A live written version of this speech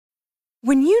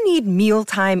When you need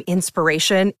mealtime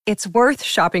inspiration, it's worth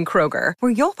shopping Kroger,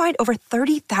 where you'll find over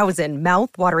 30,000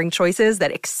 mouth-watering choices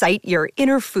that excite your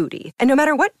inner foodie. And no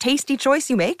matter what tasty choice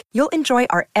you make, you'll enjoy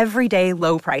our everyday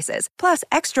low prices, plus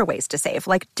extra ways to save,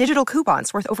 like digital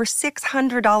coupons worth over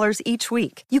 $600 each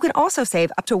week. You can also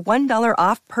save up to $1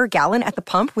 off per gallon at the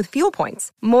pump with fuel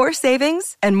points. More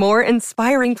savings and more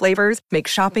inspiring flavors make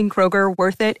shopping Kroger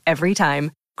worth it every time.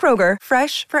 Kroger,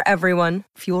 fresh for everyone.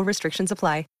 Fuel restrictions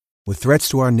apply. With threats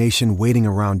to our nation waiting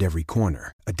around every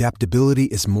corner, adaptability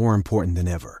is more important than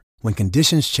ever. When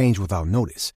conditions change without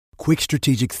notice, quick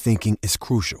strategic thinking is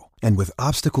crucial. And with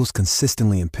obstacles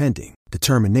consistently impending,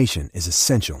 determination is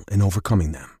essential in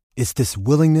overcoming them. It's this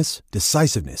willingness,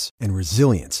 decisiveness, and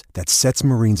resilience that sets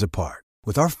Marines apart.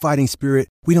 With our fighting spirit,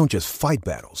 we don't just fight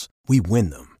battles, we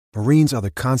win them. Marines are the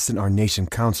constant our nation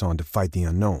counts on to fight the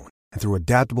unknown. And through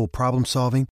adaptable problem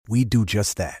solving, we do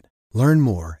just that. Learn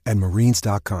more at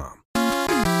marines.com.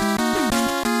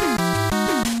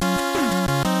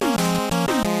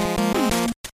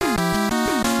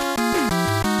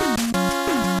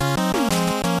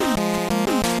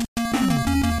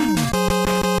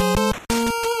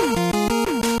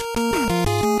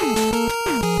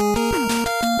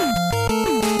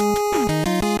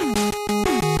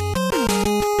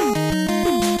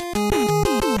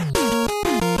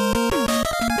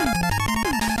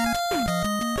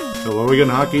 Again,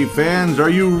 hockey fans, are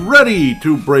you ready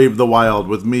to brave the wild?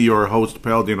 With me, your host,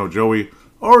 Paladino Joey,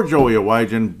 or Joey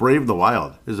Awajan. Brave the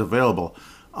Wild is available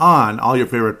on all your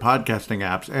favorite podcasting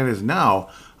apps and is now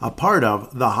a part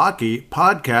of the Hockey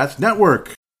Podcast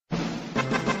Network.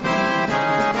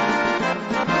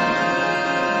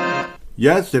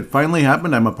 Yes, it finally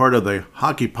happened. I'm a part of the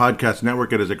Hockey Podcast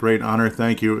Network. It is a great honor.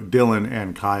 Thank you, Dylan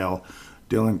and Kyle.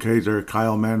 Dylan Kaiser,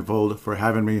 Kyle Manfold, for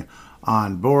having me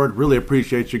on board. Really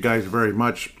appreciate you guys very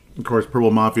much. Of course, Purple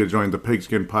Mafia joined the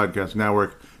Pigskin Podcast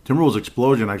Network. Tim Rules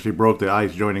Explosion actually broke the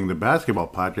ice joining the Basketball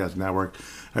Podcast Network.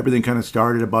 Everything kind of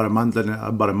started about a month and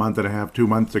a half, 2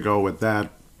 months ago with that.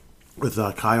 With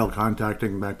Kyle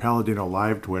contacting my Paladino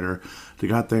Live Twitter to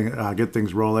get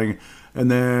things rolling. And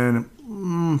then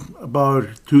about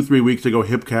 2-3 weeks ago,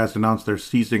 Hipcast announced they're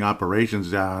ceasing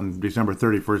operations on December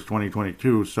 31st,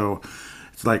 2022. So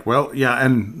it's like, well, yeah,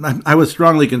 and I was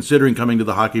strongly considering coming to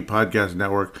the Hockey Podcast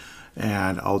Network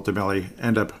and ultimately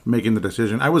end up making the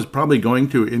decision. I was probably going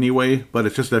to anyway, but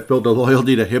it's just I felt a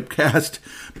loyalty to Hipcast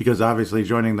because obviously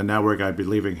joining the network, I'd be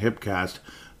leaving Hipcast,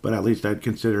 but at least I'd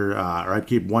consider, or I'd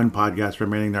keep one podcast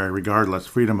remaining there regardless,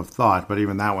 Freedom of Thought, but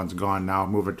even that one's gone now,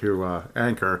 moving to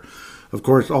Anchor. Of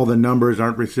course, all the numbers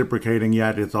aren't reciprocating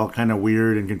yet. It's all kind of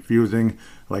weird and confusing.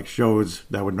 Like shows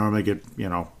that would normally get,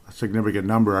 a significant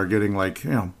number are getting like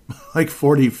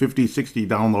 40, 50, 60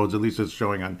 downloads. At least it's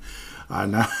showing on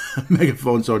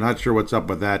Megaphone. So not sure what's up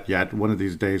with that yet. One of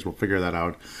these days we'll figure that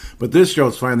out. But this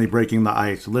show's finally breaking the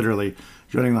ice, literally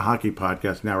joining the Hockey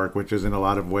Podcast Network, which is in a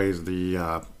lot of ways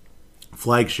the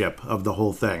flagship of the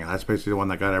whole thing. That's basically the one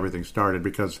that got everything started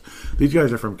because these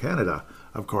guys are from Canada.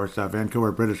 Of course,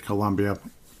 Vancouver, British Columbia.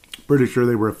 Pretty sure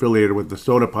they were affiliated with the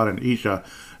Sodapod and Isha.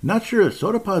 Not sure if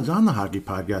Sodapod's on the Hockey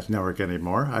Podcast Network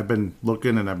anymore. I've been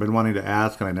looking and I've been wanting to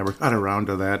ask, and I never got around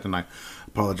to that. And I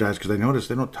apologize because I noticed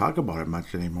they don't talk about it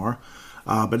much anymore.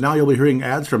 But now you'll be hearing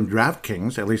ads from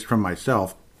DraftKings, at least from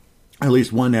myself. At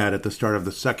least one ad at the start of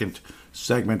the second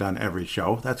segment on every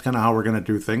show. That's kind of how we're going to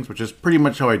do things, which is pretty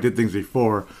much how I did things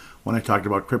before when I talked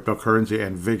about cryptocurrency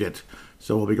and Viget.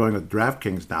 So we'll be going with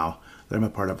DraftKings now. I'm a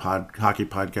part of Hockey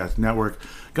Podcast Network.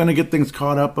 Going to get things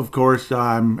caught up, of course.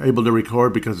 I'm able to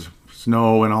record because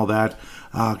snow and all that.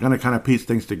 Going to kind of piece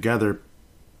things together.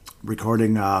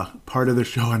 Recording part of the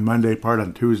show on Monday, part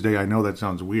on Tuesday. I know that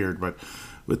sounds weird, but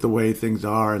with the way things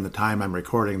are and the time I'm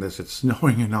recording this, it's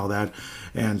snowing and all that.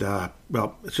 And,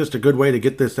 it's just a good way to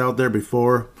get this out there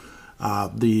before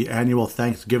the annual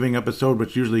Thanksgiving episode,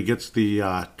 which usually gets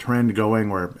the trend going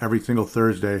where every single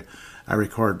Thursday I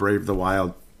record Brave the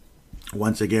Wild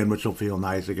once again, which will feel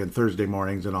nice again, Thursday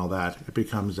mornings and all that. It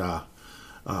becomes, back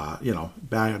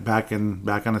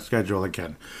on a schedule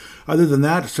again. Other than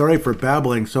that, sorry for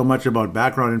babbling so much about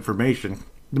background information.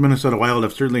 The Minnesota Wild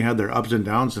have certainly had their ups and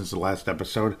downs since the last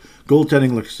episode.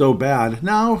 Goaltending looks so bad.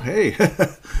 Now, hey,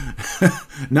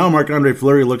 now Marc-Andre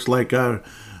Fleury looks like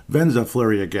Venza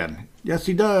Fleury again. Yes,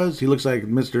 he does. He looks like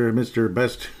Mr.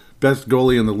 Best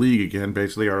goalie in the league again,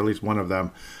 basically, or at least one of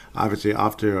them. Obviously,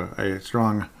 off to a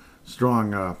strong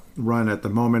run at the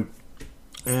moment.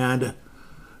 And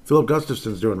Philip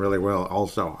Gustafson's doing really well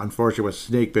also. Unfortunately, was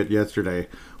snake bit yesterday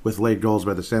with late goals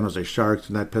by the San Jose Sharks,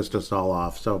 and that pissed us all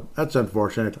off. So that's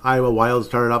unfortunate. Iowa Wild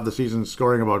started off the season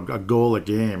scoring about a goal a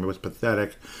game. It was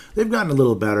pathetic. They've gotten a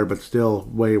little better, but still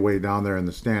way, way down there in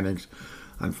the standings,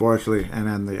 unfortunately. And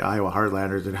then the Iowa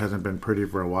Heartlanders, it hasn't been pretty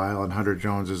for a while. And Hunter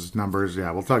Jones's numbers,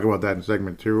 yeah, we'll talk about that in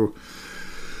segment 2.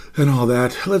 And all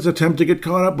that. Let's attempt to get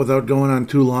caught up without going on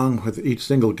too long with each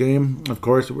single game. Of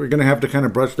course, we're going to have to kind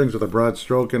of brush things with a broad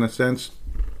stroke in a sense.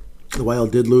 The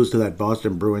Wild did lose to that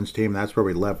Boston Bruins team. That's where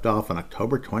we left off on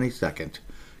October 22nd.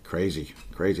 Crazy.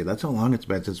 That's how long it's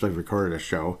been since we've recorded a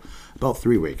show. About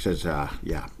 3 weeks.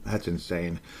 Yeah, that's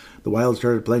insane. The Wild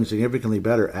started playing significantly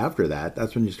better after that.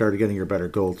 That's when you started getting your better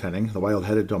goaltending. The Wild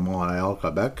headed to Montreal,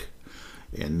 Quebec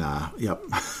in,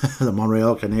 the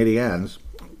Montreal Canadiens.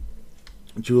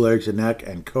 Jules Eriksson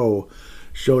and co.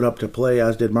 showed up to play,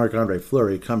 as did Marc-Andre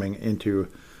Fleury, coming into,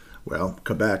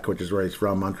 Quebec, which is where he's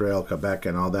from, Montreal, Quebec,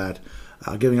 and all that,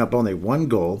 giving up only 1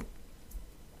 goal.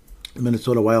 The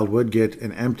Minnesota Wild would get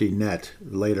an empty net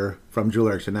later from Jules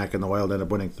Eriksson, and the Wild ended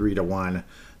up winning 3-1.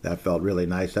 That felt really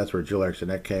nice. That's where Jules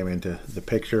Eriksson came into the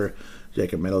picture.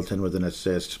 Jacob Middleton with an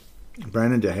assist.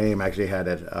 Brandon Duhaime actually had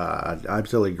an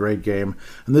absolutely great game.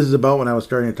 And this is about when I was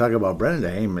starting to talk about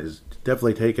Brandon Duhaime is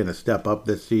definitely taken a step up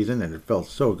this season, and it felt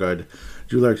so good.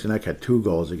 Jules Eriksson had 2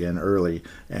 goals again early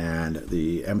and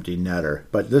the empty netter.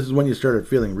 But this is when you started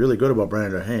feeling really good about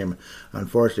Brandon Duhaime.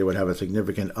 Unfortunately, would have a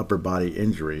significant upper body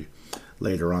injury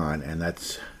later on, and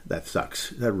that sucks.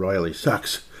 That royally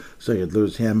sucks. So you'd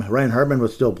lose him. Ryan Hartman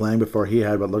was still playing before he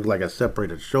had what looked like a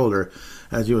separated shoulder.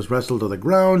 As he was wrestled to the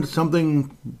ground,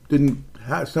 something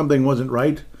wasn't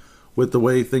right with the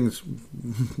way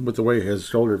his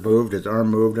shoulder moved, his arm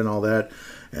moved, and all that.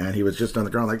 And he was just on the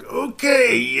ground like,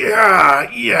 okay,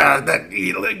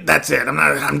 that's it.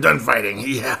 I'm done fighting.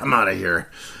 Yeah, I'm out of here.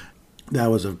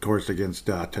 That was, of course, against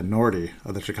Tinordi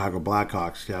of the Chicago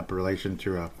Blackhawks, relation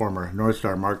to former North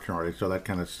Star Mark Tinordi. So that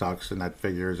kind of sucks, and that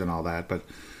figures and all that. But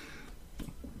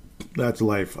that's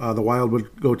life. The Wild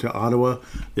would go to Ottawa,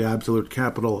 the absolute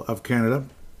capital of Canada.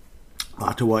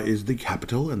 Ottawa is the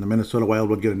capital, and the Minnesota Wild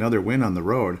would get another win on the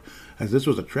road, as this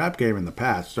was a trap game in the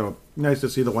past. So nice to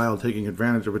see the Wild taking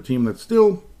advantage of a team that's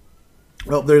still,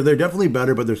 they're definitely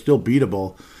better, but they're still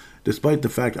beatable, despite the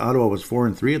fact Ottawa was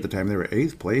 4-3 at the time. They were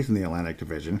 8th place in the Atlantic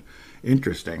Division.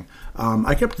 Interesting.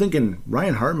 I kept thinking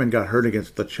Ryan Hartman got hurt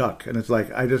against the Chuck, and it's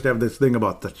like I just have this thing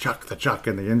about the Chuck,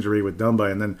 and the injury with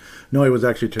Dumba, and then no, it was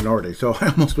actually Tinordi. So I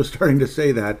almost was starting to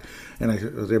say that, and I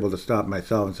was able to stop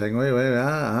myself and saying, wait,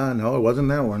 no, it wasn't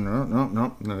that one.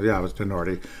 No, yeah, it was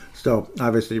Tinordi. So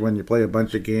obviously, when you play a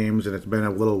bunch of games and it's been a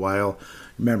little while,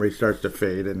 memory starts to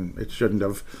fade, and it shouldn't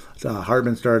have.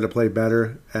 Hartman started to play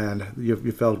better, and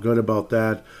you felt good about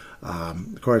that.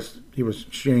 Of course, he was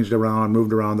changed around,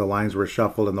 moved around, the lines were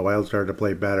shuffled, and the Wild started to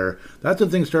play better. That's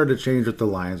when things started to change with the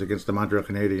lines against the Montreal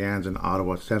Canadiens and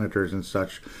Ottawa Senators and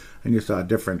such, and you saw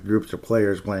different groups of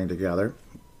players playing together.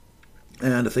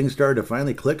 And things started to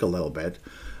finally click a little bit,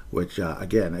 which,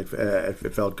 again,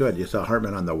 it felt good. You saw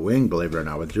Hartman on the wing, believe it or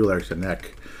not, with Jules Eriksson.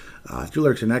 Jules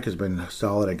Eriksson has been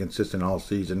solid and consistent all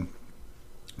season,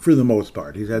 for the most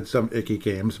part. He's had some icky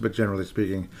games, but generally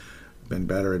speaking, been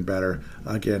better and better.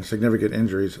 Again, significant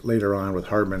injuries later on with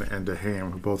Hartman and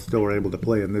Duhaime, who both still were able to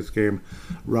play in this game.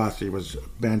 Rossi was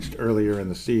benched earlier in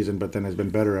the season, but then has been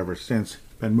better ever since.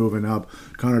 Been moving up.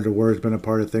 Connor DeWeer's been a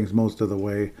part of things most of the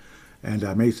way. And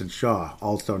Mason Shaw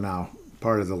also now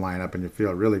part of the lineup, and you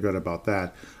feel really good about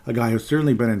that. A guy who's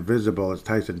certainly been invisible is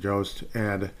Tyson Jost,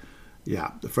 and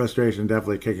yeah, the frustration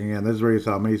definitely kicking in. This is where you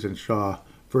saw Mason Shaw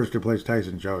first replace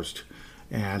Tyson Jost.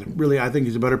 And really, I think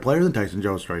he's a better player than Tyson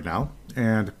Jost right now.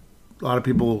 And a lot of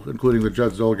people, including the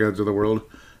Judd Zulgads of the world,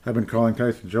 have been calling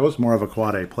Tyson Jost more of a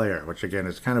quad A player, which again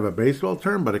is kind of a baseball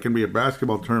term, but it can be a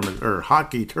basketball term or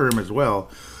hockey term as well,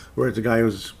 where it's a guy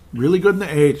who's really good in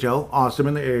the AHL, awesome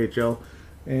in the AHL,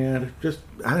 and just,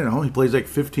 I don't know, he plays like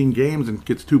 15 games and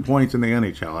gets 2 points in the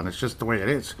NHL, and it's just the way it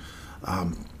is.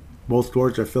 Both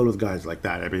courts are filled with guys like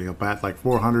that. I mean, he'll bat like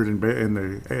 400 in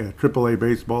the AAA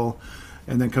baseball,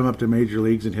 and then come up to major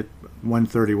leagues and hit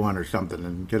 131 or something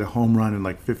and get a home run in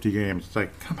like 50 games. It's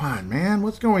like, come on, man,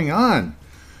 what's going on?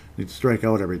 He'd strike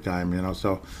out every time,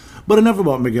 so. But enough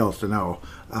about Miguel Sano.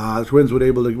 The Twins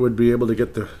would be able to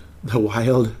get the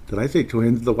Wild. Did I say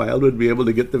Twins? The Wild would be able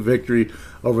to get the victory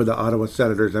over the Ottawa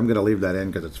Senators. I'm going to leave that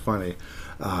in because it's funny.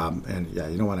 And yeah,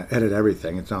 you don't want to edit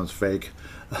everything. It sounds fake.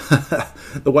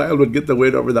 The Wild would get the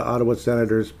win over the Ottawa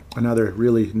Senators. Another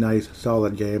really nice,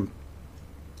 solid game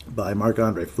by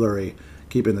Marc-Andre Fleury,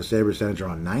 keeping the save percentage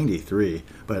around 93.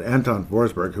 But Anton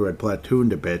Forsberg, who had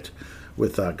platooned a bit,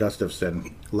 with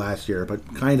Gustafsson last year,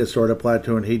 but kind of sort of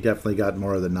plateauing. He definitely got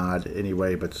more of the nod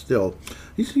anyway, but still,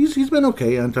 he's been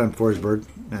okay. Anton Forsberg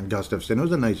and Gustafsson. It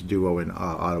was a nice duo in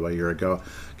Ottawa a year ago.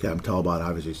 Cam Talbot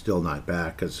obviously still not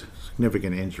back because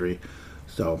significant injury.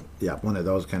 So, yeah, one of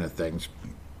those kind of things.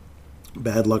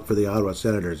 Bad luck for the Ottawa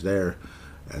Senators there.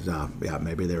 As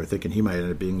maybe they were thinking he might end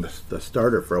up being the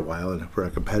starter for a while and for a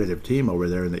competitive team over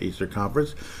there in the Eastern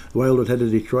Conference. The Wild would head to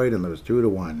Detroit and it was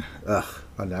 2-1.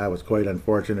 And that was quite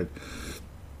unfortunate.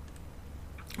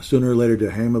 Sooner or later,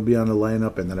 Duhaime will be on the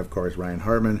lineup, and then of course Ryan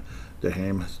Hartman.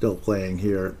 Duhaime still playing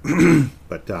here,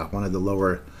 but one of the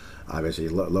lower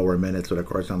minutes. But of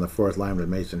course on the fourth line with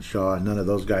Mason Shaw, none of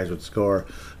those guys would score.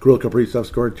 Kirill Kaprizov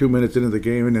scored 2 minutes into the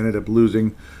game and ended up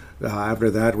losing. After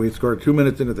that, we scored 2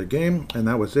 minutes into the game, and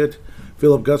that was it.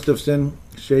 Philip Gustafsson,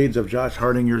 shades of Josh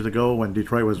Harding years ago when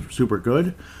Detroit was super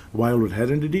good. Wild would head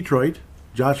into Detroit.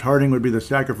 Josh Harding would be the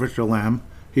sacrificial lamb.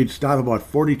 He'd stop about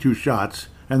 42 shots,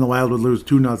 and the Wild would lose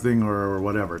 2-0 or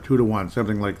whatever, 2-1,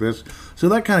 something like this. So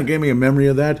that kind of gave me a memory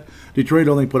of that. Detroit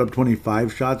only put up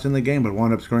 25 shots in the game, but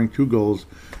wound up scoring 2 goals.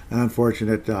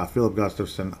 Unfortunate, Philip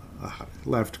Gustafsson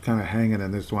left kind of hanging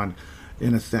in this one,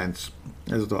 in a sense,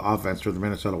 as the offense for the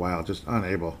Minnesota Wild just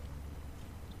unable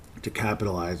to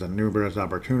capitalize on numerous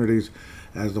opportunities,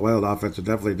 as the Wild offense would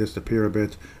definitely disappear a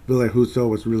bit. Ville Husso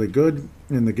was really good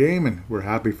in the game, and we're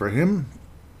happy for him.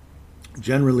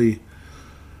 Generally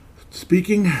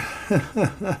speaking,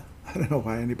 I don't know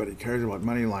why anybody cares about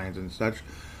money lines and such,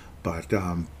 but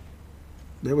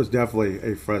there was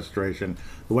definitely a frustration.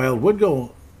 The Wild would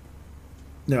go.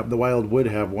 Yeah, the Wild would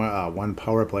have one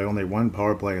power play, only one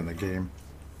power play in the game.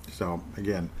 So,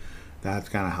 again, that's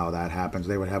kind of how that happens.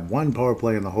 They would have one power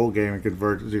play in the whole game and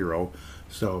convert 0.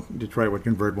 So, Detroit would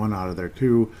convert 1 out of their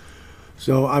 2.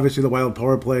 So, obviously, the Wild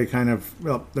power play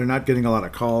they're not getting a lot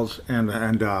of calls. And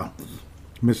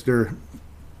Mr.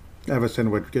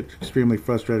 Evason would get extremely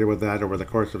frustrated with that over the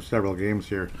course of several games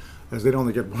here, as they'd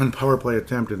only get one power play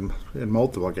attempt in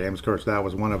multiple games. Of course, that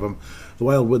was one of them. The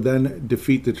Wild would then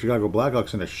defeat the Chicago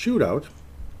Blackhawks in a shootout,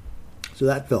 so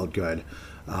that felt good.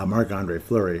 Marc-Andre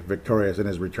Fleury victorious in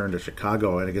his return to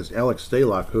Chicago, and against Alex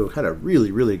Stalock, who had a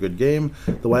really, really good game.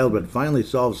 The Wild would finally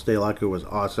solve Stalock, who was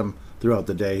awesome throughout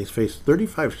the day. He's faced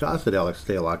 35 shots at Alex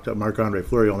Stalock, Marc-Andre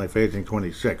Fleury only facing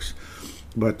 26.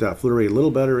 But Fleury a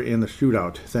little better in the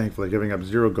shootout, thankfully, giving up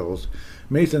 0 goals.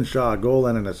 Mason Shaw, a goal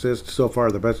and an assist. So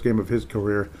far, the best game of his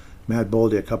career. Matt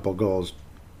Boldy, a couple goals.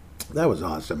 That was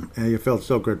awesome, and you felt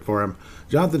so good for him.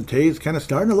 Jonathan Toews kind of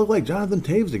starting to look like Jonathan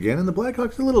Toews again, and the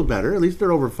Blackhawks a little better. At least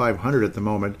they're over 500 at the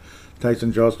moment.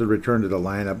 Tyson Jost would return to the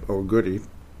lineup. Oh, goody.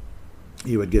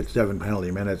 He would get 7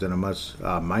 penalty minutes and a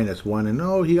 -1,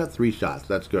 and he got 3 shots.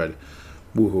 That's good.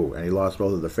 Woohoo. And he lost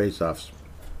both of the faceoffs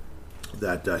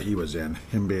that he was in,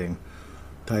 him being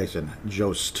Tyson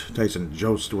Jost. Tyson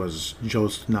Jost was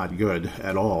not good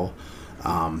at all.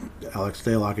 Alex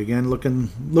Stalock again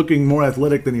looking more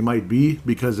athletic than he might be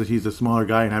because he's a smaller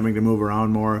guy and having to move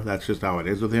around more. That's just how it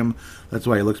is with him. That's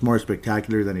why he looks more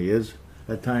spectacular than he is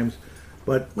at times.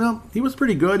 But, he was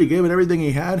pretty good. He gave it everything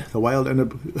he had. The Wild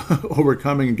ended up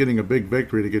overcoming and getting a big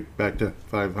victory to get back to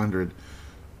 500.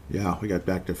 Yeah, we got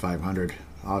back to 500.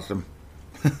 Awesome.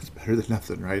 It's better than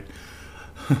nothing, right?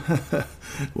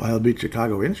 Wild beat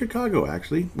Chicago in Chicago,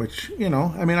 actually, which,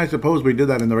 I suppose we did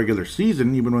that in the regular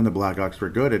season, even when the Blackhawks were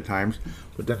good at times.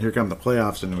 But then here come the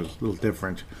playoffs, and it was a little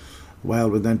different.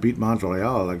 Wild would then beat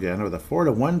Montreal again with a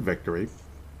 4-1 victory.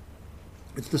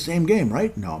 It's the same game,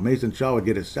 right? No, Mason Shaw would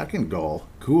get his second goal.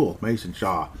 Cool, Mason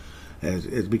Shaw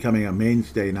is becoming a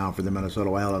mainstay now for the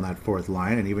Minnesota Wild on that fourth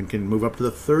line, and even can move up to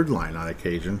the third line on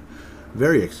occasion.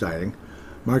 Very exciting.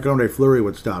 Marc-Andre Fleury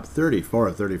would stop 34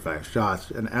 of 35 shots.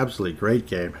 An absolutely great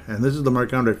game. And this is the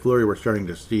Marc-Andre Fleury we're starting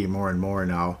to see more and more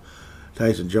now.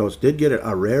 Tyson Jost did get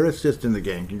a rare assist in the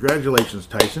game. Congratulations,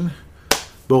 Tyson.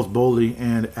 Both Boldy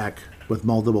and Ek with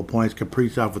multiple points.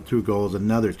 Kaprizov with 2 goals.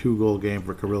 Another 2-goal game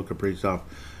for Kirill Kaprizov.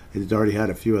 He's already had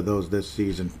a few of those this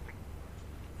season.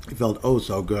 He felt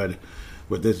so good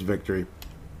with this victory.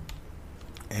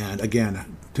 And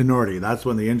again, to Nordy, that's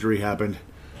when the injury happened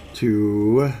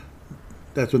to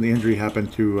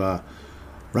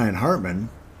Ryan Hartman.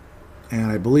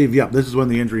 And I believe, this is when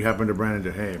the injury happened to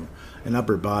Brandon Duhaime. An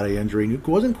upper body injury.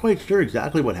 Wasn't quite sure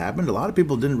exactly what happened. A lot of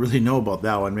people didn't really know about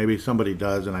that one. Maybe somebody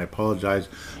does, and I apologize.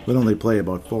 Would only play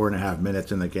about 4.5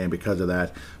 minutes in the game because of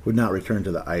that. Would not return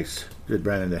to the ice, did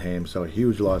Brandon Duhaime. So a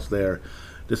huge loss there,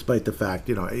 despite the fact,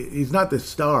 he's not the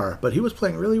star, but he was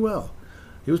playing really well.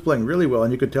 He was playing really well,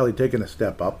 and you could tell he'd taken a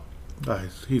step up.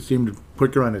 He seemed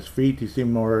quicker on his feet. He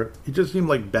just seemed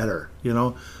like better,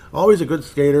 Always a good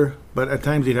skater, but at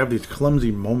times he'd have these clumsy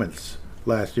moments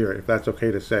last year, if that's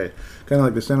okay to say. Kind of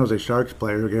like the San Jose Sharks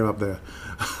player who gave up the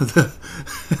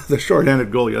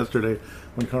short-handed goal yesterday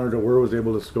when Connor DeWer was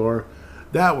able to score.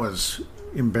 That was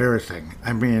embarrassing.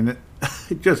 I mean,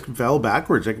 it just fell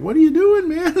backwards. Like, what are you doing,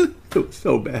 man? It was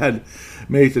so bad.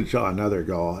 Mason Shaw, another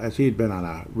goal, as he'd been on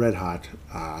a red-hot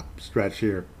stretch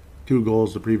here. 2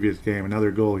 goals the previous game,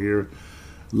 another goal here.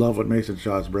 Love what Mason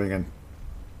Shaw's bringing.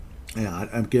 Yeah,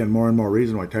 again, more and more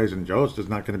reason why Tyson Jost is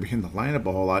not going to be in the lineup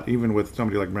a whole lot, even with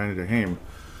somebody like Brandon Duhaime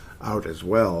out as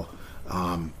well.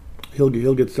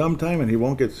 He'll get some time, and he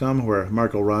won't get some, where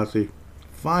Marco Rossi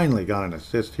finally got an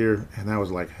assist here, and that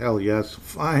was like, hell yes,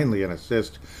 finally an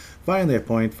assist. Finally a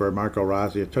point for Marco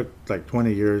Rossi. It took like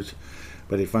 20 years,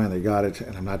 but he finally got it,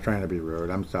 and I'm not trying to be rude.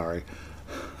 I'm sorry.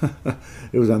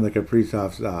 It was on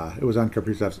Kaprizov's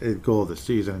 8th goal of the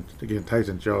season. Again,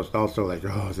 Tyson Jost also like,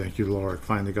 oh, thank you, Lord,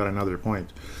 finally got another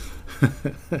point.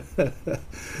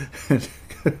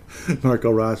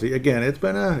 Marco Rossi, again, it's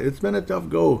been a tough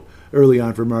go early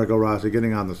on for Marco Rossi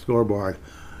getting on the scoreboard.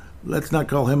 Let's not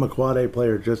call him a quad A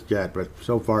player just yet, but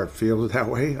so far it feels that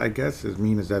way, I guess, as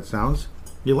mean as that sounds.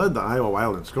 He led the Iowa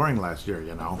Wild in scoring last year,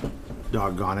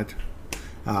 Doggone it.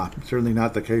 Certainly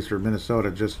not the case for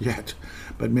Minnesota just yet,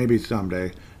 but maybe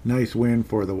someday. Nice win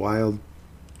for the Wild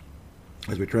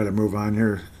as we try to move on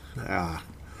here.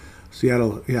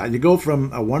 Seattle, you go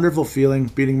from a wonderful feeling,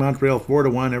 beating Montreal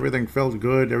 4-1, everything felt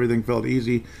good, everything felt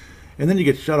easy, and then you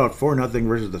get shut out 4-0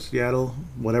 versus the Seattle,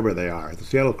 whatever they are. The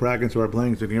Seattle Kraken, who are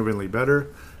playing significantly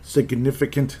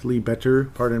better,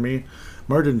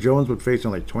 Martin Jones would face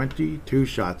only 22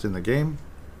 shots in the game.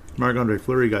 Marc-Andre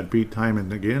Fleury got beat time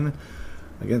and again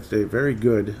against a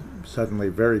suddenly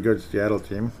very good Seattle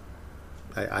team.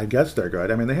 I guess they're good.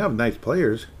 I mean, they have nice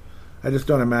players. I just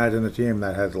don't imagine a team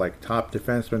that has like top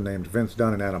defensemen named Vince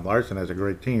Dunn and Adam Larson as a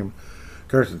great team.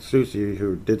 Carson Soucy,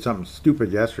 who did something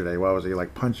stupid yesterday. What was he,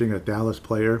 like punching a Dallas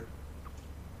player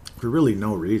for really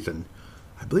no reason?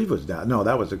 I believe it was Dallas. No,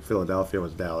 that was Philadelphia. It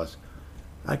was Dallas.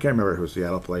 I can't remember who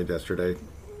Seattle played yesterday.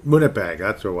 Winnipeg,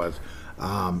 that's who it was.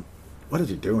 What is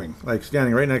he doing? Like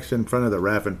standing right next in front of the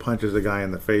ref and punches the guy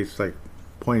in the face, like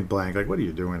point blank. Like, what are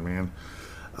you doing, man?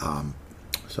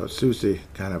 So Soucy,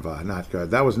 kind of not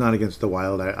good. That was not against the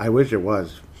Wild. I wish it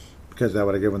was, because that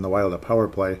would have given the Wild a power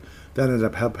play. That ended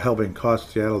up helping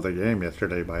cost Seattle the game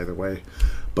yesterday, by the way.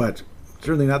 But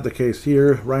certainly not the case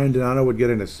here. Ryan Donato would get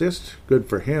an assist. Good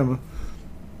for him.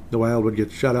 The Wild would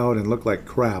get shut out and look like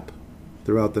crap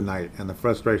throughout the night, and the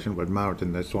frustration would mount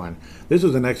in this one. This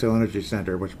was an Xcel Energy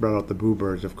Center, which brought out the Boo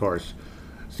Birds, of course.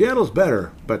 Seattle's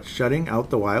better, but shutting out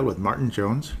the Wild with Martin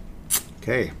Jones?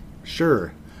 Okay,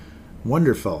 sure.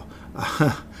 Wonderful.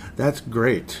 That's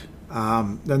great.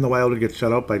 Then the Wild would get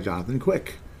shut out by Jonathan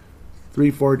Quick.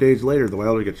 3-4 days later, the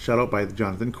Wild would get shut out by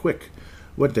Jonathan Quick.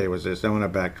 What day was this? I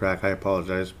want to backtrack. I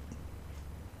apologize.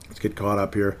 Let's get caught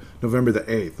up here. November the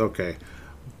 8th. Okay.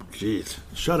 Jeez.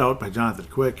 Shutout by Jonathan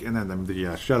Quick, and then the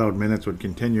shutout minutes would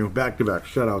continue. Back-to-back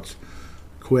shutouts.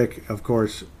 Quick, of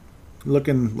course,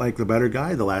 looking like the better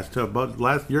guy the last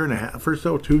year and a half or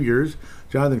so, 2 years.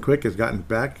 Jonathan Quick has gotten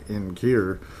back in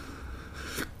gear.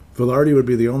 Velarde would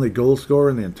be the only goal scorer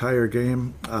in the entire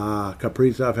game.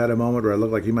 Kaprizov had a moment where it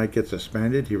looked like he might get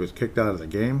suspended. He was kicked out of the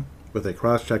game with a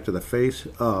cross-check to the face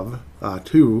of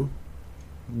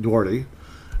Doughty.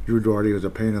 Drew Doughty was a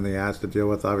pain in the ass to deal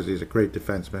with. Obviously, he's a great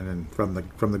defenseman, and from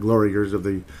the glory years of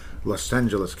the Los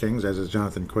Angeles Kings, as is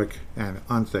Jonathan Quick and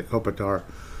Anze Kopitar.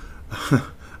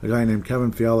 A guy named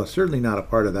Kevin Fiala, certainly not a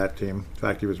part of that team. In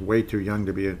fact, he was way too young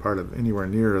to be a part of anywhere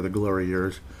near the glory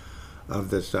years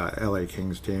of this LA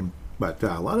Kings team. But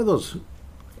a lot of those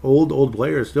old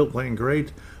players still playing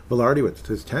great. Velarde with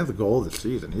his 10th goal of the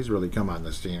season. He's really come on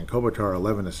this scene. Kopitar,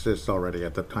 11 assists already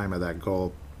at the time of that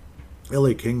goal.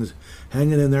 LA Kings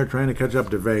hanging in there, trying to catch up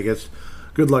to Vegas.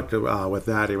 Good luck with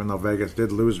that, even though Vegas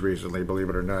did lose recently, believe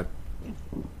it or not.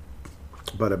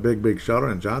 But a big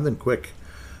shutout, and Jonathan Quick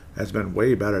has been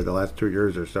way better the last 2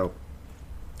 years or so.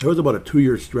 There was about a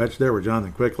 2-year stretch there where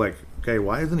Jonathan Quick, like, okay,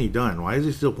 why isn't he done? Why is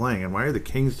he still playing? And why are the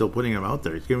Kings still putting him out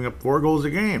there? He's giving up 4 goals a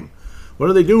game. What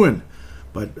are they doing?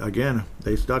 But again,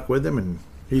 they stuck with him, and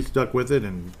he stuck with it,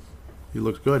 and he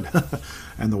looks good.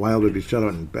 And the Wild would be shut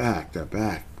out in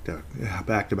back-to-back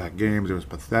games. It was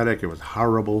pathetic. It was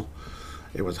horrible.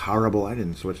 I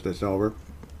didn't switch this over.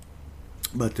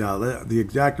 But the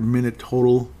exact minute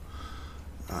total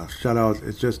shutout,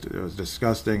 it was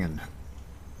disgusting and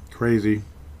crazy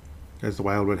as the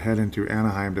Wild would head into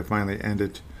Anaheim to finally end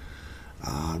it.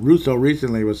 Russo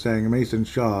recently was saying Mason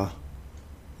Shaw's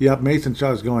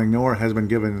going nowhere, has been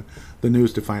given the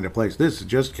news to find a place. This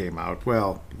just came out,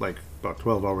 well, like about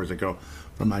 12 hours ago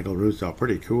from Michael Russo.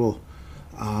 Pretty cool.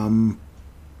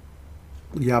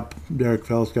 Yep, Derek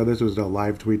Felska. This was a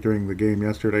live tweet during the game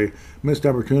yesterday. Missed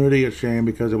opportunity, a shame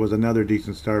because it was another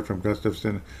decent start from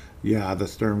Gustafsson. Yeah, the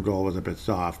Sturm goal was a bit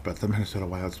soft, but the Minnesota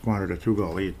Wild squandered a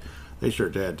 2-goal lead. They sure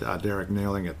did. Derek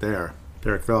nailing it there.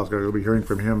 Derek Felska, you'll be hearing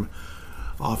from him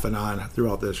off and on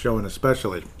throughout this show, and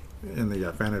especially in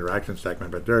the fan interaction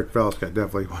segment. But Derek Felska,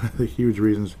 definitely one of the huge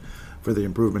reasons for the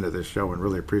improvement of this show, and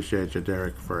really appreciate you,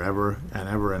 Derek, forever and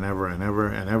ever and ever and ever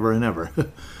and ever and ever.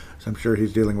 So I'm sure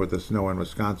he's dealing with the snow in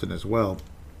Wisconsin as well.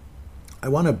 I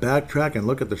want to backtrack and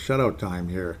look at the shutout time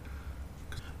here.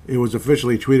 It was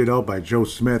officially tweeted out by Joe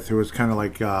Smith, who is kind of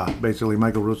like basically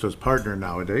Michael Russo's partner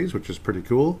nowadays, which is pretty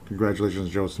cool.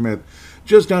 Congratulations, Joe Smith.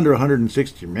 Just under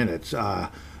 160 minutes.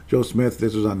 Joe Smith,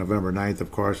 this was on November 9th,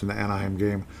 of course, in the Anaheim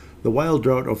game. The Wild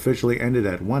drought officially ended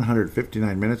at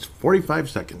 159 minutes,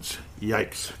 45 seconds.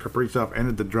 Yikes. Kaprizov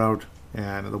ended the drought,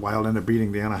 and the Wild ended up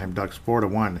beating the Anaheim Ducks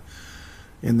 4-1.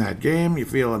 In that game, you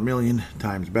feel a million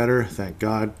times better, thank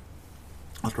God.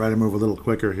 I'll try to move a little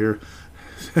quicker here.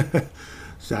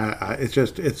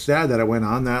 It's sad that it went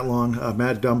on that long.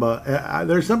 Matt Dumba,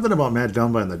 there's something about Matt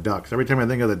Dumba and the Ducks. Every time I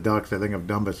think of the Ducks, I think of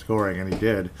Dumba scoring, and he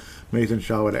did. Mason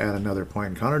Shaw would add another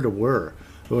point. Connor DeWer,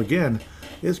 who again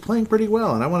is playing pretty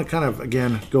well, and I want to kind of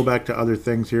again go back to other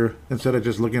things here instead of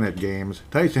just looking at games.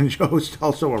 Tyson Jost,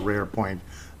 also a rare point.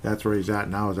 That's where he's at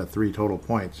now, is at 3 total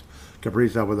points.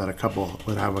 Kaprizov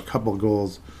would have a couple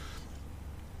goals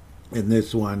in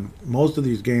this one. Most of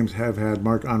these games have had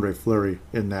Marc-Andre Fleury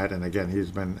in that, and again,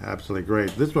 he's been absolutely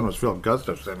great. This one was Philip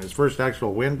Gustafsson, his first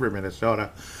actual win for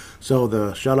Minnesota. So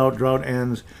the shutout drought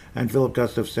ends, and Philip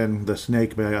Gustafsson, the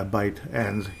snake bite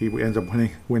ends. He ends up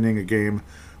winning a game,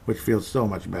 which feels so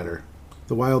much better.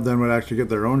 The Wild then would actually get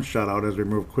their own shutout as we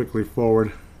move quickly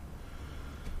forward.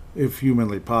 If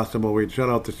humanly possible, we'd shut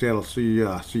out the Seattle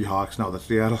Seahawks, no, the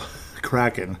Seattle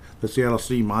Kraken. The Seattle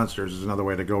Sea Monsters is another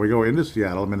way to go. We go into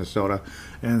Seattle, Minnesota,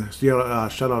 and Seattle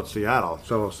shut out Seattle.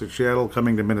 So Seattle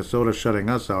coming to Minnesota, shutting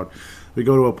us out. We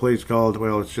go to a place called,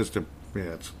 well,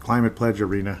 it's Climate Pledge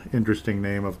Arena. Interesting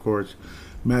name, of course.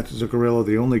 Matt Zuccarello,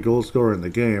 the only goal scorer in the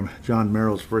game. John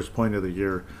Merrill's first point of the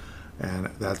year, and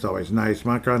that's always nice.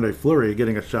 Marc-Andre Fleury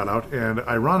getting a shutout, and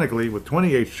ironically, with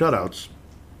 28 shutouts,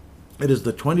 it is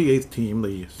the 28th team,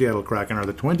 the Seattle Kraken are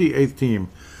the 28th team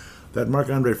that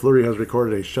Marc-Andre Fleury has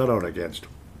recorded a shutout against,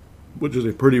 which is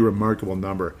a pretty remarkable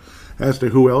number. As to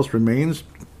who else remains,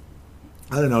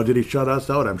 I don't know. Did he shut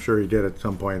us out? I'm sure he did at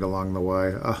some point along the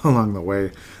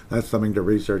way. That's something to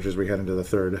research as we head into the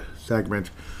third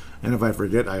segment. And if I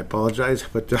forget, I apologize,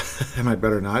 but and I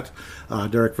better not.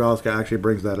 Derek Felska actually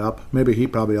brings that up. Maybe he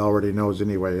probably already knows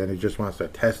anyway, and he just wants to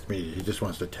test me. He just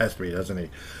wants to test me, doesn't he?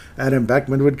 Adam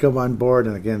Beckman would come on board,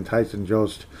 and again, Tyson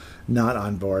Jost not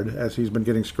on board, as he's been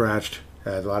getting scratched,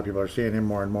 as a lot of people are seeing him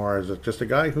more and more as just a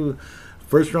guy who,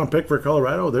 first-round pick for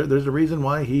Colorado, there's a reason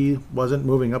why he wasn't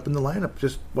moving up in the lineup.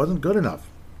 Just wasn't good enough.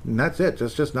 And that's it.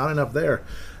 Just not enough there.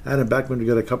 Adam Beckman to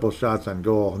get a couple shots on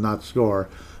goal, not score.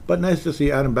 But nice to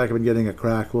see Adam Beckman getting a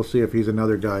crack. We'll see if he's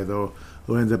another guy, though,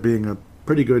 who ends up being a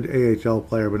pretty good AHL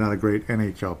player, but not a great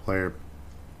NHL player.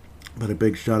 But a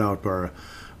big shutout for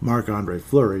Marc-Andre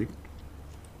Fleury.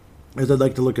 As I'd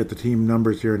like to look at the team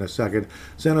numbers here in a second.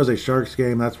 San Jose Sharks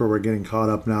game, that's where we're getting caught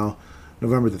up now.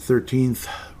 November the 13th,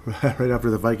 right after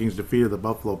the Vikings defeated the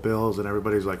Buffalo Bills, and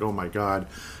everybody's like, oh my God.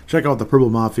 Check out the Purple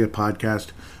Mafia podcast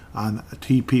on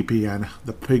TPPN,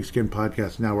 the Pigskin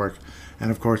Podcast Network,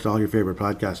 and of course all your favorite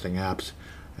podcasting apps.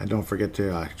 And don't forget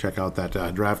to check out that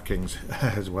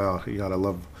DraftKings as well. You gotta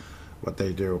love what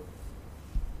they do.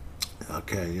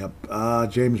 Okay, yep.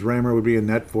 James Reimer would be in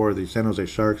net for the San Jose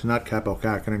Sharks, not Kaapo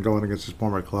Kähkönen going against his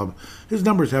former club. His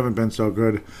numbers haven't been so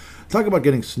good. Talk about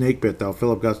getting snake bit, though.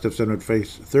 Philip Gustafsson would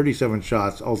face 37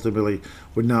 shots, ultimately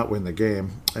would not win the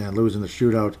game, and lose in the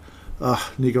shootout.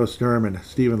 Nico Sturm and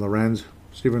Steven Lorenz.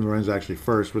 Steven Lorenz actually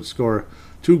first would score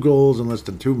 2 goals in less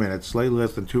than 2 minutes, slightly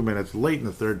less than 2 minutes, late in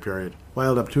the third period.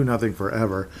 Wild up 2-0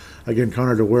 forever. Again,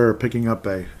 Connor DeWer picking up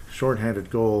a shorthanded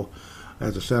goal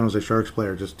as a San Jose Sharks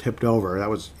player just tipped over. That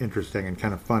was interesting and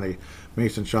kind of funny.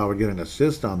 Mason Shaw would get an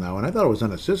assist on that one. I thought it was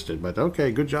unassisted, but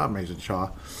okay, good job, Mason Shaw.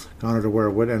 Connor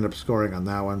DeWer would end up scoring on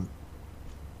that one.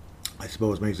 I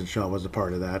suppose Mason Shaw was a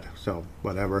part of that, so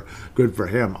whatever. Good for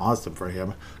him. Awesome for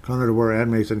him. Connor DeWer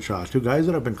and Mason Shaw, 2 guys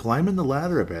that have been climbing the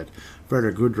ladder a bit.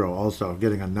 Frederick Goodrow also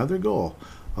getting another goal.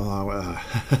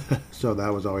 So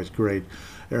that was always great.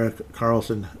 Erik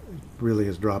Karlsson really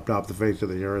has dropped off the face of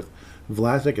the earth.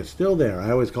 Vlasic is still there.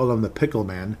 I always call him the Pickle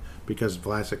Man because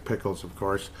Vlasic pickles, of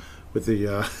course, with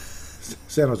the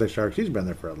San Jose Sharks. He's been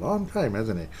there for a long time,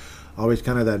 hasn't he? Always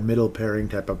kind of that middle pairing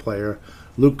type of player.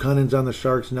 Luke Cunning's on the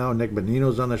Sharks now. Nick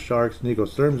Bonino's on the Sharks. Nico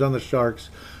Sturm's on the Sharks.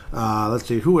 Let's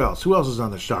see, who else? Who else is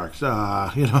on the Sharks?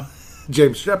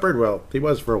 James Shepard, well, he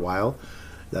was for a while.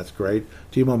 That's great.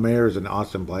 Timo Meier is an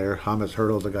awesome player. Hamas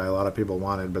Hurdle's a guy a lot of people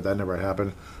wanted, but that never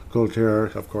happened. Couture,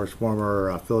 of course,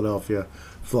 former Philadelphia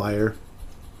Flyer.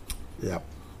 Yep.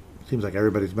 Seems like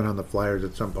everybody's been on the Flyers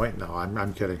at some point. No,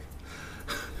 I'm kidding.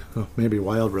 Maybe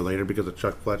Wild related because of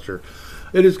Chuck Fletcher.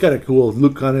 It is kind of cool.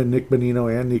 Luke Cunningham, Nick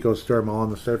Bonino, and Nico Sturm all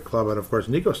in the third club. And, of course,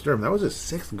 Nico Sturm, that was his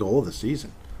 6th goal of the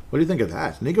season. What do you think of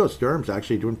that? Nico Sturm's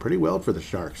actually doing pretty well for the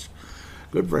Sharks.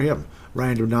 Good for him.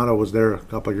 Ryan Donato was there a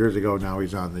couple of years ago. Now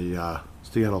he's on the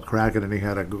Seattle Kraken, and he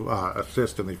had an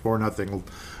assist in the 4-0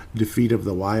 defeat of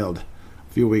the Wild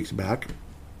a few weeks back.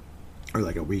 Or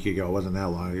like a week ago. It wasn't that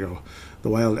long ago. The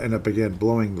Wild end up again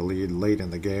blowing the lead late in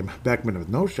the game. Beckman with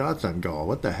no shots on goal.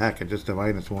 What the heck? It's just a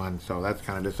 -1, so that's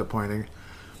kind of disappointing.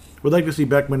 Would like to see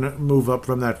Beckman move up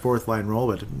from that 4th-line role,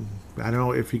 but I don't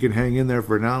know if he can hang in there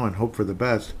for now and hope for the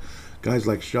best. Guys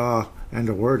like Shaw and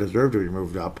DeWer deserve to be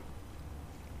moved up.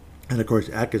 And, of course,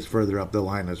 Eck is further up the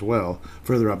line as well.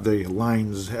 Further up the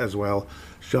lines as well.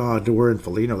 Shaw, DeWer, and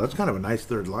Foligno. That's kind of a nice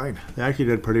third line. They actually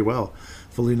did pretty well.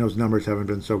 Foligno's numbers haven't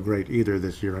been so great either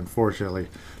this year, unfortunately,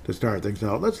 to start things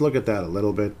out. Let's look at that a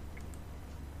little bit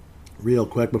real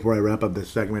quick before I wrap up this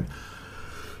segment.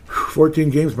 14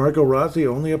 games, Marco Rossi,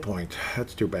 only a point.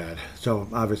 That's too bad. So,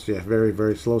 obviously, a very,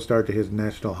 very slow start to his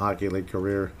National Hockey League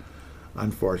career,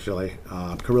 unfortunately.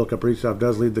 Kirill Kaprizov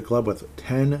does lead the club with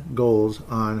 10 goals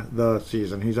on the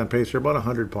season. He's on pace for about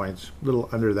 100 points. A little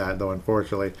under that, though,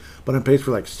 unfortunately. But on pace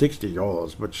for like 60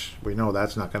 goals, which we know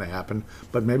that's not going to happen.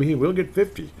 But maybe he will get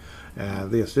 50.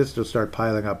 And the assists will start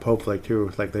piling up, hopefully,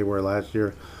 too, like they were last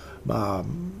year.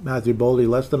 Matthew Boldy,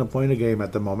 less than a point a game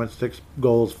at the moment. 6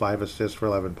 goals, 5 assists for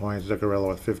 11 points. Zuccarello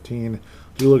with 15.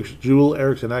 Joel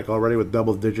Eriksson Ek already with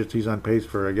double digits. He's on pace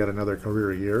for yet another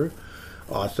career year.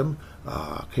 Awesome.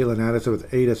 Kalen Addison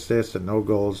with 8 assists and no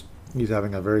goals. He's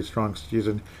having a very strong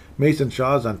season. Mason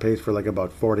Shaw's on pace for like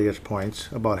about 40-ish points,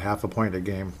 about half a point a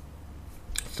game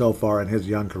so far in his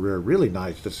young career. Really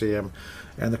nice to see him.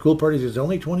 And the cool part is he's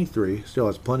only 23, still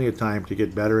has plenty of time to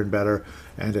get better and better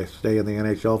and to stay in the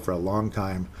NHL for a long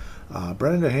time.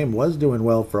 Brendan DeHame was doing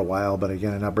well for a while, but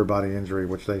again, an upper body injury,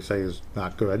 which they say is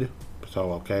not good.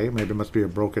 So, okay, maybe it must be a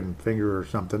broken finger or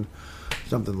something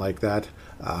like that.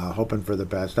 Hoping for the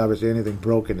best. Obviously, anything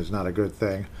broken is not a good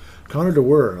thing. Connor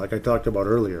DeWer, like I talked about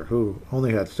earlier, who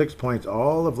only had 6 points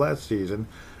all of last season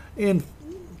in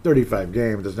 35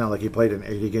 games. It's not like he played in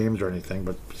 80 games or anything,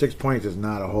 but 6 points is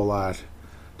not a whole lot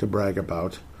to brag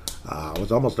about.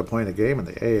 Was almost a point a game in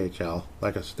the AHL,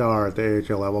 like a star at the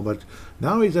AHL level, but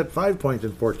now he's at 5 points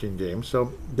in 14 games,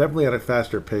 so definitely at a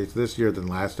faster pace this year than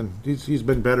last, and he's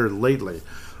been better lately.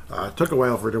 It took a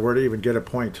while for DeWer to even get a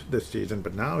point this season,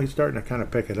 but now he's starting to kind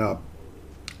of pick it up.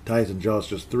 Tyson Jost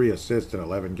just 3 assists in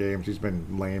 11 games. He's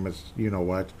been lame as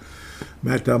you-know-what.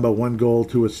 Matt Dumba, 1 goal,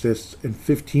 2 assists in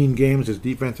 15 games. His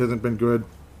defense hasn't been good.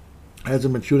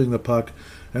 Hasn't been shooting the puck.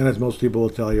 And as most people will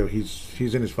tell you,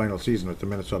 he's in his final season with the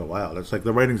Minnesota Wild. It's like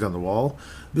the writing's on the wall.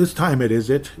 This time it is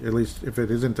it. At least if it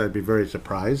isn't, I'd be very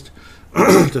surprised,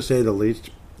 to say the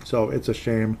least. So it's a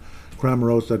shame.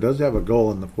 Cramarosa does have a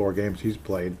goal in the 4 games he's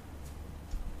played.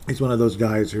 He's one of those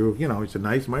guys who, he's a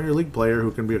nice minor league player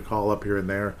who can be a call-up here and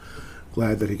there.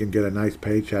 Glad that he can get a nice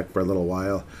paycheck for a little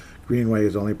while. Greenway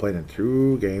has only played in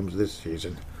 2 games this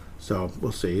season. So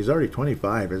we'll see. He's already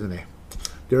 25, isn't he?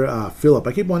 Philip,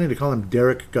 I keep wanting to call him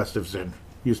Derek Gustafson.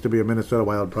 Used to be a Minnesota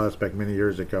Wild prospect many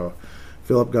years ago.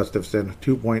 Philip Gustafson,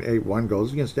 2.81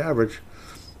 goals against average.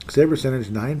 Save percentage,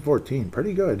 .914.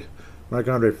 Pretty good.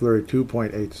 Marc-Andre Fleury,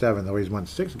 2.87, though he's won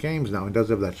 6 games now and does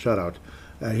have that shutout.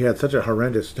 He had such a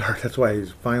horrendous start. That's why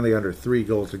he's finally under 3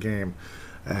 goals a game.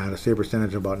 And a save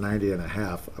percentage of about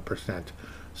 90.5%.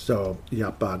 So,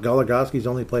 yep, Goligoski's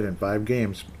only played in 5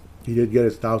 games. He did get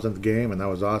his 1,000th game, and that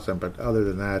was awesome. But other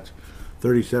than that,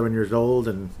 37 years old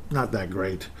and not that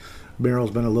great.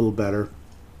 Merrill's been a little better,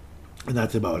 and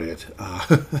that's about it.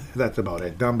 That's about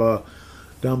it. Dumba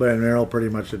and Merrill pretty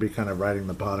much should be kind of riding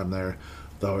the bottom there,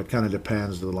 though it kind of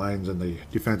depends. The lines and the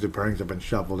defensive pairings have been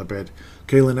shuffled a bit.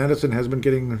 Kalen Edison has been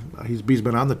he's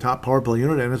been on the top power play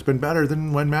unit, and it's been better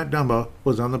than when Matt Dumba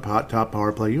was on the top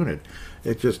power play unit.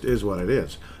 It just is what it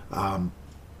is.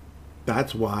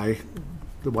 That's why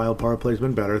the Wild power play's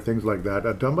been better, things like that.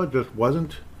 Dumba just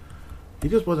wasn't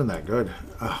that good.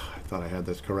 I thought I had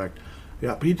this correct.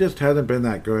 Yeah, he just hasn't been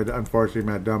that good,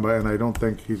 unfortunately, Matt Dumba, and I don't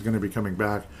think he's going to be coming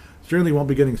back. Certainly won't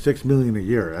be getting $6 million a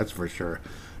year, that's for sure.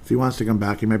 If he wants to come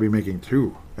back, he may be making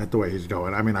 2 at the way he's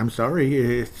going. I mean, I'm sorry,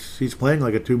 he's playing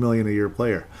like a $2 million a year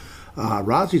player.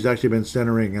 Rossi's actually been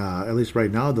centering, at least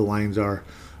right now, the lines are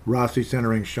Rossi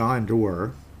centering Shaw and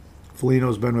DeWer,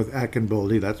 Foligno's been with Eck and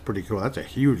Boldy. That's pretty cool. That's a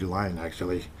huge line,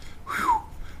 actually.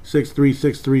 6'3",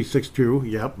 6'3",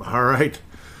 6'2". Yep, all right.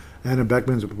 Adam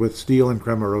Beckman's with Steele and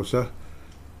Cremarosa.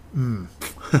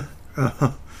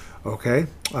 Okay.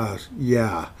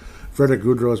 Yeah. Frederick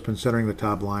Gaudreau has been centering the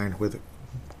top line with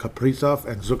Kaprizov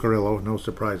and Zuccarello. No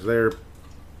surprise there.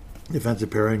 Defensive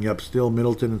pairing, yep. Still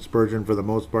Middleton and Spurgeon for the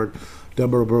most part.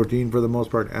 Dumbo Brodin for the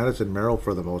most part. Addison Merrill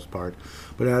for the most part.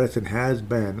 But Addison has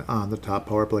been on the top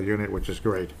power play unit, which is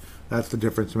great. That's the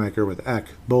difference maker with Eck,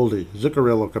 Boldy,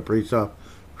 Zuccarello, Kaprizov.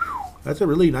 That's a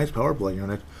really nice power play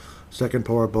unit. Second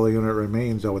power play unit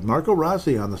remains with Marco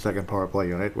Rossi on the second power play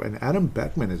unit, and Adam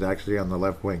Beckman is actually on the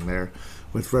left wing there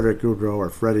with Frederick Gaudreau or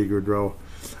Freddie Gaudreau,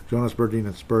 Jonas Brodin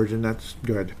and Spurgeon. That's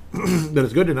good. But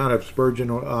it's good to not have Spurgeon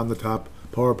on the top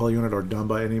power play unit or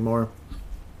Dumba anymore.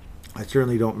 I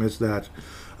certainly don't miss that.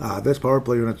 This power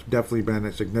play unit's definitely been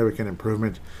a significant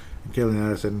improvement. And Calen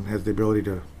Addison has the ability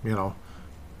to,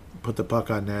 put the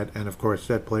puck on net and, of course,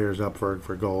 set players up for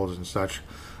goals and such,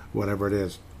 whatever it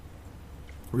is.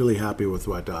 Really happy with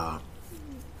what Calen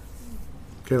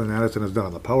Addison has done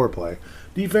on the power play.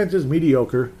 Defense is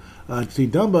mediocre.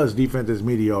 Dumba's defense is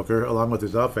mediocre, along with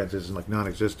his offense is like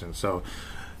non-existent. So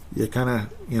you kind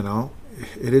of,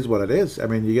 it is what it is. I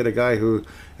mean, you get a guy who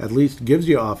at least gives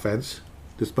you offense,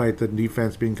 despite the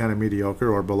defense being kind of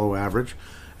mediocre or below average,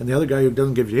 and the other guy who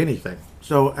doesn't give you anything.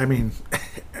 So, I mean,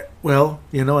 well,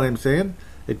 you know what I'm saying?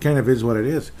 It kind of is what it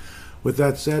is. With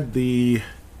that said, the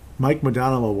Mike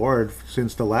Modano Award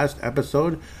since the last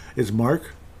episode is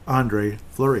Marc-Andre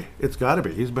Fleury. It's got to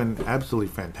be. He's been absolutely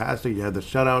fantastic. He had the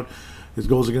shutout. His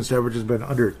goals against average has been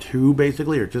under 2,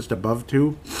 basically, or just above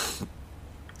 2.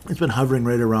 It's been hovering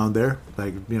right around there,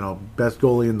 like, best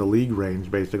goalie in the league range,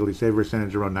 basically. Save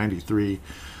percentage around 93.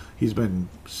 He's been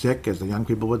sick, as the young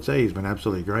people would say. He's been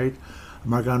absolutely great.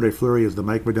 Marc-Andre Fleury is the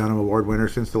Mike Modano Award winner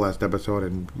since the last episode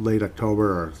in late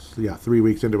October, 3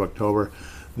 weeks into October.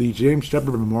 The James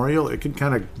Shepard Memorial, it can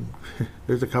kind of,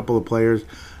 there's a couple of players.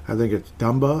 I think it's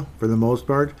Dumba for the most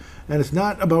part. And it's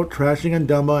not about trashing on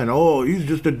Dumba and, he's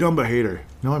just a Dumba hater.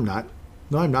 No, I'm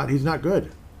not. He's not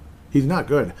good. He's not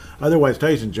good. Otherwise,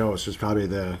 Tyson Jost is probably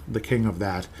the king of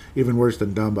that, even worse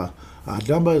than Dumba.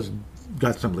 Dumba's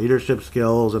got some leadership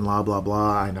skills and blah, blah,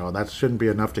 blah. I know, that shouldn't be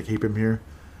enough to keep him here.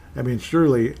 I mean,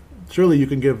 surely you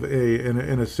can give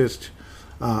an assist,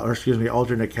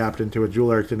 alternate captain to a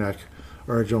Joel Eriksson Ek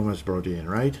or a Jonas Brodin,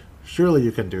 right? Surely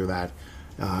you can do that.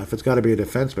 If it's got to be a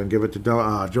defenseman, give it to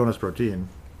Jonas Brodin.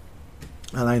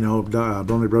 And I know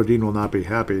Brodin will not be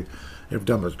happy if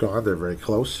Dumba's gone. They're very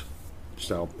close.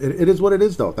 So it is what it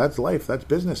is, though. That's life. That's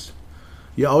business.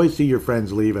 You always see your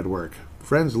friends leave at work.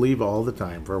 Friends leave all the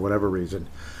time for whatever reason.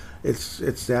 It's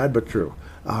sad but true.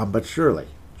 But surely,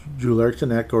 Joel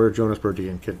Eriksson Ek or Jonas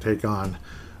Brodin can take on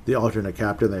the alternate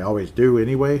captain. They always do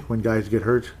anyway when guys get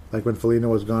hurt. Like when Foligno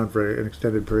was gone for an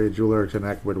extended period, Joel Eriksson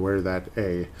Ek would wear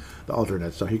the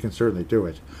alternate, so he can certainly do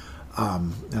it.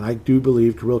 And I do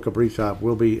believe Kirill Kaprizov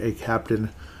will be a captain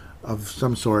of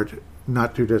some sort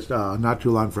not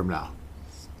too long from now.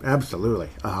 Absolutely.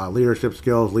 Leadership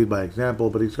skills, lead by example,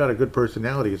 but he's got a good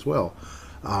personality as well.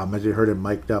 As you heard him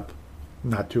mic'd up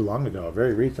not too long ago,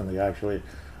 very recently actually,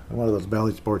 in one of those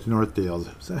Bally Sports North deals.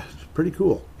 It's pretty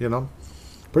cool,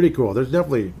 Pretty cool. There's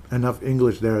definitely enough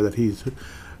English there that he's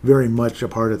very much a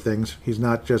part of things. He's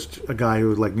not just a guy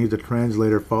who needs a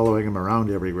translator following him around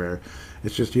everywhere.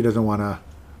 It's just he doesn't want to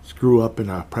screw up in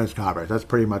a press conference. That's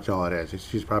pretty much all it is.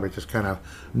 He's probably just kind of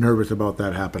nervous about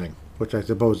that happening, which I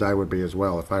suppose I would be as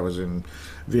well if I was in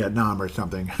Vietnam or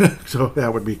something. So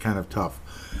that would be kind of tough.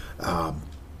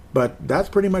 But that's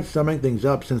pretty much summing things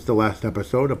up since the last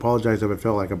episode. Apologize if it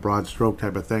felt like a broad stroke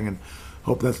type of thing, and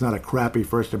hope that's not a crappy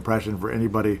first impression for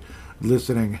anybody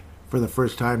listening for the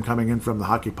first time coming in from the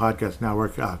Hockey Podcast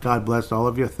Network. God bless all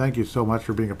of you. Thank you so much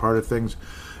for being a part of things.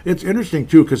 It's interesting,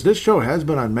 too, because this show has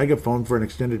been on Megaphone for an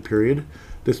extended period,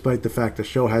 despite the fact the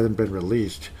show hasn't been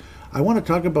released. I want to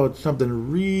talk about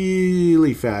something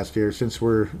really fast here, since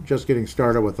we're just getting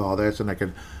started with all this, and I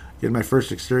can get my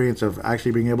first experience of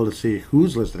actually being able to see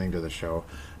who's listening to the show.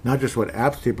 Not just what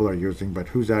apps people are using, but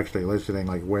who's actually listening,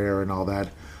 like where and all that.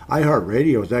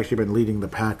 iHeartRadio has actually been leading the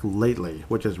pack lately,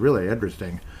 which is really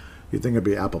interesting. You'd think it'd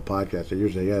be Apple Podcasts. It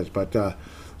usually is. But,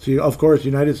 of course,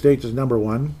 United States is number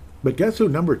 1. But guess who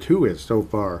number 2 is so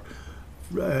far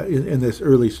in this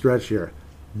early stretch here?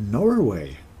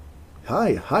 Norway.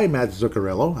 Hi, Matt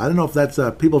Zuccarello. I don't know if that's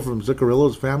people from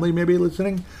Zuccarello's family maybe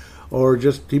listening, or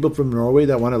just people from Norway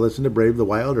that want to listen to Brave the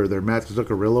Wild, or they're Matt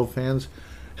Zuccarello fans.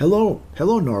 Hello,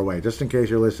 Norway, just in case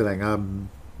you're listening.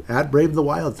 At Brave the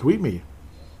Wild, tweet me.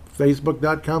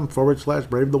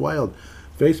 Facebook.com/Brave the Wild.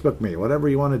 Facebook me, whatever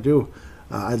you want to do.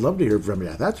 I'd love to hear from you.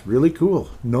 That's really cool.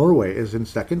 Norway is in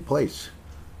second place.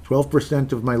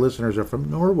 12% of my listeners are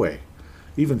from Norway.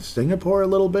 Even Singapore a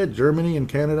little bit, Germany and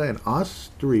Canada and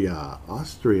Austria.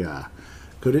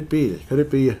 Could it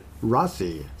be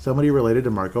Rossi? Somebody related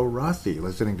to Marco Rossi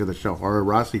listening to the show, or a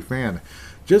Rossi fan.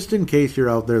 Just in case you're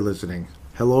out there listening,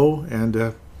 hello,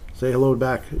 and say hello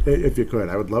back if you could.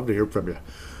 I would love to hear from you.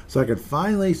 So I can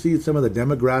finally see some of the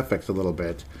demographics a little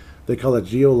bit. They call it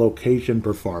geolocation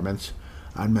performance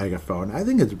on Megaphone. I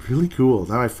think it's really cool.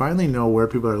 Now I finally know where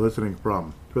people are listening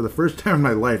from for the first time in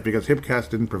my life, because Hipcast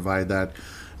didn't provide that.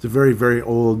 It's a very, very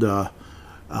old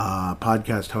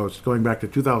podcast host going back to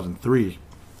 2003.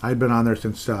 I'd been on there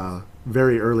since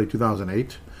very early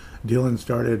 2008. Dylan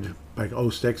started like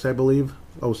 06, I believe.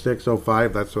 06,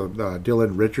 05. That's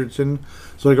Dylan Richardson.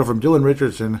 So I go from Dylan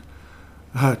Richardson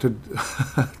to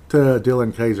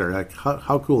Dylan Kaiser. Like,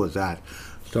 how cool is that?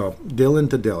 So Dylan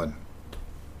to Dylan.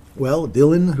 Well,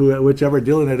 Dylan, whichever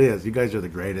Dylan it is, you guys are the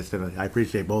greatest, and I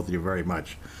appreciate both of you very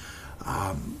much.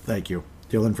 Thank you.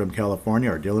 Dylan from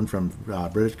California or Dylan from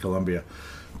British Columbia.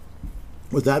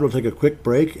 With that, we'll take a quick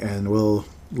break, and we'll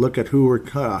look at who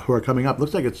are coming up.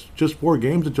 Looks like it's just 4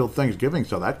 games until Thanksgiving,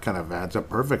 so that kind of adds up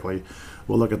perfectly.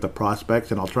 We'll look at the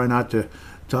prospects, and I'll try not to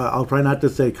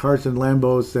say Carson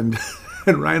Lambos and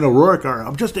and Ryan O'Rourke are.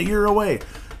 I'm just a year away.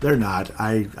 They're not.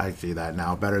 I see that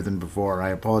now better than before. I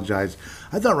apologize.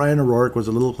 I thought Ryan O'Rourke was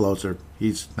a little closer.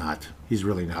 He's not. He's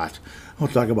really not. We'll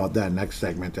talk about that next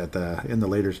segment in the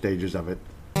later stages of it.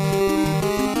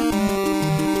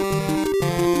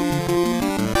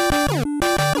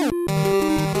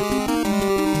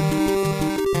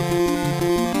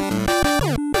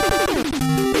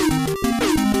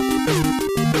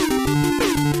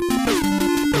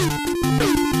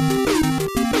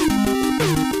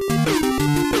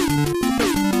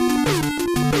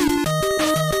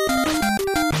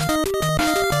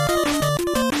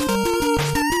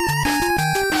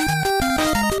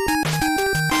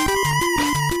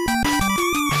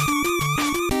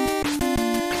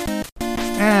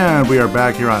 We are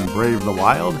back here on Brave the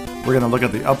Wild. We're going to look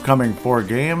at the upcoming 4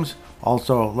 games.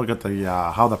 Also look at the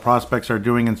how the prospects are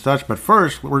doing and such. But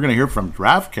first, we're going to hear from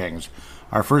DraftKings.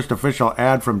 Our first official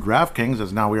ad from DraftKings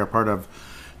is now we are part of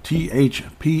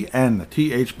THPN,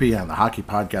 the Hockey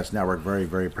Podcast Network. Very,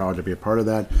 very proud to be a part of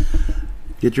that.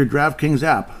 Get your DraftKings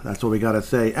app. That's what we got to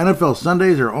say. NFL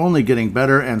Sundays are only getting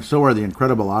better, and so are the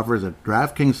incredible offers at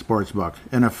DraftKings Sportsbook,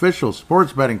 an official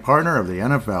sports betting partner of the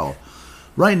NFL.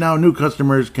 Right now, new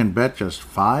customers can bet just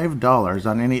 $5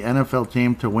 on any NFL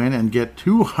team to win and get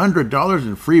 $200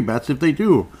 in free bets if they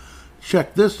do.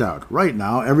 Check this out. Right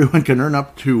now, everyone can earn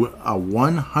up to a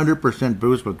 100%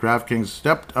 boost with DraftKings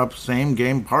stepped-up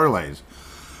same-game parlays.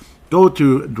 Go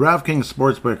to DraftKings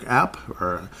Sportsbook app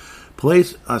or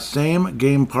place a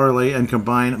same-game parlay and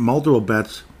combine multiple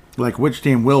bets like which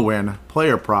team will win,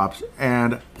 player props,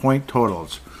 and point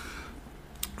totals.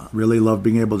 Really love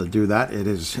being able to do that. It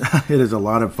is a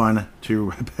lot of fun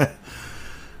to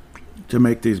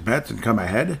make these bets and come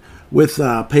ahead. With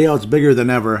payouts bigger than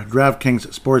ever, DraftKings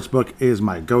Sportsbook is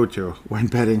my go-to when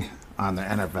betting on the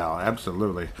NFL.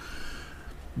 Absolutely.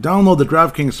 Download the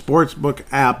DraftKings Sportsbook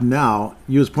app now.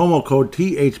 Use promo code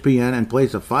THPN and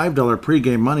place a $5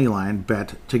 pregame moneyline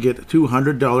bet to get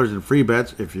 $200 in free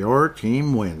bets if your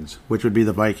team wins, which would be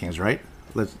the Vikings, right?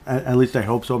 At least I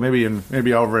hope so. Maybe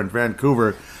over in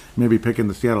Vancouver, maybe picking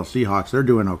the Seattle Seahawks. They're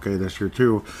doing okay this year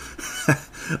too.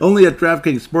 Only at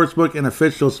DraftKings Sportsbook, an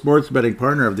official sports betting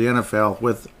partner of the NFL,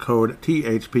 with code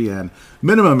THPN.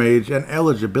 Minimum age and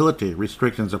eligibility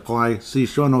restrictions apply. See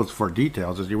show notes for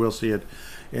details, as you will see it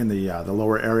in the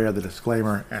lower area, the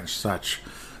disclaimer and such.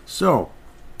 So,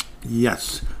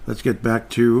 yes, let's get back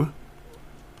to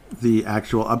the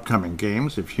actual upcoming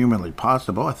games, if humanly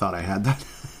possible. I thought I had that.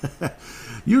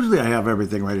 Usually I have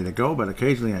everything ready to go, but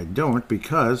occasionally I don't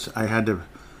because I had to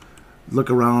look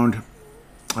around.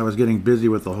 I was getting busy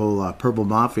with the whole Purple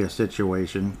Mafia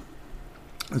situation.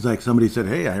 It's like somebody said,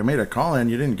 hey, I made a call in,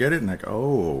 you didn't get it? And like,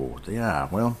 oh, yeah,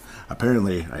 well,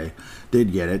 apparently I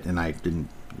did get it, and I didn't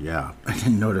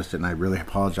notice it, and I really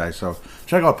apologize. So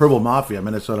check out Purple Mafia,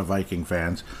 Minnesota Viking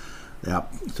fans. Yeah,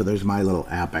 so there's my little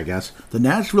app, I guess. The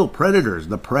Nashville Predators,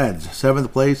 the Preds,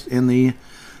 7th place in the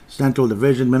Central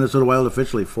Division. Minnesota Wild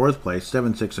officially 4th place,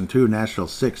 7-6-2. Nashville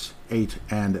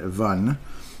 6-8-1.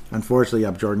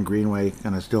 Unfortunately, Jordan Greenway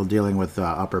kind of still dealing with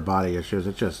upper body issues.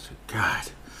 It's just,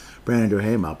 God, Brandon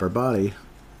Duhaime, upper body,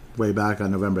 way back on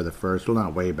November the 1st. Well,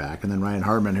 not way back. And then Ryan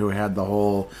Hartman, who had the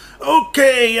whole,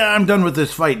 okay, I'm done with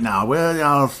this fight now. Well,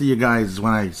 I'll see you guys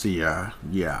when I see you.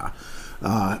 Yeah.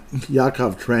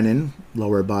 Yakov Trenin,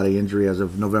 lower body injury as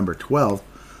of November 12th.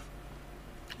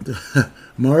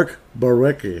 Mark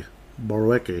Borowiecki,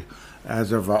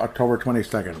 as of October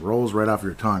 22nd. Rolls right off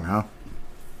your tongue, huh?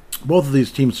 Both of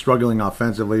these teams struggling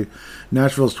offensively.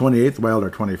 Nashville's 28th, Wild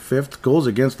are 25th. Goals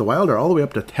against the Wild are all the way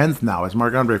up to 10th now as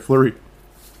Marc-Andre Fleury.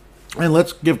 And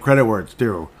let's give credit where it's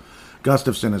due.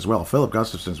 Gustafsson as well. Philip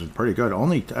Gustafsson's been pretty good.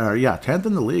 10th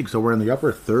in the league, so we're in the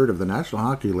upper third of the National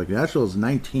Hockey League. Nashville is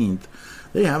 19th.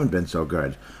 They haven't been so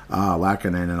good.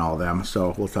 Laakkonen and all them,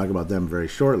 so we'll talk about them very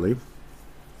shortly.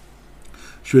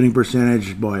 Shooting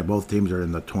percentage, boy, both teams are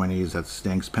in the 20s. That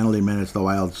stinks. Penalty minutes, the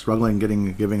Wild struggling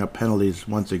giving up penalties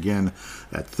once again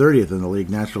at 30th in the league.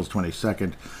 Nashville's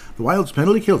 22nd. The Wild's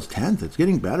penalty kill's 10th. It's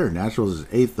getting better. Nashville's is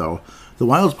 8th, though. The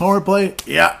Wild's power play,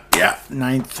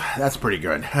 9th. That's pretty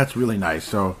good. That's really nice.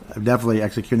 So definitely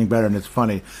executing better. And it's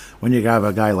funny when you have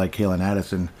a guy like Calen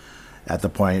Addison at the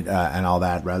point and all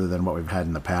that, rather than what we've had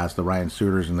in the past, the Ryan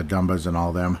Suters and the Dumbas and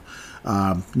all them.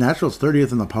 Nashville's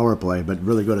 30th in the power play, but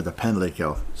really good at the penalty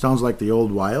kill. Sounds like the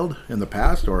old Wild in the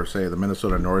past, or say the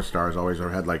Minnesota North Stars they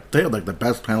had the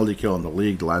best penalty kill in the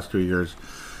league the last 2 years.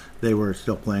 They were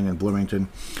still playing in Bloomington.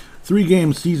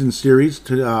 3-game season series.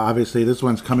 Obviously, this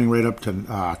one's coming right up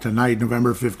to tonight,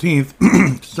 November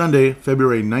 15th. Sunday,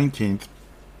 February 19th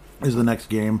is the next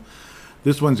game.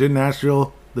 This one's in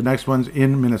Nashville. The next one's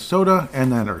in Minnesota,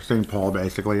 or St. Paul,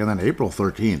 basically, and then April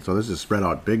 13th. So this is spread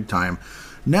out big time.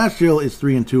 Nashville is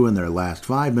 3-2 in their last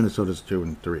 5. Minnesota's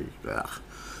 2-3.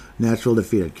 Nashville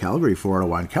defeated Calgary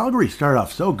 4-1. Calgary started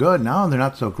off so good. Now they're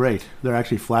not so great. They're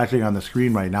actually flashing on the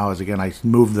screen right now. As again, I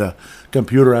moved the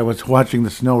computer. I was watching the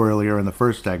snow earlier in the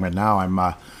first segment. Now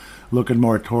I'm looking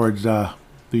more towards the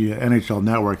NHL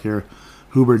Network here,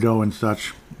 Huberdeau and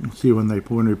such. See when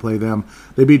we play them.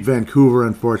 They beat Vancouver,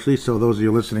 unfortunately. So those of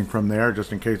you listening from there,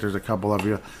 just in case there's a couple of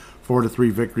you,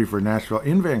 4-3 victory for Nashville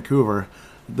in Vancouver.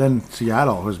 Then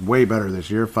Seattle was way better this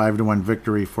year. 5-1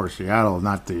 victory for Seattle,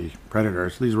 not the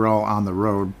Predators. These were all on the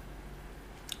road.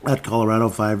 At Colorado,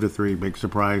 5-3, big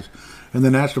surprise. And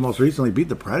the Nashville most recently beat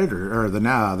the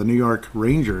the New York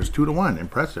Rangers 2-1.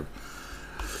 Impressive.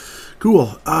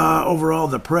 Cool. Overall,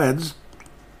 the Preds.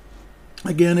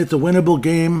 Again, it's a winnable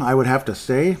game, I would have to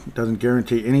say. It doesn't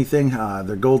guarantee anything.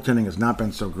 Their goaltending has not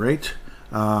been so great.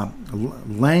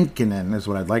 Lankinen is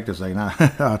what I'd like to say.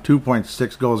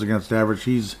 2.6 goals against average.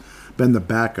 He's been the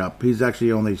backup. He's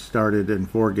actually only started in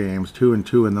 4 games,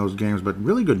 2-2 in those games, but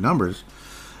really good numbers.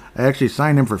 I actually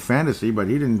signed him for fantasy, but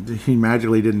he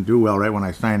magically didn't do well right when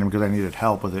I signed him because I needed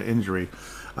help with an injury.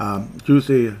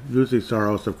 Juuse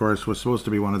Saros, of course, was supposed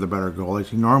to be one of the better goalies.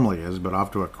 He normally is, but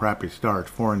off to a crappy start.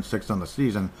 4-6 on the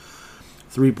season.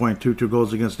 3.22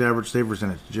 goals against average. Save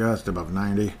percentage just above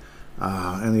 90.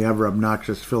 And the ever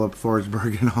obnoxious Philip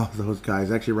Forsberg and all those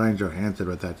guys. Actually, Ryan Johansson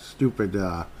with that stupid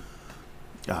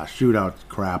shootout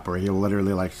crap where he'll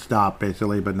literally stop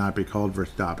basically, but not be called for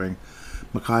stopping.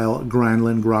 Mikael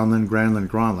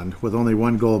Granlund with only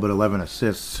 1 goal but 11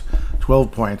 assists, 12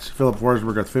 points. Philip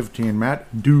Forsberg with 15.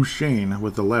 Matt Duchene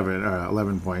with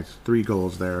 11 points, 3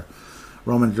 goals there.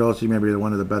 Roman Josi, maybe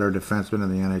one of the better defensemen in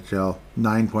the NHL,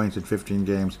 9 points in 15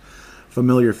 games.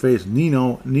 Familiar face,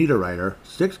 Nino Niederreiter,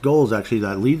 6 goals actually.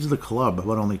 That leads the club,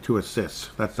 but only 2 assists.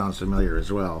 That sounds familiar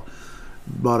as well.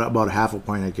 About half a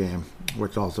point a game,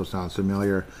 which also sounds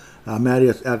familiar.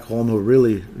 Mattias Ekholm, who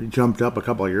really jumped up a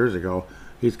couple of years ago,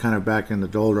 he's kind of back in the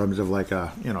doldrums of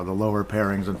the lower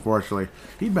pairings, unfortunately.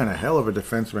 He'd been a hell of a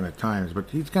defenseman at times,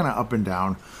 but he's kind of up and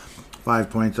down. 5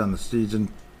 points on the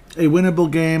season. A winnable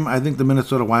game. I think the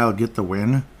Minnesota Wild get the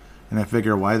win, and I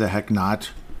figure why the heck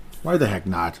not? Why the heck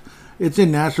not? It's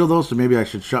in Nashville, though, so maybe I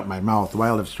should shut my mouth. The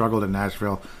Wild have struggled in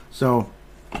Nashville, so,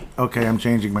 okay, I'm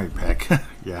changing my pick.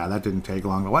 Yeah, that didn't take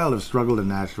long. The Wild have struggled in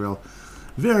Nashville.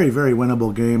 Very, very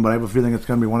winnable game, but I have a feeling it's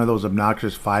going to be one of those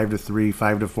obnoxious 5-3,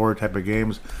 5-4 type of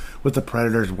games with the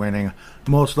Predators winning.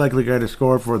 Most likely guy to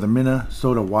score for the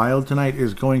Minnesota Wild tonight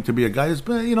is going to be a guy who's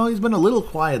been, he's been a little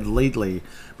quiet lately,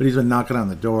 but he's been knocking on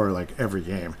the door every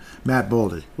game. Matt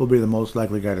Boldy will be the most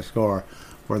likely guy to score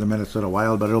for the Minnesota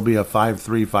Wild, but it'll be a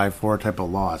 5-3, 5-4 type of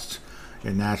loss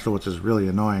in Nashville, which is really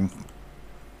annoying.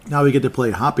 Now we get to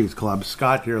play Hoppy's Club.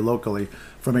 Scott here locally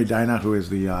from Edina, who is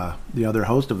the other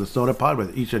host of the Soda Pod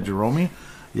with Isha Jerome.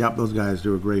 Yep, those guys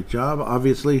do a great job.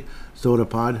 Obviously, Soda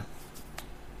Pod.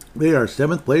 They are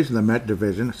 7th place in the Met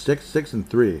Division,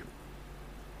 6-6-3.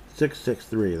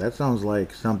 6-6-3. That sounds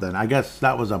like something. I guess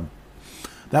that was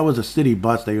a city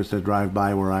bus they used to drive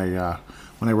by where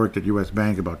when I worked at U.S.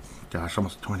 Bank about,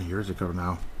 almost 20 years ago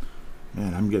now.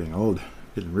 Man, I'm getting old.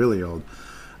 Getting really old.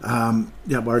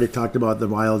 We already talked about the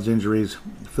Wild's injuries.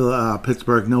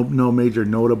 Pittsburgh, no major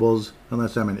notables,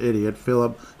 unless I'm an idiot.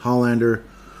 Philip Hollander,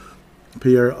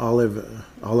 Pierre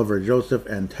Oliver Joseph,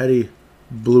 and Teddy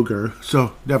Bluger.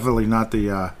 So definitely not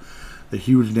the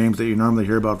huge names that you normally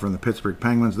hear about from the Pittsburgh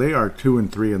Penguins. They are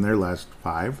 2-3 in their last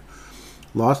 5.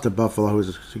 Lost to Buffalo,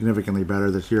 who's significantly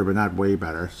better this year, but not way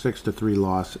better. 6-3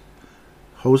 loss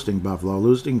hosting Buffalo,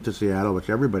 losing to Seattle, which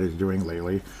everybody's doing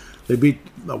lately. They beat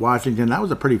Washington. That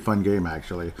was a pretty fun game,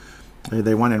 actually.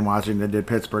 They won in Washington, did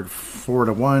Pittsburgh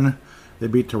 4-1. They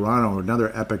beat Toronto,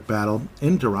 another epic battle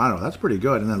in Toronto. That's pretty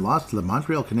good. And then lost to the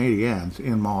Montreal Canadiens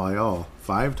in Montreal,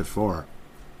 5-4.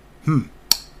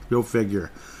 Go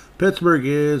figure. Pittsburgh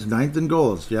is 9th in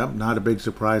goals. Yep, not a big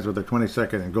surprise with their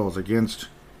 22nd in goals against.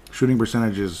 Shooting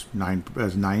percentage is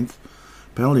 9th.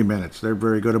 Penalty minutes, they're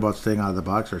very good about staying out of the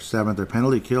box. They're 7th. Their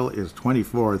penalty kill is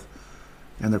 24th.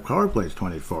 And their power play is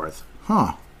 24th.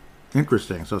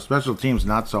 Interesting. So special teams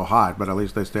not so hot, but at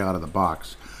least they stay out of the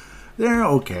box. They're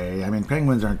okay. I mean,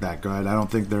 Penguins aren't that good. I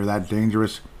don't think they're that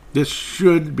dangerous. This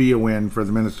should be a win for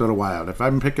the Minnesota Wild. If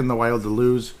I'm picking the Wild to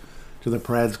lose to the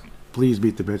Preds, please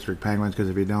beat the Pittsburgh Penguins, because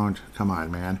if you don't, come on,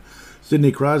 man.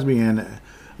 Sidney Crosby and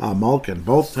Malkin,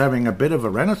 both having a bit of a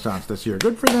renaissance this year.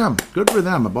 Good for them. Good for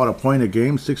them. About a point a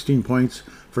game, 16 points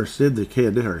for Sid the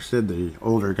kid, or Sid the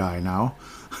older guy now.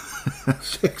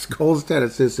 6 goals, 10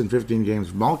 assists in 15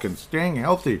 games. Malkin staying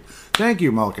healthy. Thank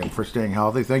you, Malkin, for staying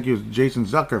healthy. Thank you, Jason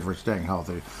Zucker, for staying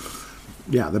healthy.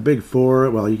 Yeah, the big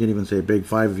 4, well, you can even say big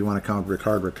 5 if you want to count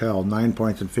Rickard Rakell. 9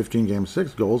 points in 15 games,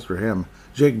 6 goals for him.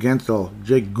 Jake Guentzel,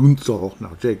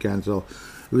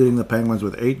 leading the Penguins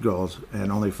with 8 goals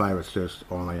and only 5 assists,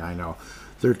 I know.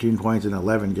 13 points in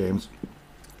 11 games.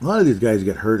 A lot of these guys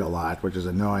get hurt a lot, which is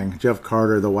annoying. Jeff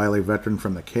Carter, the wily veteran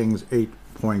from the Kings, 8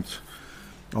 points.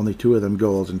 Only 2 of them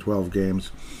goals in 12 games.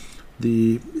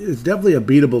 It's definitely a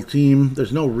beatable team.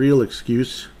 There's no real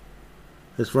excuse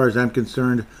as far as I'm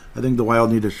concerned. I think the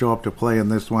Wild need to show up to play in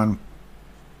this one.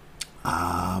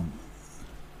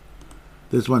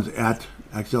 This one's at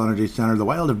Xcel Energy Center. The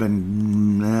Wild have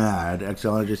been at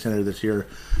Xcel Energy Center this year.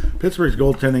 Pittsburgh's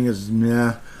goaltending is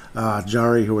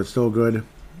Jarry, who was so good.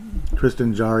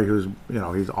 Tristan Jarry, who's,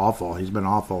 he's awful. He's been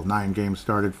awful. 9 games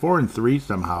started. 4-3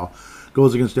 somehow.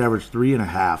 Goals against average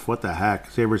 3.5. What the heck?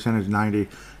 Save percentage 90.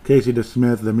 Casey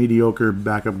DeSmith, the mediocre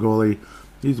backup goalie.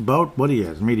 He's about what he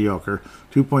is, mediocre.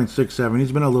 2.67.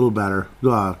 He's been a little better.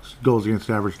 Goals against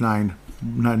average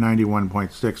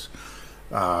 91.6.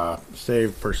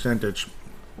 Save percentage.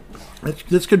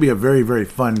 This could be a very, very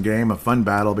fun game, a fun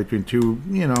battle between two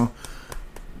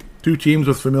teams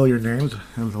with familiar names,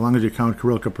 as long as you count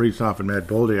Kirill Kaprizov and Matt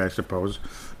Boldy, I suppose.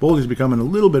 Boldy's becoming a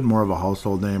little bit more of a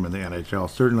household name in the NHL.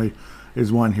 Certainly is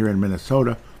one here in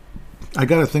Minnesota. I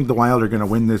got to think the Wild are going to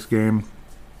win this game.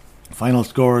 Final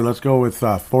score, let's go with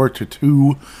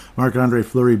 4-2. Marc-Andre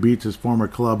Fleury beats his former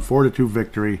club. 4-2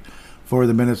 victory for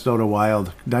the Minnesota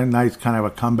Wild. Nice kind of a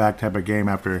comeback type of game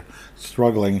after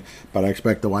struggling, but I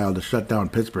expect the Wild to shut down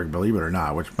Pittsburgh, believe it or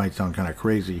not, which might sound kind of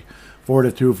crazy.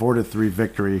 4-2, 4-3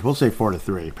 victory. We'll say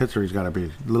 4-3. Pittsburgh's got to be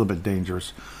a little bit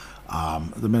dangerous.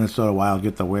 The Minnesota Wild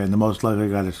get the win. The most likely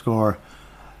guy to score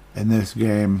in this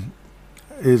game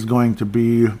is going to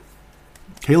be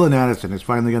Kalen Addison. Is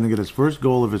finally going to get his first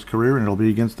goal of his career, and it'll be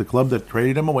against the club that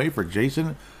traded him away for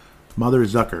Jason Mother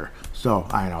Zucker. So,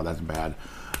 I know, that's bad.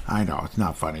 I know, it's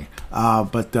not funny.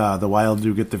 But the Wild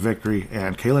do get the victory,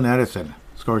 and Kalen Addison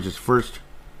scores his first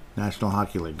National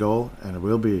Hockey League goal, and it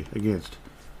will be against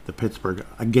the Pittsburgh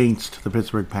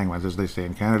Penguins, as they say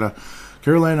in Canada.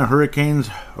 Carolina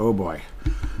Hurricanes, oh boy,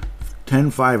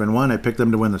 10-5-1. I picked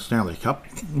them to win the Stanley Cup.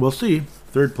 We'll see.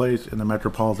 3rd place in the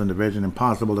Metropolitan Division.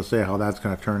 Impossible to say how that's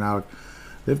going to turn out.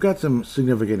 They've got some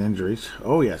significant injuries.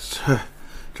 Oh yes,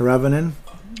 Teravainen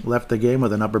left the game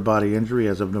with an upper body injury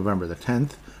as of November the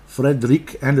 10th.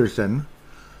 Fredrik Andersen,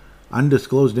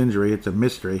 undisclosed injury. It's a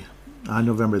mystery. On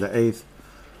November the 8th.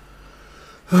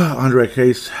 Andre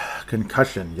Case,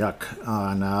 concussion, yuck,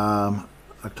 on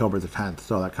October the 10th,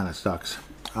 so that kind of sucks.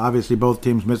 Obviously, both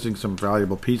teams missing some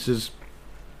valuable pieces.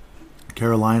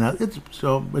 Carolina,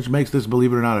 which makes this,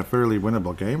 believe it or not, a fairly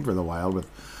winnable game for the Wild with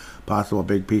possible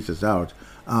big pieces out.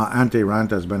 Ante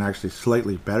Ranta has been actually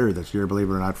slightly better this year, believe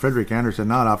it or not. Fredrik Andersen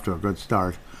not off to a good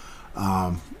start.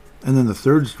 And then the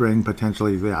third string,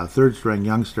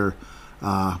 youngster,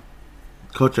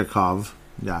 Kochakov.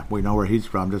 Yeah, we know where he's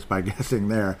from just by guessing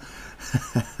there.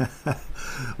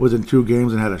 Was in 2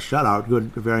 games and had a shutout.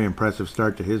 Good, very impressive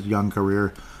start to his young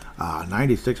career.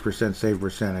 96% save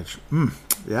percentage.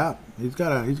 Yeah, he's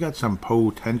got some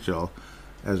potential,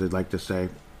 as they'd like to say.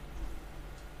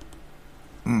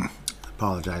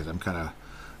 Apologize, I'm kind of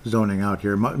zoning out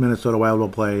here. Minnesota Wild will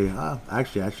play.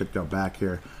 Actually, I should go back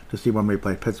here to see when we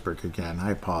play Pittsburgh again. I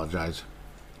apologize.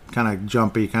 Kind of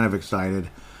jumpy, kind of excited.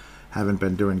 Haven't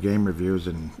been doing game reviews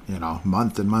in,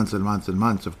 months and months and months and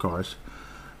months, of course.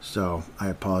 So I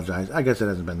apologize. I guess it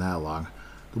hasn't been that long.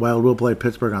 The Wild will play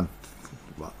Pittsburgh on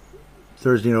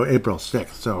Thursday, April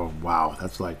 6th. So, wow,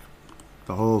 that's like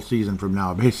the whole season from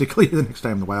now, basically, the next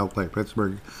time the Wild play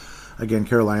Pittsburgh. Again,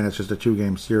 Carolina, it's just a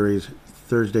 2-game series.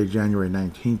 Thursday, January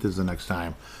 19th is the next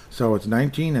time. So it's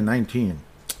 19 and 19.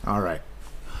 All right.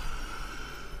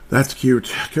 That's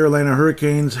cute. Carolina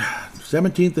Hurricanes,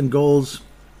 17th in goals.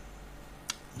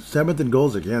 7th in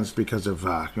goals against because of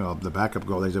the backup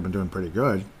goalies have been doing pretty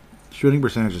good. Shooting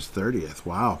percentage is 30th.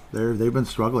 Wow, they've been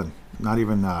struggling. Not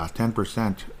even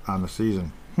 10% on the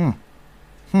season.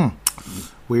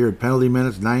 Weird. Penalty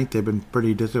minutes 9th. They've been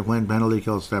pretty disciplined. Penalty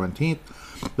kills 17th.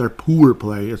 Their poor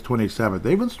play is 27th.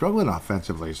 They've been struggling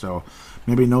offensively, so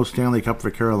maybe no Stanley Cup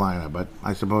for Carolina, but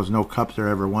I suppose no cups are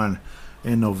ever won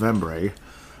in November. Eh?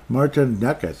 Martin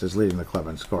Necas is leading the club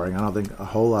in scoring. I don't think a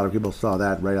whole lot of people saw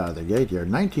that right out of the gate here.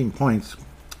 19 points,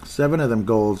 7 of them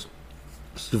goals.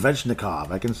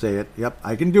 Svechnikov, I can say it. Yep,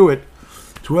 I can do it.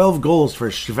 12 goals for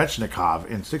Svechnikov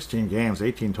in 16 games,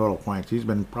 18 total points. He's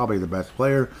been probably the best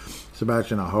player.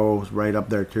 Sebastian Aho's right up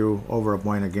there too, over a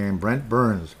point a game. Brent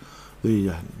Burns,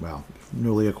 the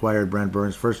newly acquired Brent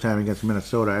Burns, first time against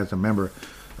Minnesota as a member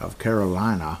of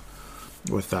Carolina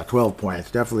with 12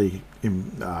 points. Definitely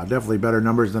better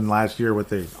numbers than last year with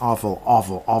the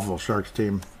awful Sharks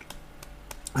team.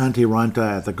 Antti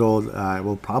Ranta at the goal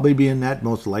will probably be in net,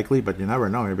 most likely, but you never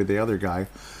know. Maybe the other guy,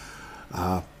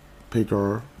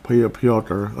 Piotr.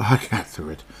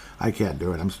 I can't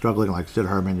do it. I'm struggling like Sid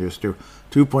Herman used to.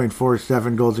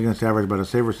 2.47 goals against average, but a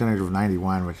save percentage of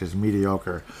 91, which is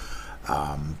mediocre.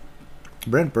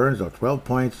 Brent Burns, though, 12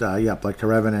 points. Like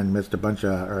Terevinen missed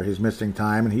he's missing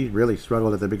time, and he really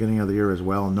struggled at the beginning of the year as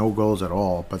well. No goals at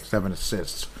all, but 7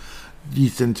 assists.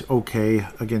 Decent, okay.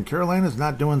 Again, Carolina's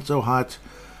not doing so hot.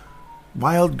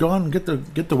 Wild, go on and get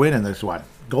the win in this one.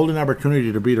 Golden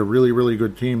opportunity to beat a really, really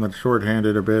good team that's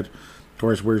shorthanded a bit. Of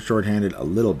course, we're shorthanded a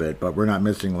little bit, but we're not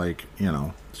missing,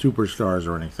 superstars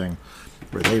or anything,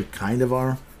 where they kind of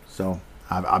are. So,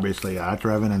 obviously,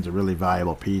 Trevinen's a really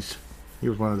valuable piece. He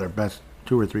was one of their best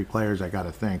 2 or 3 players, I got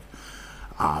to think.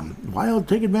 Wild,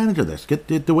 take advantage of this. Get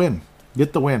the win.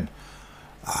 Get the win.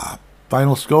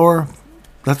 Final score,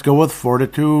 let's go with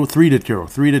 4-2,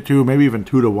 3-2, 3-2, maybe even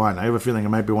 2-1. I have a feeling it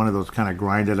might be one of those kind of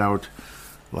grinded out,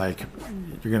 like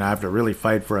you're going to have to really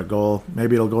fight for a goal.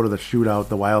 Maybe it'll go to the shootout.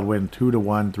 The Wild win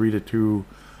 2-1, 3-2,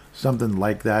 something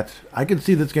like that. I can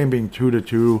see this game being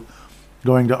 2-2,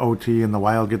 going to OT, and the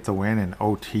Wild get the win in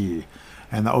OT.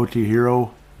 And the OT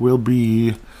hero will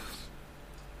be...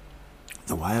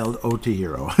 The Wild OT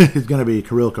hero is going to be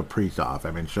Kirill Kaprizov.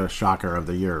 I mean, shocker of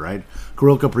the year, right?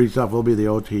 Kirill Kaprizov will be the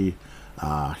OT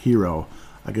hero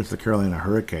against the Carolina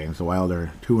Hurricanes. The Wild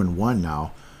are 2-1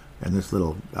 now in this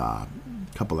little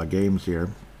couple of games here.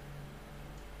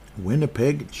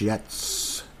 Winnipeg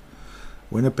Jets.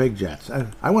 I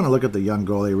want to look at the young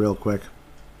goalie real quick.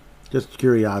 Just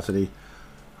curiosity.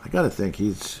 I got to think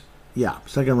he's...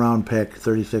 second round pick,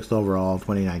 36th overall,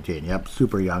 2019. Yep,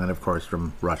 super young, and of course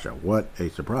from Russia. What a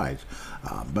surprise.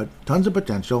 But tons of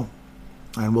potential,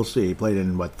 and we'll see. He played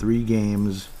in, 3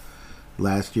 games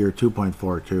last year,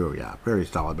 2.42. Yeah, very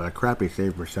solid, but a crappy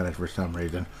save percentage for some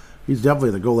reason. He's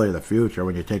definitely the goalie of the future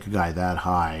when you take a guy that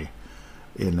high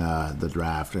in the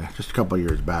draft. Just a couple of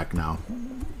years back now.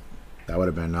 That would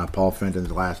have been Paul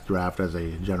Fenton's last draft as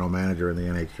a general manager in the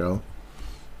NHL.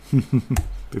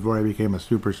 Before I became a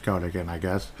super scout again, I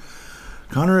guess.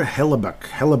 Connor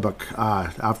Hellebuyck,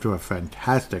 off to a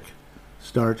fantastic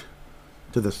start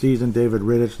to the season. David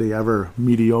Rittich, the ever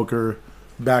mediocre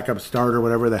backup starter,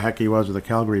 whatever the heck he was with the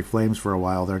Calgary Flames for a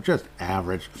while. They're just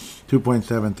average,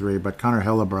 2.73. But Connor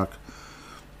Hellebuyck,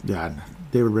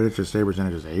 David Rittich's save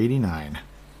percentage is 89.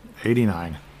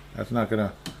 89. That's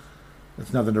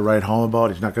nothing to write home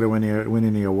about. He's not going to win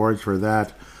any awards for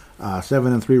that.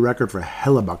 7-3 record for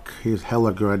Hellebuyck. He's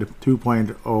hella good.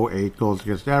 2.08 goals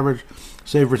against average.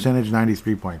 Save percentage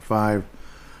 93.5.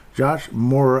 Josh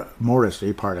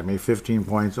Morrissey, 15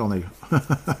 points, only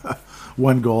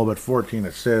 1 goal but 14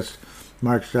 assists.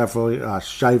 Mark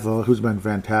Scheifele, who's been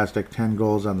fantastic, 10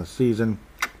 goals on the season.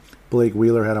 Blake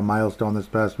Wheeler had a milestone this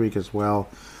past week as well.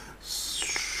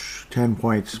 10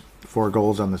 points, 4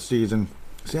 goals on the season.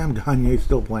 Sam Gagner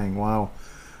still playing. Wow.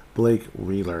 Blake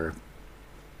Wheeler.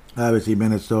 Obviously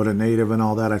Minnesota native and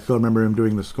all that. I still remember him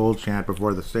doing the Skull chant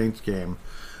before the Saints game.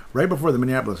 Right before the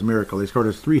Minneapolis Miracle, he scored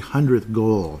his 300th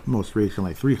goal, most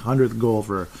recently. 300th goal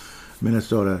for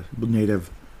Minnesota native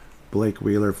Blake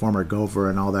Wheeler, former Gopher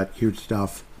and all that cute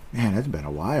stuff. Man, it's been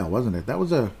a while, wasn't it? That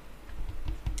was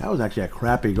That was actually a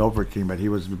crappy Gopher team, but he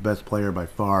was the best player by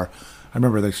far. I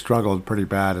remember they struggled pretty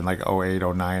bad in like 08,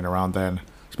 09, around then.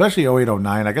 Especially 08,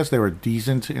 09. I guess they were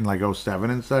decent in like 07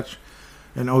 and such.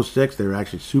 In 06, they were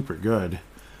actually super good.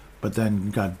 But then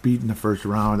got beat in the first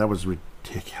round. That was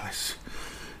ridiculous.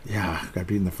 Yeah, got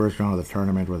beat in the first round of the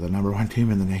tournament with the number one team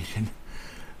in the nation.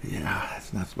 Yeah,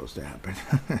 that's not supposed to happen.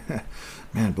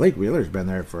 Man, Blake Wheeler's been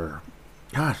there for,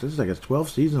 gosh, this is like his 12th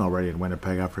season already in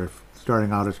Winnipeg after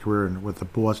starting out his career with the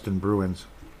Boston Bruins.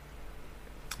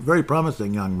 Very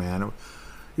promising young man.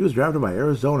 He was drafted by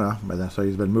Arizona, so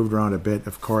he's been moved around a bit,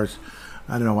 of course.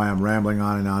 I don't know why I'm rambling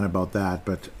on and on about that,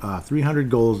 but 300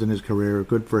 goals in his career.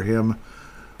 Good for him.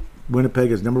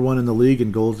 Winnipeg is number one in the league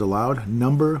in goals allowed.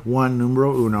 Number one,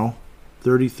 numero uno.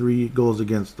 33 goals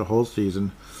against the whole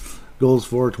season. Goals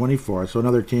for 24. So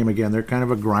another team, again, they're kind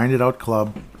of a grinded-out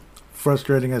club.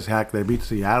 Frustrating as heck. They beat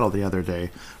Seattle the other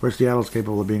day, where Seattle's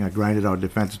capable of being a grinded-out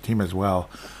defensive team as well.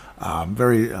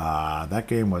 That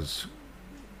game was,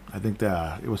 I think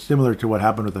it was similar to what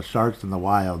happened with the Sharks and the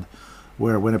Wild,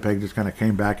 where Winnipeg just kind of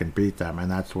came back and beat them, and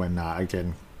that's when,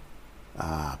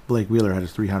 Blake Wheeler had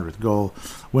his 300th goal.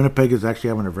 Winnipeg is actually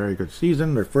having a very good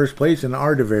season. They're first place in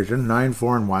our division,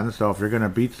 9-4-1, so if you're going to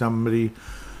beat somebody,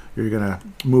 you're going to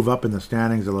move up in the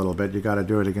standings a little bit, you got to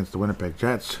do it against the Winnipeg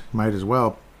Jets. Might as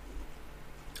well.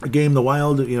 A game the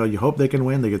Wild, you hope they can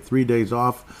win. They get 3 days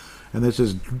off, and this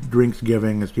is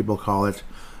Drinksgiving, as people call it.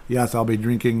 Yes, I'll be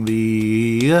drinking,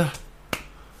 and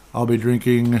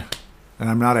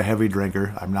I'm not a heavy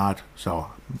drinker. I'm not,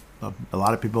 so a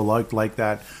lot of people like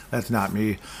that. That's not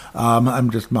me.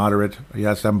 I'm just moderate.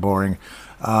 Yes, I'm boring.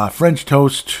 French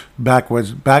toast,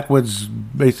 backwoods.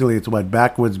 Basically, it's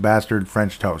backwoods bastard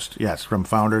French toast. Yes, from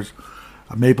Founders.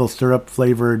 Maple syrup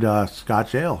flavored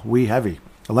Scotch ale. Wee heavy,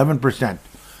 11%.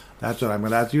 That's what I'm gonna.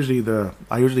 That's usually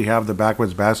I usually have the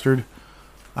backwoods bastard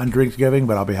on Drinksgiving,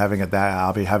 but I'll be having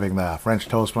the French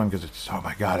toast one because it's, oh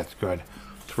my god, it's good.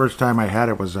 The first time I had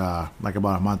it was like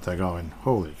about a month ago, and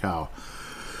holy cow.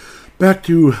 Back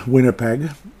to Winnipeg.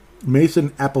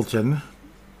 Mason Appleton,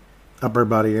 upper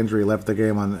body injury, left the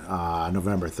game on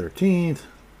November 13th.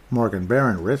 Morgan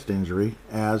Barron, wrist injury,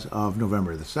 as of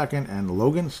November the 2nd. And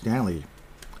Logan Stanley,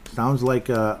 sounds like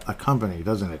a company,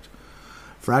 doesn't it?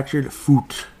 Fractured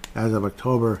foot as of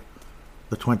October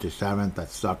the 27th. That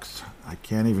sucks. I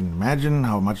can't even imagine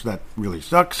how much that really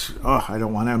sucks. Oh, I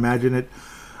don't want to imagine it.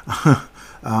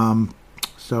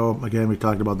 So, again, we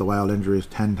talked about the Wild injuries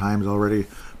 10 times already.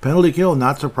 Penalty kill,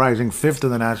 not surprising. 5th in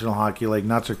the National Hockey League.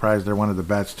 Not surprised. They're one of the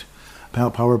best.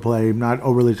 Power play, not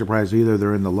overly surprised either.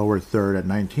 They're in the lower third at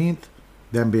 19th.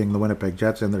 Them being the Winnipeg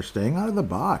Jets, and they're staying out of the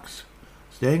box.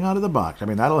 Staying out of the box. I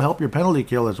mean, that'll help your penalty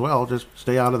kill as well. Just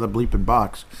stay out of the bleeping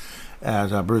box.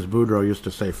 As Bruce Boudreau used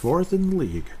to say, 4th in the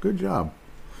league. Good job.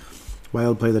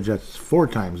 Wild play the Jets 4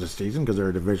 times this season because they're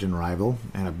a division rival,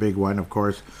 and a big one, of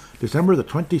course. December the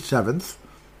 27th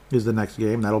is the next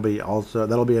game. That'll be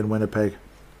in Winnipeg.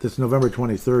 This November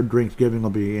 23rd, Drinksgiving will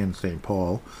be in St.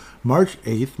 Paul. March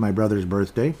 8th, my brother's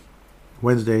birthday.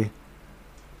 Wednesday,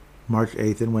 March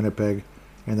 8th in Winnipeg.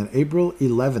 And then April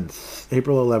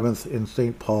 11th in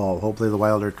St. Paul. Hopefully the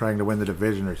Wild are trying to win the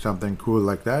division or something cool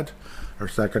like that. Or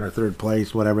second or third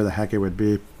place, whatever the heck it would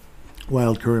be.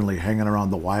 Wild currently hanging around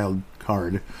the wild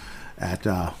card at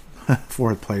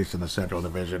 4th place in the Central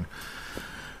Division.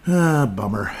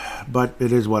 Bummer. But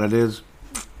it is what it is.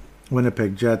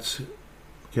 Winnipeg Jets.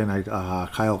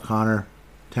 Kyle Connor,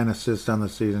 10 assists on the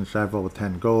season. Scheifele with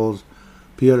 10 goals.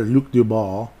 Pierre-Luc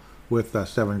Dubois with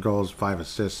 7 goals, 5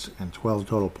 assists, and 12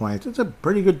 total points. It's a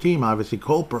pretty good team, obviously.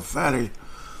 Cole Perfetti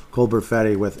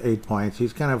with 8 points.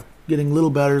 He's kind of getting a little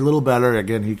better.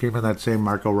 Again, he came from that same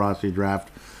Marco Rossi draft.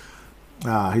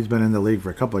 He's been in the league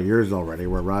for a couple of years already,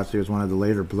 where Rossi was one of the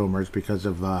later bloomers because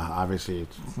of, obviously,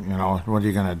 what are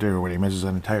you going to do when he misses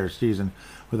an entire season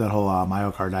with that whole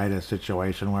myocarditis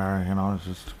situation where, it's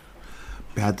just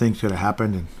bad things could have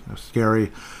happened and it was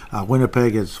scary.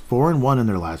 Winnipeg is 4-1 in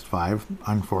their last 5,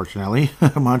 unfortunately.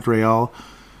 Montreal,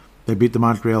 they beat the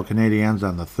Montreal Canadiens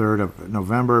on the 3rd of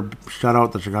November, shut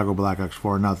out the Chicago Blackhawks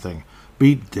 4-0.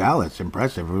 Beat Dallas,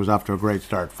 impressive. It was off to a great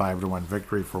start, 5-1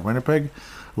 victory for Winnipeg.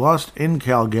 Lost in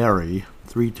Calgary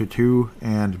 3-2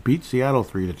 and beat Seattle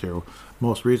 3-2.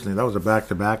 Most recently, that was a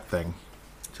back-to-back thing.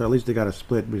 So at least they got a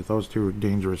split with those two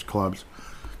dangerous clubs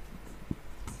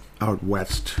out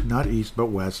west, not east but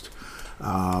west.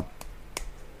 I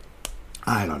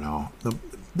don't know.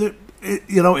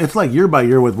 It's like year by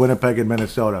year with Winnipeg and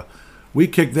Minnesota. We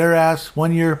kick their ass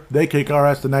one year, they kick our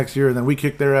ass the next year, and then we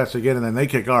kick their ass again, and then they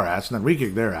kick our ass, and then we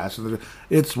kick their ass.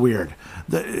 It's weird.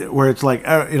 Where it's like,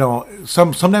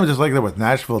 sometimes it's like that with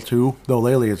Nashville too, though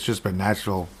lately it's just been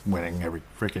Nashville winning every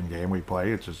freaking game we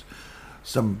play. It's just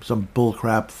some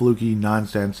bullcrap, fluky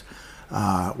nonsense.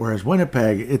 Whereas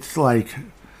Winnipeg, it's like,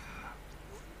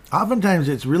 oftentimes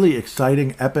it's really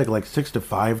exciting, epic, like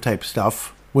 6-5 type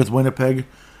stuff with Winnipeg.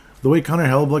 The way Connor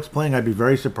Hellebuyck's playing, I'd be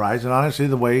very surprised. And honestly,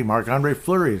 the way Marc-Andre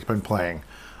Fleury's been playing,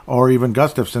 or even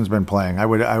Gustafsson's been playing, I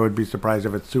would be surprised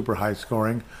if it's super high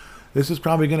scoring. This is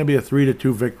probably going to be a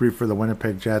 3-2 victory for the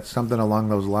Winnipeg Jets, something along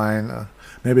those lines.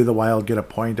 Maybe the Wild get a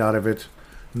point out of it,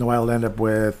 and the Wild end up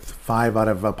with 5 out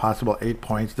of a possible 8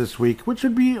 points this week, which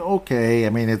would be okay. I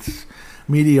mean, it's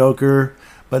mediocre,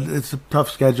 but it's a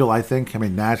tough schedule, I think. I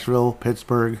mean, Nashville,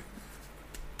 Pittsburgh,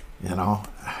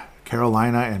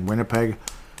 Carolina, and Winnipeg.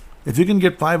 If you can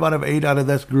get 5 out of 8 out of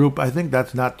this group, I think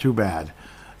that's not too bad.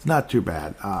 It's not too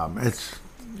bad.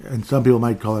 And some people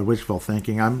might call it wishful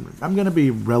thinking. I'm going to be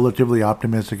relatively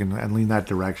optimistic and lean that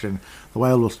direction. The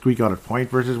Wild will squeak out a point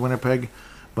versus Winnipeg,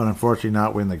 but unfortunately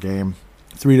not win the game.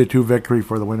 3-2 victory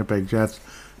for the Winnipeg Jets.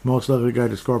 Most likely guy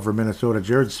to score for Minnesota,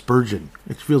 Jared Spurgeon.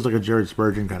 It feels like a Jared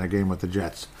Spurgeon kind of game with the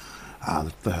Jets.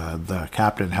 The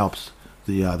captain helps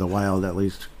the Wild at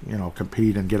least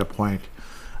compete and get a point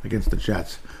against the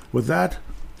Jets. With that,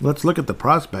 let's look at the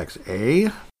prospects, eh?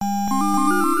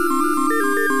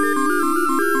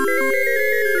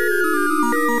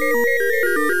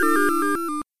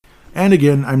 And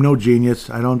again, I'm no genius.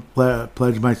 I don't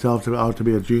pledge myself out to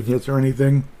be a genius or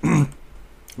anything.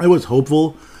 I was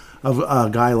hopeful of a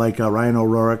guy like Ryan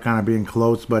O'Rourke kind of being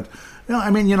close, but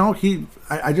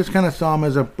I just kind of saw him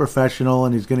as a professional,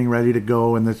 and he's getting ready to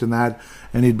go and this and that,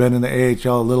 and he'd been in the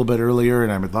AHL a little bit earlier,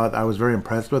 and I was very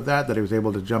impressed with that he was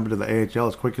able to jump into the AHL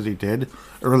as quick as he did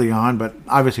early on, but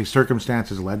obviously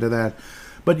circumstances led to that.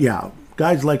 But yeah,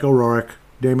 guys like O'Rourke,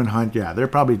 Damon Hunt, they're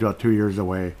probably about 2 years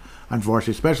away,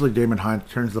 unfortunately, especially Damon Hunt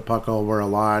turns the puck over a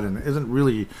lot and isn't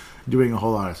really doing a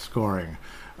whole lot of scoring.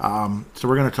 So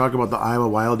we're going to talk about the Iowa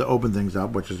Wild to open things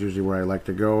up, which is usually where I like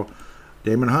to go.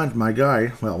 Damon Hunt, my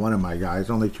guy, well, one of my guys,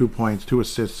 only 2 points, 2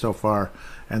 assists so far,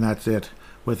 and that's it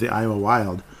with the Iowa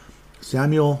Wild.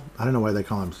 Samuel, I don't know why they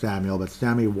call him Samuel, but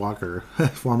Sammy Walker,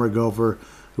 former Gopher,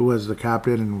 who was the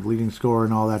captain and leading scorer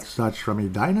and all that such from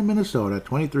Edina, Minnesota,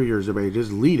 23 years of age,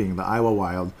 is leading the Iowa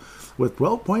Wild with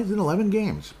 12 points in 11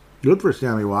 games. Good for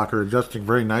Sammy Walker, adjusting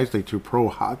very nicely to pro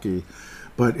hockey.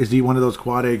 But is he one of those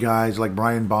quad A guys like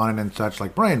Brian Bonin and such?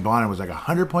 Like Brian Bonin was like a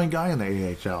 100-point guy in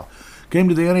the AHL. Came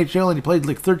to the NHL and he played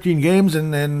like 13 games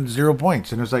and then 0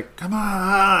 points. And it was like, come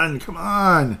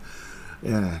on.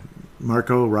 Yeah,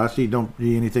 Marco Rossi, don't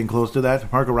be anything close to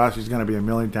that. Marco Rossi's going to be a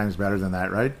million times better than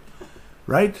that, right?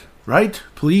 Right?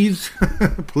 Please?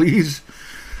 Please?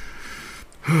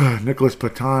 Nicholas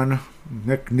Paton.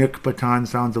 Nick Paton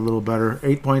sounds a little better.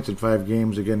 8 points in 5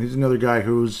 games. Again, he's another guy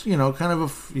who's, kind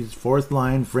of he's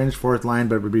fringe fourth line,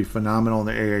 but would be phenomenal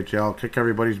in the AHL. Kick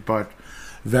everybody's butt.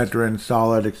 Veteran,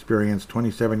 solid experience,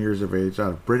 27 years of age,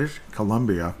 out of British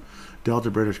Columbia, Delta,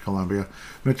 British Columbia.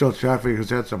 Mitchell Chaffee, who's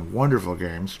had some wonderful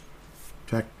games. In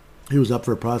fact, he was up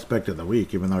for Prospect of the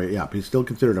Week, even though, he's still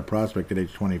considered a prospect at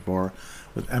age 24,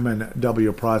 with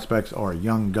MNW prospects, or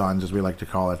young guns, as we like to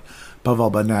call it.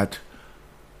 Pavel Bennett,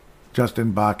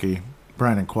 Justin Bakke,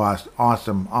 Brandon Quast,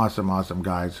 awesome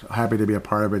guys. Happy to be a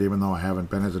part of it, even though I haven't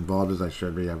been as involved as I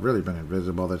should be. I've really been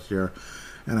invisible this year,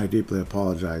 and I deeply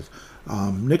apologize.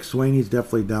 Nick Sweeney's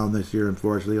definitely down this year,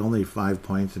 unfortunately. Only 5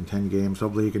 points in 10 games.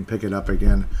 Hopefully he can pick it up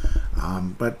again.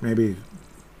 But maybe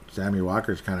Sammy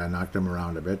Walker's kind of knocked him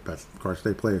around a bit. But, of course,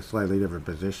 they play a slightly different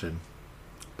position.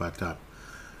 But,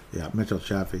 Mitchell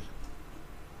Chaffee.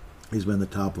 He's been the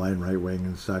top line right wing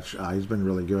and such. He's been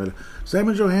really good.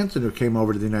 Simon Johansson, who came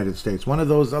over to the United States. One of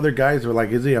those other guys who are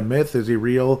like, is he a myth? Is he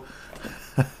real?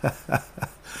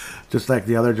 Just like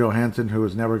the other Johansson, who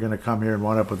was never going to come here and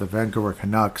wound up with the Vancouver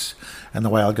Canucks, and the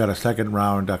Wild got a second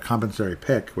round compensatory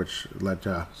pick, which led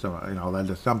to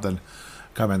something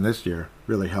coming this year.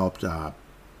 Really helped.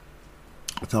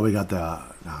 That's how we got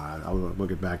we'll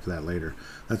get back to that later.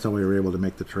 That's how we were able to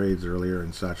make the trades earlier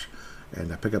and such,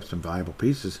 and pick up some valuable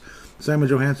pieces. Simon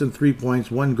Johansson, 3 points,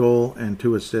 1 goal, and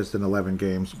 2 assists in 11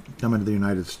 games, coming to the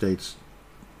United States.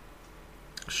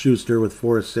 Schuster with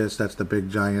 4 assists. That's the big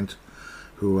giant.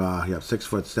 Who,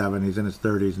 6'7". He's in his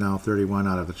 30s now, 31,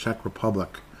 out of the Czech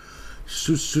Republic.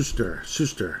 Schuster.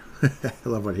 I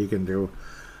love what he can do.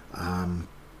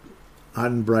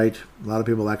 Ottenbright, a lot of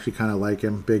people actually kind of like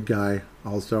him. Big guy,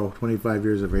 also 25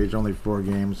 years of age, only 4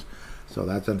 games. So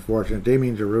that's unfortunate.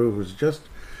 Damien Giroux, who's just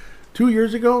 2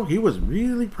 years ago, he was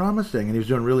really promising, and he was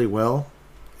doing really well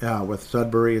with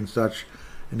Sudbury and such.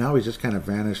 And now he's just kind of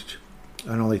vanished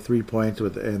on only 3 points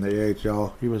in the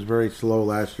AHL. He was very slow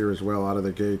last year as well out of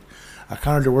the gate.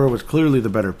 Connor Dewar was clearly the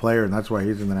better player, and that's why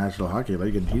he's in the National Hockey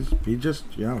League. And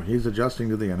he's adjusting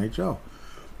to the NHL.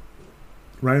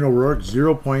 Ryan O'Rourke,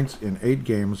 0 points in 8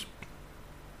 games,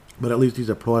 but at least he's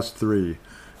a +3.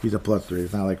 He's a +3.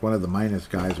 It's not like one of the minus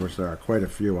guys, which there are quite a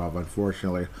few of,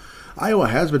 unfortunately. Iowa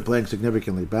has been playing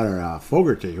significantly better.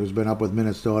 Fogarty, who's been up with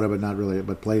Minnesota,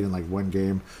 but played in like 1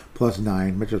 game,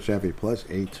 +9. Mitchell Sheffy,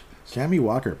 +8. Sammy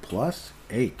Walker,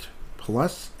 +8.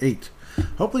 +8.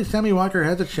 Hopefully Sammy Walker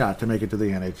has a shot to make it to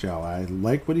the NHL. I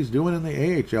like what he's doing in the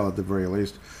AHL at the very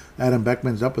least. Adam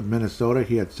Beckman's up with Minnesota.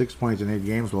 He had 6 points in 8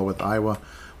 games, while with Iowa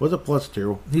was a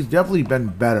 +2. He's definitely been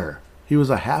better. He was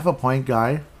a half a point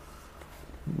guy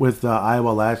with Iowa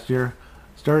last year.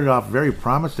 Started off very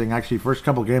promising. Actually, first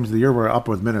couple games of the year were up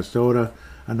with Minnesota.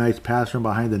 A nice pass from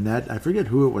behind the net. I forget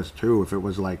who it was to, if it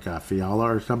was like Fiala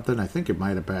or something. I think it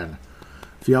might have been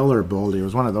Fiala or Boldy. It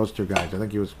was one of those two guys. I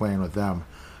think he was playing with them.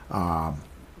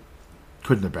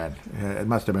 Couldn't have been. It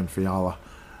must have been Fiala.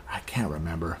 I can't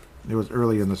remember. It was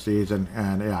early in the season.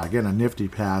 And, yeah, again, a nifty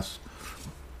pass.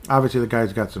 Obviously, the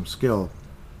guy's got some skill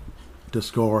to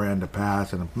score and to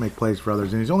pass and make plays for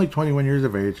others. And he's only 21 years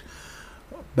of age.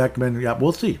 Beckman, yeah,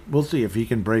 we'll see. We'll see if he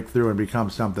can break through and become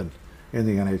something in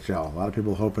the NHL. A lot of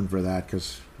people hoping for that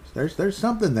because there's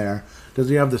something there. Does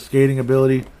he have the skating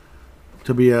ability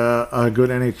to be a good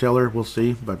NHLer? We'll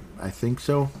see, but I think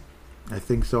so.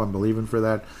 I'm believing for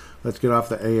that. Let's get off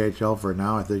the AHL for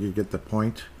now. I think you get the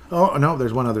point. Oh, no,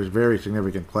 there's one other very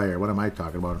significant player. What am I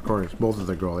talking about? Of course, both of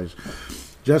the goalies.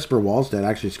 Jesper Wallstedt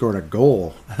actually scored a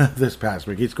goal this past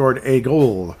week. He scored a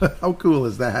goal. How cool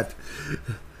is that?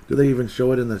 Do they even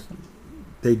show it in the...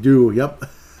 They do, yep.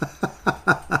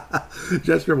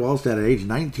 Jesper Wallstedt at age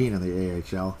 19 in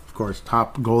the AHL. Of course,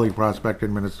 top goalie prospect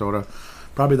in Minnesota.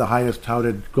 Probably the highest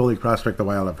touted goalie prospect the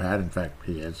Wild have had. In fact,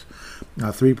 he is.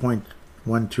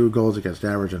 3.12 goals against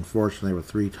average, unfortunately, with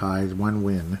 3 ties, 1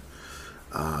 win.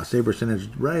 Save percentage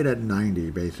right at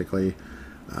 90, basically.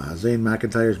 Zane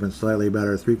McIntyre's been slightly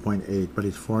better, 3.8, but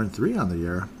he's 4-3 on the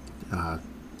year.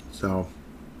 So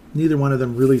neither one of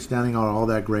them really standing out all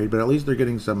that great, but at least they're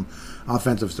getting some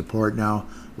offensive support now.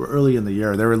 We're early in the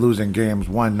year. They were losing games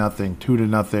 1-0,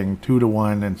 2-0,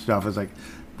 2-1 and stuff. It's like,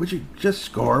 would you just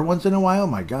score once in a while?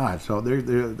 My God. So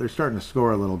they're starting to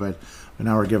score a little bit, but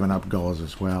now we're giving up goals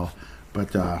as well.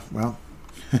 But, well,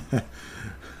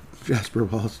 Jesper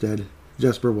Wallstedt,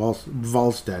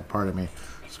 pardon me,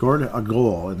 scored a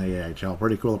goal in the AHL.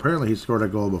 Pretty cool. Apparently he scored a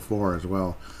goal before as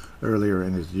well, earlier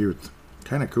in his youth.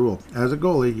 Kind of cool. As a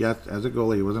goalie, yes, as a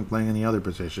goalie. He wasn't playing any other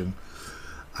position.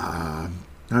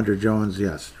 Hunter Jones,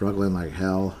 yes, struggling like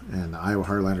hell. And the Iowa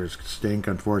Heartlanders stink,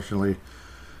 unfortunately.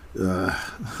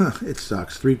 It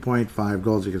sucks. 3.5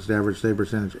 goals against average, save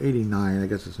percentage 89. I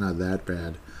guess it's not that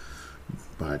bad.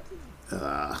 But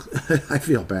I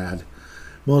feel bad.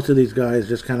 Most of these guys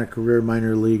just kind of career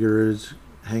minor leaguers,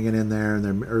 hanging in there in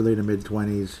their early to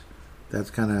mid-20s.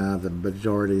 That's kind of the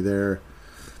majority there.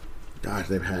 Gosh,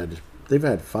 they've had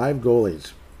 5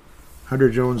 goalies. Hunter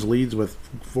Jones leads with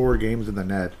 4 games in the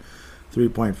net.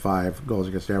 3.5 goals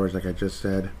against average, like I just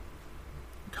said.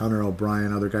 Connor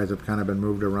O'Brien, other guys have kind of been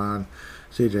moved around.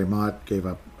 CJ Mott gave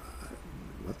up,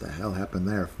 what the hell happened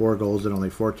there? 4 goals in only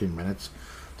 14 minutes.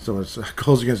 So his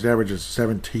goals against average is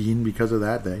 17 because of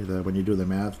that, when you do the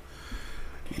math.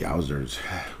 Yowzers.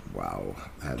 Wow.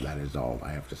 That is all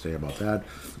I have to say about that.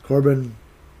 Corbin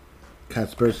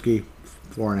Kaspersky,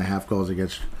 4.5 goals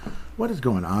against. What is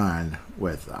going on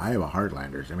with the Iowa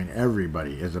Heartlanders? I mean,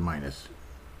 everybody is a minus.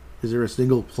 Is there a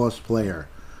single plus player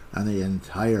on the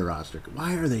entire roster?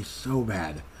 Why are they so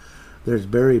bad? There's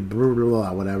Barry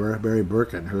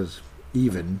Birkin, who's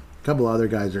even. A couple other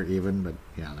guys are even, but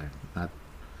yeah, they're not.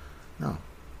 No.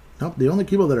 Nope, the only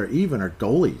people that are even are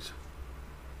goalies.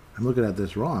 I'm looking at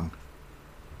this wrong.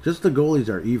 Just the goalies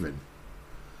are even.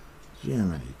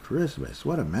 Jiminy Christmas,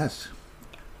 what a mess.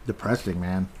 Depressing,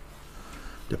 man.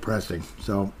 Depressing.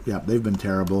 So, yeah, they've been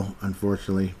terrible,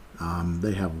 unfortunately.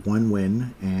 They have 1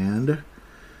 win, and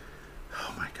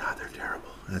oh my God, they're terrible.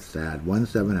 That's sad.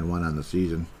 1-7-1 on the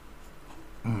season.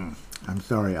 I'm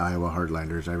sorry, Iowa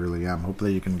Heartlanders. I really am.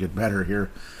 Hopefully you can get better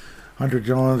here. Hunter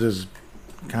Jones is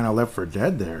kind of left for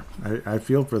dead there. I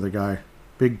feel for the guy.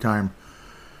 Big time.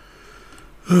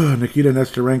 Nikita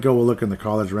Nesterenko will look in the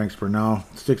college ranks for now.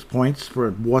 6 points for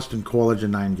Boston College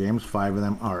in 9 games. 5 of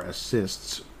them are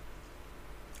assists.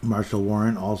 Marshall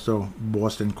Warren, also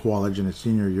Boston College in his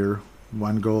senior year.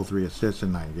 1 goal, 3 assists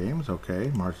in 9 games. Okay,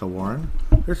 Marshall Warren.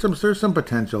 There's some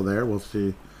potential there. We'll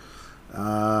see.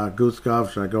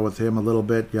 Guskov, should I go with him a little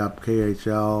bit? Yep,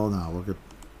 KHL. No, look at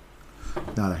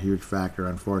not a huge factor,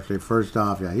 unfortunately. First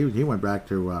off, yeah, he went back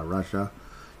to Russia,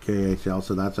 KHL,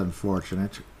 so that's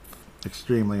unfortunate.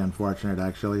 Extremely unfortunate,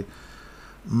 actually.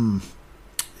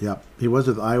 Yep, he was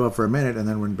with Iowa for a minute and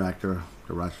then went back to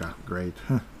Russia. Great.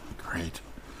 Great.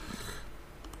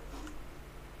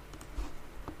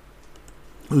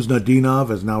 Uznadinov,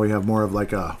 as now we have more of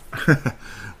like a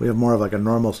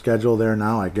normal schedule there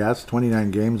now, I guess.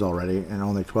 29 games already and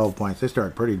only 12 points. They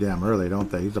start pretty damn early,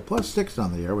 don't they? He's a +6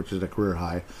 on the year, which is a career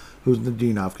high.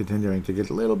 Uznadinov continuing to get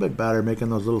a little bit better, making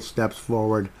those little steps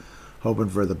forward, hoping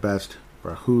for the best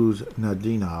for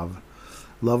Uznadinov.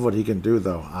 Love what he can do,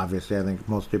 though. Obviously, I think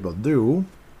most people do.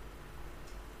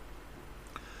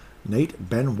 Nate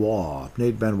Benoit.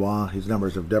 His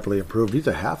numbers have definitely improved. He's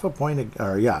a half a point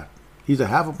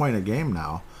a game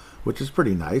now, which is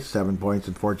pretty nice. 7 points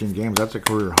in 14 games. That's a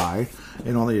career high.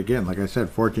 And only, again, like I said,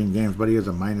 14 games, but he is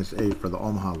a -8 for the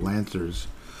Omaha Lancers.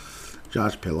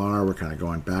 Josh Pilar, we're kind of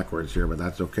going backwards here, but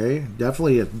that's okay.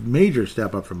 Definitely a major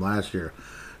step up from last year.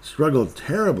 Struggled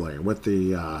terribly with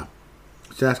the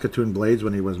Saskatoon Blades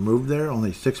when he was moved there.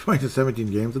 Only 6 points in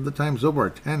 17 games at the time. So far,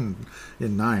 10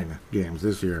 in 9 games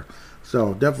this year.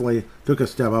 So definitely took a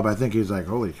step up. I think he's like,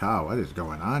 holy cow, what is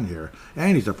going on here?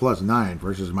 And he's a +9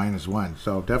 versus -1.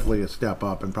 So definitely a step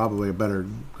up and probably a better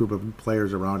group of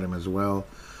players around him as well.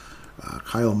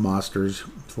 Kyle Mosters,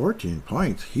 14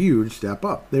 points. Huge step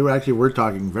up. They were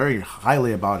talking very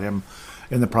highly about him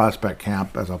in the prospect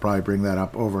camp, as I'll probably bring that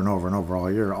up over and over and over all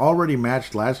year. Already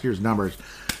matched last year's numbers.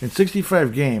 In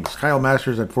 65 games, Kyle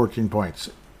Masters had 14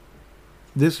 points.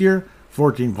 This year,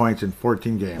 14 points in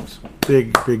 14 games.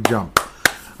 Big jump.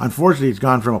 Unfortunately, he's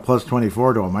gone from a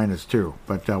 +24 to a -2,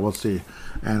 but we'll see.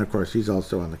 And, of course, he's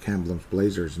also on the Kamloops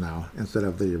Blazers now instead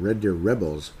of the Red Deer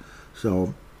Rebels.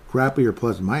 So, crappier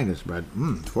 +-, but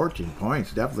 14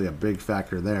 points. Definitely a big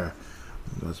factor there.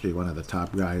 Must be one of the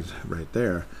top guys right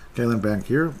there. Kalen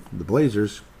Bankier, the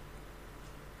Blazers.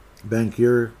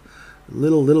 Bankier,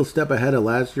 little step ahead of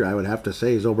last year, I would have to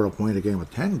say. He's over a point a game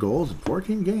with 10 goals in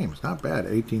 14 games. Not bad.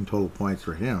 18 total points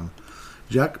for him.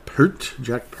 Jack Pert,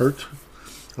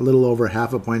 a little over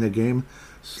half a point a game.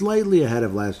 Slightly ahead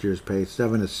of last year's pace.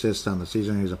 7 assists on the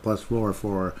season. He's a +4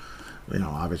 for,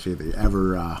 obviously the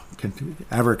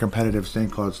ever competitive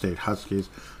St. Cloud State Huskies.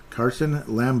 Carson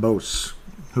Lambos,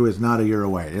 who is not a year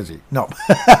away, is he? No.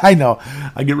 I know.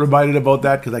 I get reminded about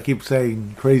that because I keep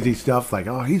saying crazy stuff like,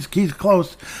 oh, he's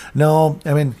close. No,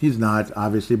 I mean, he's not,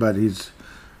 obviously, but he's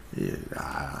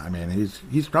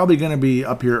probably going to be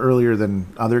up here earlier than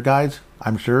other guys,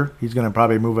 I'm sure. He's going to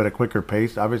probably move at a quicker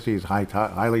pace. Obviously, he's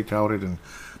highly touted, and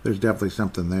there's definitely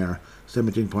something there.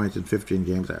 17 points in 15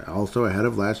 games. Also ahead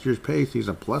of last year's pace. He's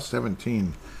a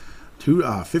 +17.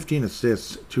 15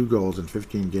 assists, 2 goals in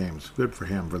 15 games. Good for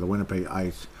him, for the Winnipeg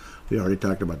Ice. We already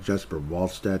talked about Jesper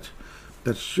Wallstedt.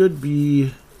 That should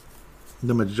be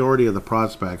the majority of the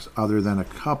prospects, other than a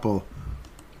couple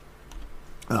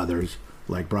others,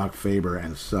 like Brock Faber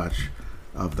and such,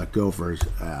 of the Gophers.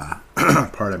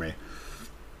 Pardon me.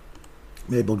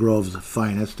 Maple Grove's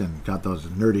finest, and got those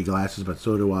nerdy glasses, but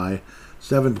so do I.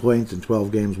 7 points in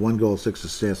 12 games, 1 goal, 6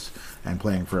 assists, and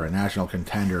playing for a national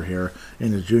contender here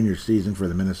in his junior season for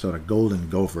the Minnesota Golden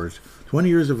Gophers. 20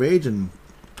 years of age, and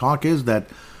talk is that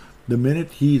the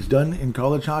minute he's done in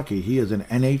college hockey, he is an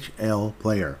NHL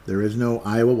player. There is no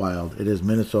Iowa Wild. It is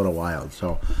Minnesota Wild.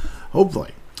 So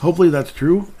hopefully that's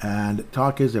true, and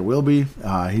talk is it will be.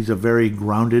 He's a very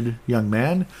grounded young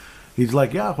man. He's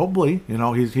like, yeah, hopefully,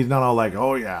 he's not all like,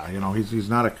 oh yeah, he's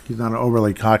not an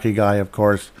overly cocky guy, of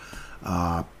course.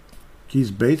 He's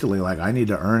basically like, I need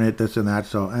to earn it, this and that.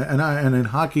 So, and in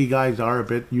hockey, guys are a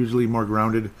bit usually more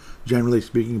grounded, generally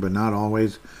speaking, but not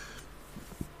always.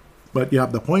 But yeah,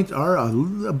 the points are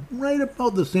right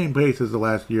about the same pace as the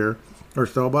last year or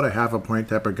so, about a half a point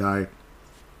type of guy.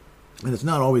 And it's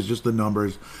not always just the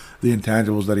numbers, the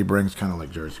intangibles that he brings, kind of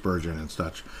like Jared Spurgeon and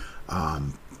such. A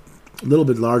little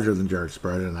bit larger than Jared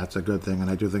Spurgeon, and that's a good thing. And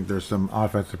I do think there's some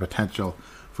offensive potential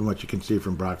from what you can see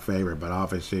from Brock Faber, but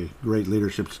obviously great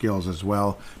leadership skills as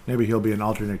well. Maybe he'll be an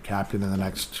alternate captain in the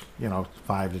next,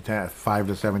 5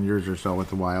 to 7 years or so with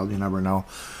the Wild. You never know.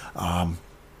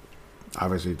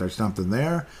 Obviously, there's something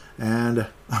there, and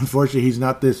unfortunately, he's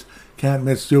not this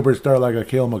can't-miss superstar like a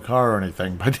Cale Makar or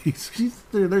anything, but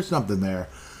there's something there.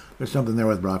 There's something there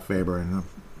with Brock Faber, and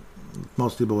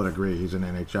most people would agree he's an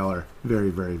NHLer very,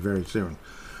 very, very soon.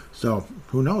 So,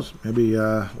 who knows? Maybe,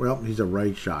 he's a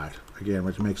right shot, again,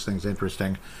 which makes things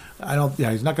interesting.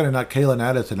 He's not going to knock Kalen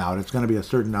Addison out. It's going to be a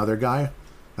certain other guy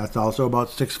that's also about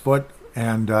 6 foot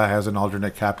and has an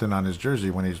alternate captain on his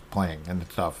jersey when he's playing and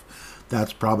stuff.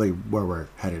 that's probably where we're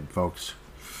headed, folks.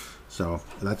 So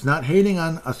that's not hating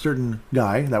on a certain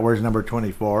guy that wears number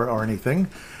 24 or anything.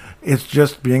 It's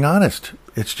just being honest.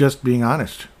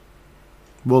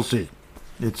 We'll see.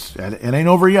 It ain't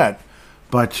over yet,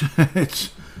 but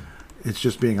it's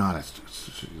just being honest.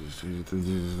 He's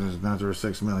not worth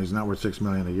 $6 million. He's not worth $6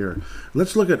 million a year.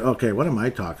 Let's look at, okay, what am I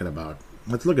talking about?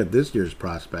 Let's look at this year's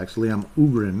prospects. Liam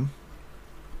Ugrin.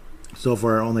 So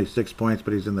far, only 6 points,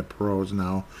 but he's in the pros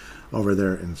now over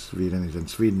there in Sweden. He's in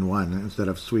Sweden 1 instead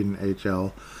of Sweden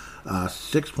HL.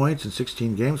 6 points in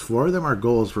 16 games. 4 of them are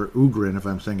goals for Ugrin, if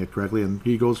I'm saying it correctly. And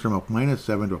he goes from a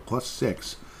 -7 to a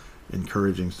 +6.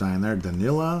 Encouraging sign there.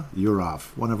 Danila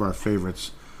Yurov, one of our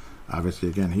favorites. Obviously,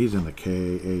 again, he's in the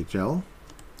KHL.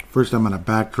 First, I'm going to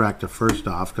backtrack to first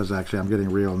off because actually I'm getting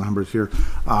real numbers here.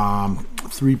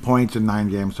 3 points in 9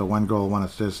 games, so 1 goal, 1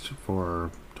 assist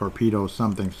for Torpedo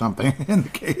something in the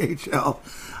KHL.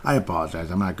 I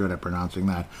apologize. I'm not good at pronouncing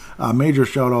that. Major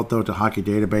shout out though to Hockey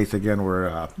Database again,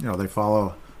 where they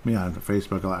follow me on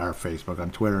Facebook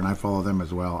on Twitter, and I follow them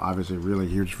as well. Obviously, really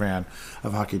huge fan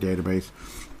of Hockey Database.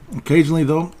 Occasionally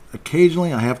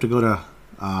I have to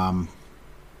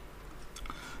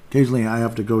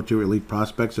go to Elite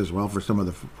Prospects as well for some of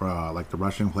the like the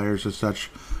Russian players as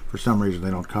such. For some reason, they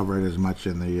don't cover it as much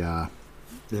in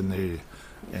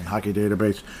Hockey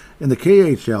Database. In the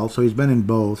KHL, so he's been in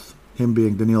both, him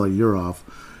being Danila Yurov.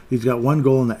 He's got 1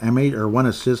 goal in the MH, or 1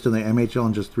 assist in the MHL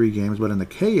in just 3 games, but in the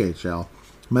KHL,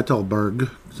 Metalburg,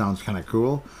 sounds kind of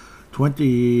cool,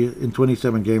 20 in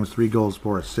 27 games, 3 goals,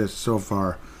 4 assists so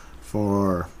far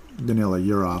for Danila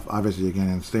Yurov. Obviously, again,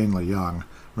 insanely young.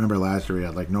 Remember last year he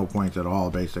had like no points at all,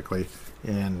 basically,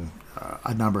 in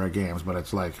a number of games, but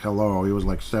it's like, hello, he was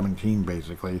like 17,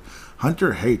 basically.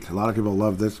 Hunter Haight, a lot of people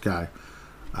love this guy.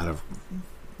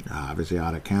 Obviously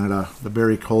out of Canada. The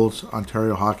Barrie Colts,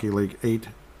 Ontario Hockey League, 8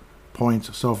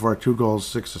 points so far, 2 goals,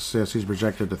 6 assists. He's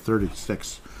projected to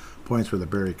 36 points for the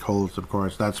Barrie Colts, of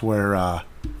course. That's where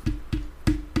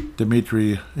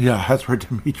Dmitry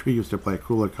used to play,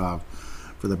 Kulikov,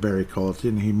 for the Barrie Colts,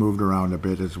 and he moved around a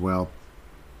bit as well.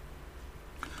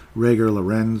 Rhaegar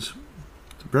Lorenz,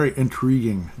 it's a very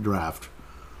intriguing draft.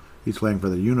 He's playing for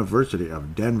the University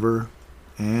of Denver,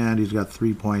 and he's got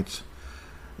 3 points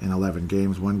in 11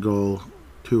 games, 1 goal,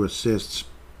 2 assists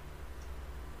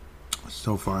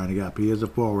so far. And he is a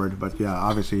forward, but yeah,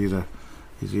 obviously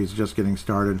he's just getting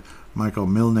started. Michael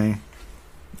Milne,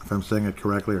 if I'm saying it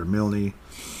correctly, or Milne.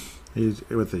 He's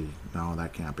with no,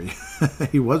 that can't be.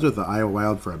 He was with the Iowa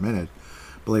Wild for a minute,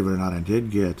 believe it or not, and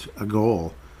did get a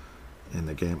goal in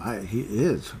the game.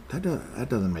 That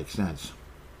doesn't make sense.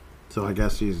 So I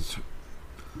guess he's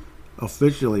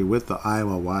officially with the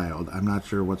Iowa Wild. I'm not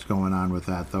sure what's going on with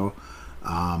that though.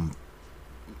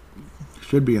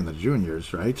 Should be in the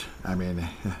juniors, right? I mean,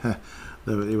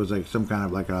 it was like some kind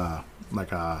of like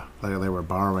they were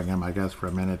borrowing him, I guess, for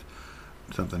a minute.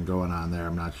 Something going on there.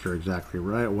 I'm not sure exactly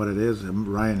what it is.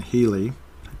 Ryan Healy,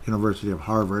 University of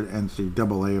Harvard,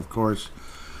 NCAA, of course.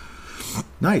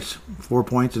 Nice. 4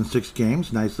 points in 6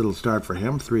 games. Nice little start for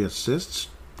him. 3 assists.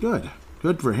 Good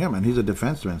for him. And he's a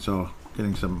defenseman, so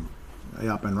getting some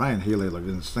up. And Ryan Healy looked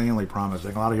insanely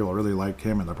promising. A lot of people really liked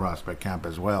him in the prospect camp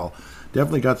as well.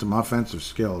 Definitely got some offensive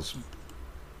skills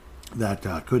that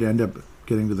could end up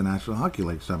getting to the National Hockey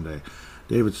League someday.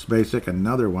 David Spacek,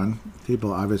 another one.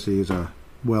 People, obviously, he's a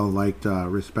well-liked,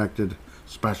 respected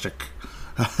Spacek,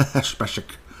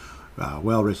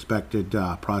 well-respected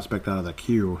prospect out of the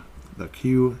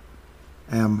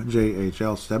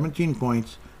QMJHL. 17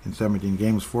 points in 17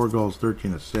 games, 4 goals,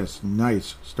 13 assists.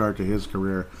 Nice start to his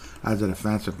career as a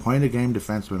defensive point-a-game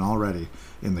defenseman already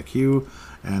in the Q.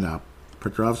 And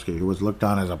Petrovsky, who was looked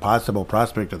on as a possible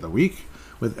prospect of the week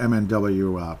with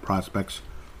MNW prospects.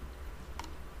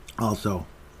 Also,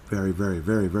 very, very,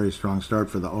 very, very strong start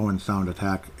for the Owen Sound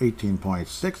attack. 18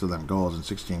 points, 6 of them goals in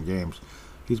 16 games.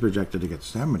 He's projected to get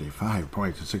 75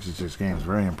 points in 66 games.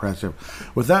 Very impressive.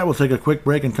 With that, we'll take a quick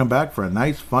break and come back for a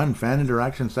nice, fun fan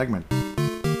interaction segment.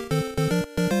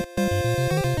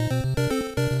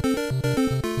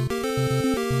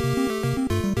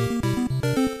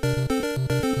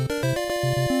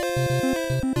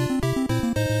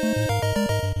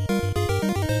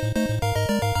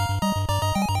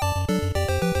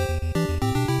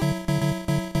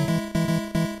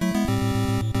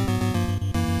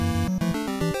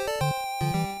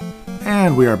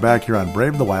 And we are back here on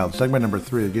Brave the Wild, segment number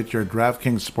 3. Get your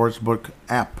DraftKings Sportsbook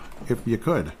app, if you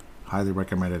could. Highly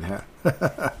recommended.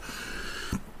 I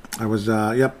was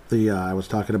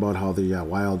talking about how the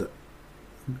Wild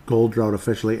goal drought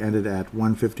officially ended at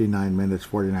 1:59 minutes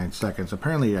 49 seconds.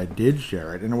 Apparently, I did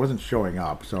share it, and it wasn't showing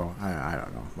up, so I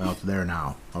don't know. Well, it's there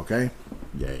now. Okay,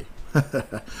 yay!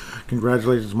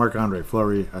 Congratulations, Marc-Andre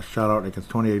Fleury. A shout out against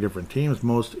 28 different teams,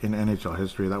 most in NHL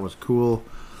history. That was cool.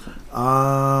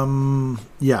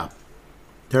 Yeah.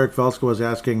 Tarek Felska was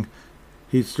asking.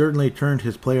 He's certainly turned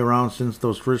his play around since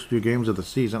those first few games of the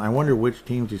season. I wonder which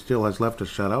teams he still has left to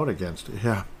shut out against.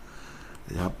 Yeah.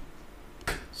 Yep.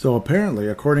 So apparently,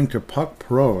 according to Puck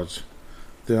Pros,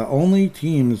 the only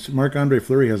teams Marc-Andre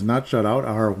Fleury has not shut out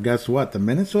are, guess what? The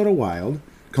Minnesota Wild,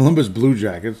 Columbus Blue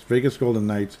Jackets, Vegas Golden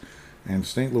Knights, and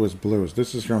St. Louis Blues.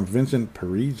 This is from Vincent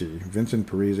Parisi. Vincent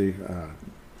Parisi.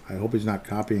 I hope he's not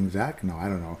copying Zach. No, I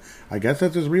don't know. I guess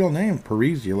that's his real name,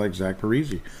 Parisi, like Zach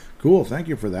Parisi. Cool, thank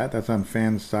you for that. That's on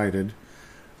Fansided.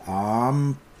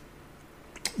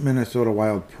 Minnesota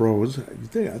Wild Pros. I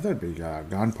thought it'd be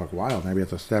Gone Puck Wild. Maybe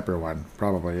it's a separate one.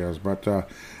 Probably is. But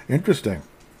interesting.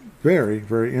 Very,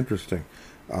 very interesting.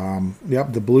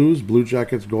 Yep, the Blues, Blue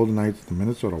Jackets, Golden Knights, the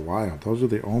Minnesota Wild. Those are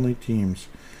the only teams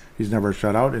he's never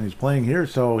shut out, and he's playing here,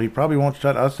 so he probably won't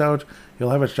shut us out. He'll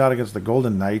have a shot against the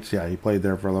Golden Knights. Yeah, he played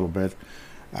there for a little bit.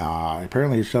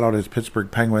 Apparently he shut out his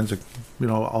Pittsburgh Penguins,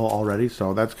 already,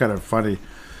 so that's kind of funny.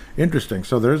 Interesting.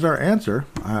 So there's our answer.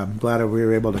 I'm glad that we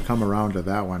were able to come around to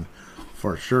that one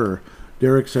for sure.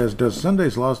 Derek says, does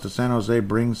Sunday's loss to San Jose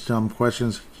bring some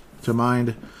questions to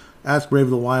mind? Ask Brave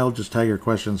the Wild. Just tag your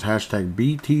questions, hashtag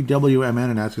BTWMN,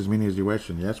 and ask as many as you wish.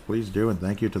 And yes, please do. And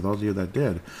thank you to those of you that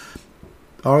did.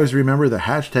 Always remember the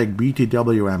hashtag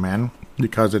BTWMN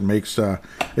because it makes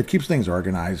it keeps things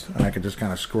organized. And I can just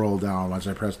kind of scroll down once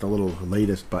I press the little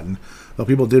latest button. Though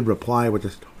people did reply, which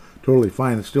is totally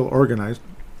fine. It's still organized.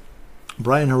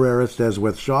 Brian Herrera says,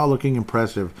 with Shaw looking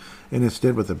impressive in his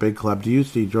stint with the big club, do you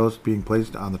see Jost being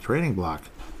placed on the trading block?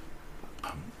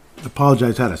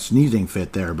 Apologize, had a sneezing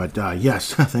fit there, but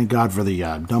yes, thank God for the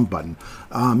dump button.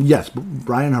 Yes,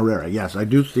 Brian Herrera, yes, I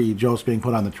do see Jost being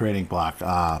put on the trading block.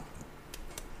 Or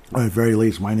at the very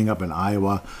least, winding up in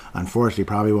Iowa. Unfortunately,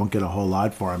 probably won't get a whole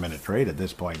lot for him in a trade at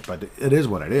this point, but it is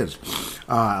what it is.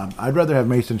 I'd rather have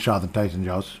Mason Shaw than Tyson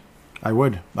Jost. I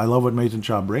would. I love what Mason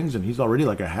Shaw brings, and he's already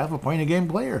like a half a point a game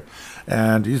player.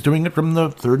 And he's doing it from the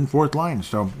third and fourth line,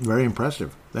 so very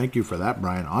impressive. Thank you for that,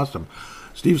 Brian. Awesome.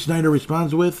 Steve Snyder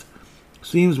responds with,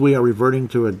 seems we are reverting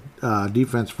to a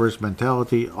defense-first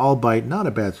mentality, albeit not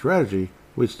a bad strategy.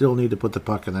 We still need to put the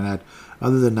puck in the net.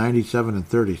 Other than 97 and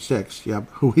 36, yep,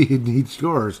 we need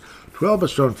scores. 12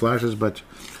 has shown flashes, but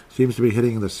seems to be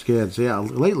hitting the skids. Yeah,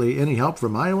 lately, any help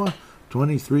from Iowa?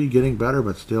 23 getting better,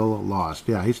 but still lost.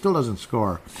 Yeah, he still doesn't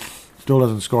score. Still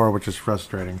doesn't score, which is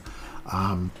frustrating.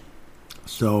 Yeah,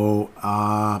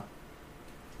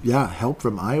 help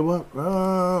from Iowa?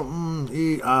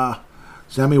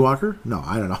 Sammy Walker? No,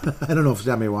 I don't know. I don't know if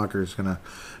Sammy Walker is going to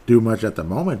do much at the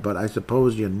moment, but I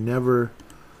suppose you never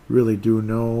really do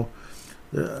know.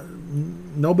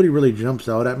 Nobody really jumps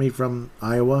out at me from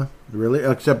Iowa, really,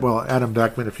 except, well, Adam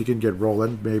Beckman, if he can get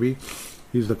rolling, maybe.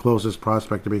 He's the closest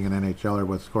prospect to being an NHLer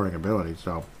with scoring ability,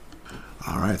 so.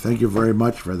 All right, thank you very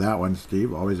much for that one,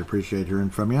 Steve. Always appreciate hearing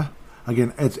from you.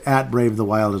 Again, it's at Brave the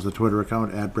Wild is the Twitter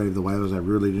account, at Brave the Wild, as I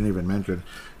really didn't even mention.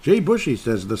 Jay Bushy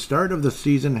says, the start of the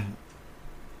season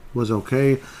was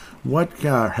okay. What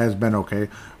has been okay?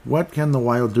 What can the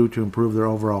Wild do to improve their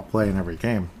overall play in every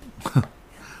game?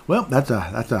 Well, that's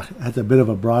a bit of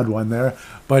a broad one there.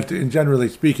 But in generally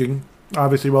speaking,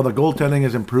 obviously, while the goaltending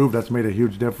has improved, that's made a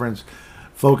huge difference.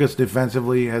 Focus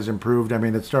defensively has improved. I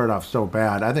mean, it started off so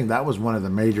bad. I think that was one of the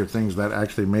major things that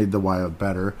actually made the Wild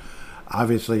better.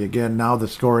 Obviously, again, now the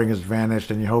scoring has vanished,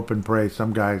 and you hope and pray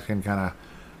some guys can kind of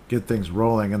get things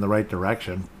rolling in the right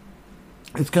direction.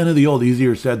 It's kind of the old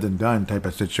easier said than done type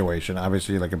of situation.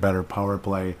 Obviously, like a better power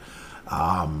play.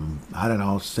 I don't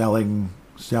know, selling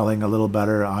a little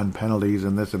better on penalties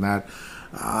and this and that.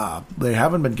 They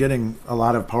haven't been getting a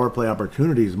lot of power play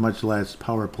opportunities, much less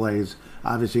power plays.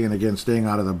 Obviously, and again, staying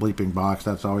out of the bleeping box,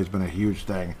 that's always been a huge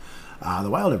thing. The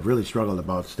Wild have really struggled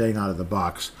about staying out of the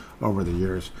box over the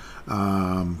years.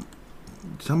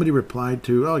 Somebody replied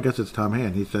to, I guess it's Tom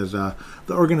Hand. He says, the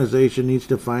organization needs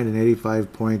to find an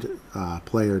 85-point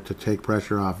player to take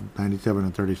pressure off 97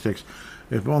 and 36.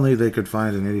 If only they could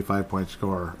find an 85-point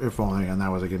scorer. If only, and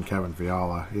that was, again, Kevin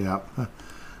Fiala. Yep,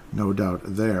 no doubt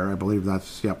there. I believe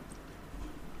that's the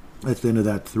end of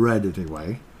that thread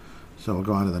anyway. So we'll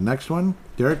go on to the next one.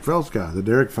 Derek Felska, the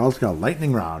Derek Felska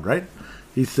lightning round, right?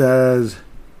 He says,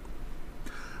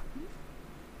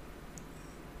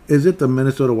 is it the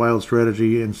Minnesota Wild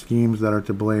strategy and schemes that are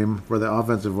to blame for the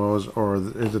offensive woes, or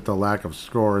is it the lack of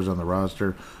scores on the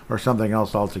roster, or something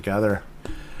else altogether?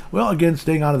 Well, again,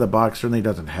 staying out of the box certainly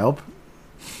doesn't help.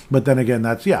 But then again,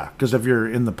 that's, because if you're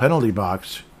in the penalty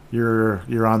box,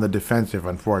 you're on the defensive,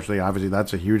 unfortunately. Obviously,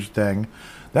 that's a huge thing.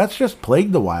 That's just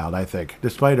plagued the Wild, I think,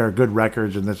 despite our good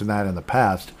records and this and that in the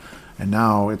past. And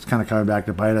now it's kind of coming back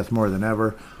to bite us more than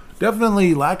ever.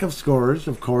 Definitely lack of scores,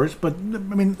 of course, but,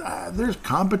 there's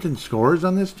competent scores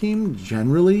on this team,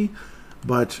 generally.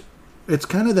 But it's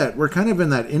kind of that, we're kind of in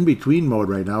that in-between mode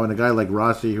right now. And a guy like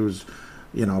Rossi, who's,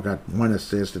 got 1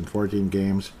 assist in 14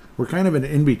 games, we're kind of in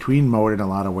in-between mode in a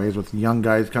lot of ways, with young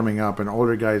guys coming up and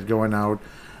older guys going out.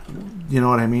 You know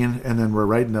what I mean? And then we're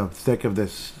right in the thick of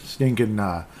this stinking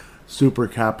Super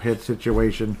Cup hit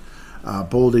situation.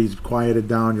 Boldy's quieted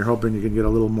down. You're hoping you can get a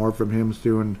little more from him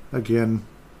soon. Again,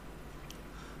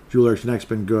 Juler's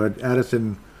been good.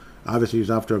 Addison, obviously,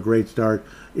 he's off to a great start.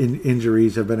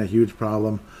 Injuries have been a huge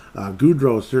problem.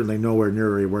 Goudreau's certainly nowhere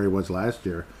near where he was last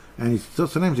year. And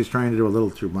sometimes he's trying to do a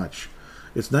little too much.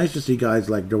 It's nice to see guys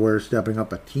like Dewar stepping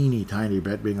up a teeny tiny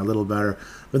bit, being a little better.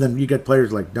 But then you get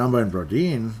players like Dumba and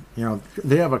Brodin,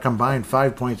 they have a combined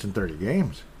 5 points in 30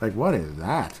 games. Like, what is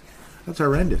that? That's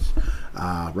horrendous.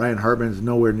 Ryan Hartman's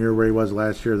nowhere near where he was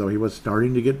last year, though he was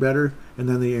starting to get better. And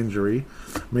then the injury.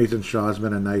 Mason Shaw's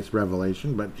been a nice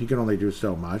revelation, but he can only do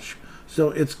so much.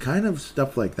 So it's kind of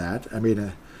stuff like that.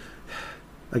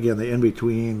 Again, the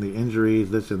in-between, the injuries,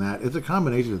 this and that. It's a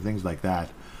combination of things like that.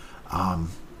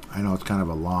 I know it's kind of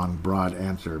a long, broad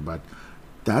answer, but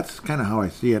that's kind of how I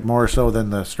see it, more so than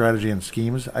the strategy and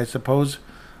schemes, I suppose.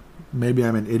 Maybe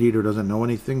I'm an idiot who doesn't know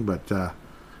anything, but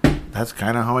that's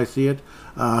kind of how I see it.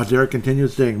 Derek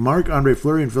continues saying, Marc-Andre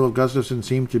Fleury and Philip Gustafson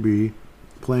seem to be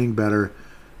playing better,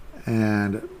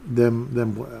 and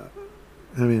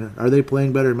are they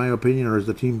playing better in my opinion, or is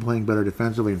the team playing better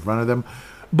defensively in front of them?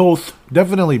 Both.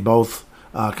 Definitely both.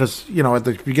 Because, at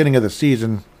the beginning of the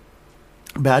season,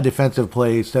 bad defensive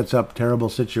play sets up terrible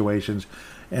situations,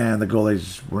 and the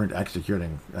goalies weren't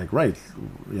executing right.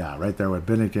 Yeah, right there what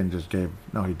Binnington just gave.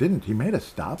 No, he didn't. He made a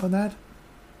stop on that.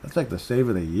 That's like the save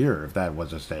of the year, if that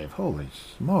was a save. Holy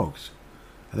smokes.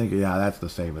 I think, that's the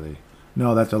save of the...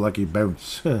 No, that's a lucky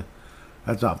bounce.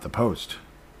 That's off the post.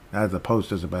 The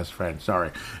post is the best friend.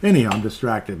 Sorry. Anyhow, I'm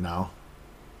distracted now.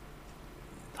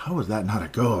 How was that not a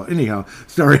goal? Anyhow,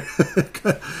 sorry.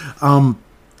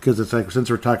 Because it's like,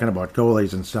 since we're talking about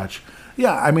goalies and such.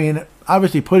 Yeah,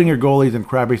 obviously putting your goalies in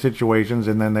crappy situations,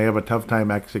 and then they have a tough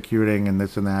time executing and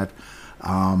this and that.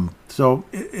 So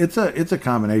it's a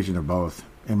combination of both,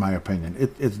 in my opinion.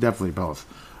 It's definitely both.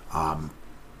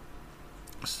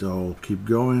 So keep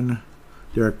going.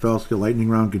 Derek Felska, lightning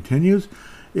round continues.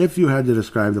 If you had to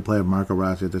describe the play of Marco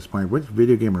Rossi at this point, which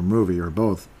video game or movie, or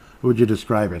both, would you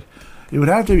describe it? It would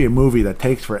have to be a movie that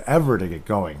takes forever to get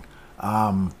going.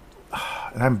 And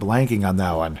I'm blanking on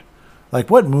that one. Like,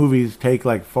 what movies take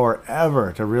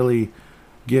forever to really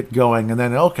get going, and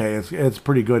then it's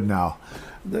pretty good now.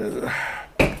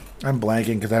 I'm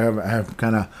blanking because I have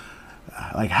kind of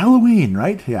Halloween,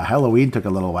 right? Yeah, Halloween took a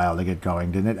little while to get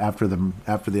going, didn't it? After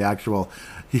the actual,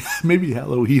 maybe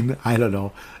Halloween, I don't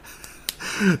know.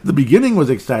 The beginning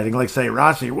was exciting, like say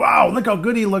Rossi. Wow, look how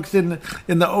good he looks in the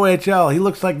OHL. He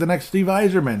looks like the next Steve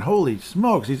Yzerman. Holy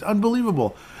smokes, he's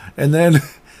unbelievable. And then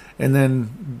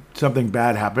something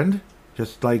bad happened,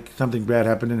 just like something bad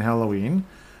happened in Halloween,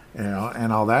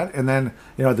 and all that. And then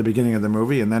at the beginning of the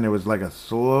movie, and then it was like a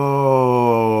slow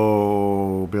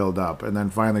build up, and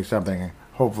then finally something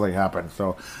hopefully happened.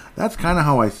 So that's kind of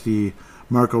how I see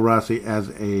Marco Rossi as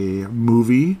a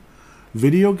movie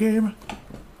video game.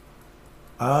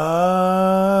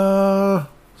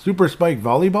 Super Spike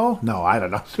Volleyball? No, I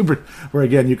don't know. Where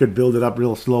again, you could build it up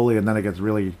real slowly and then it gets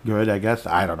really good, I guess.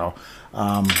 I don't know.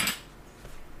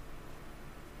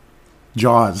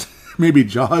 Jaws. Maybe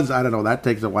Jaws. I don't know. That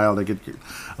takes a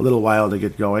little while to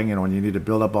get going, when you need to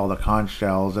build up all the conch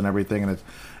shells and everything, and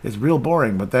it's real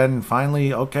boring. But then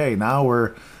finally, okay, now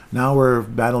we're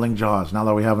battling Jaws. Now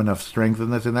that we have enough strength in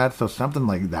this and that, so something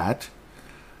like that.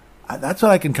 That's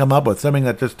what I can come up with. Something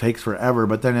that just takes forever,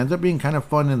 but then ends up being kind of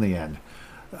fun in the end.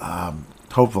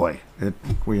 Hopefully,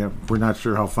 we're not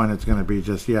sure how fun it's going to be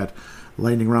just yet.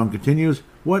 Lightning round continues.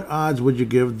 What odds would you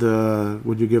give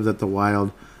that the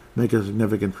Wild make a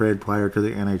significant trade prior to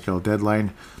the NHL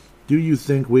deadline? Do you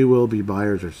think we will be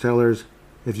buyers or sellers?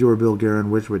 If you were Bill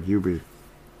Guerin, which would you be?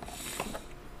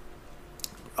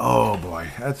 Oh boy,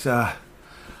 that's they're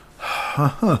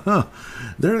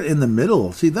in the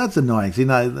middle. See, that's annoying. See,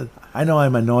 now I know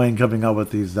I'm annoying coming up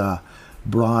with these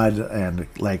broad and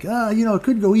it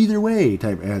could go either way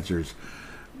type answers.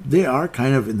 They are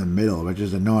kind of in the middle, which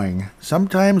is annoying.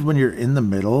 Sometimes when you're in the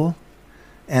middle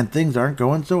and things aren't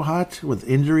going so hot with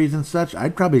injuries and such,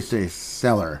 I'd probably say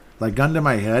seller. Like, gun to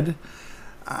my head,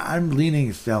 I'm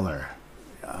leaning Stellar.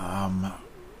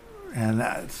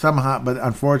 And somehow, but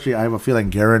unfortunately, I have a feeling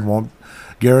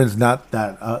Guerin's not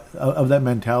that of that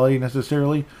mentality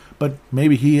necessarily, but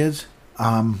maybe he is.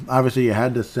 Obviously, you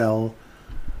had to sell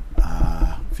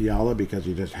Fiala because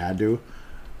you just had to.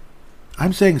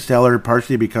 I'm saying Stellar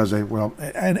partially because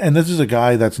and this is a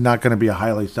guy that's not going to be a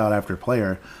highly sought after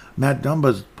player. Matt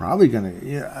Dumba's probably going to.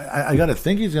 Yeah, I got to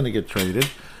think he's going to get traded.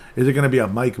 Is it going to be a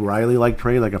Mike Riley like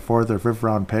trade, like a 4th or 5th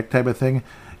round pick type of thing?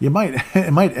 It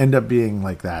might end up being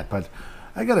like that, but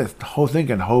I got to think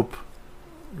and hope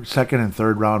 2nd and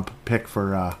 3rd round pick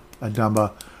for a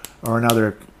Dumba or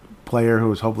another player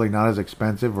who is hopefully not as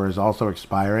expensive or is also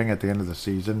expiring at the end of the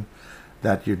season,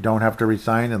 that you don't have to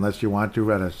resign unless you want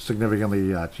to at a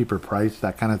significantly cheaper price,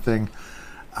 that kind of thing.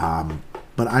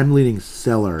 But I'm leaning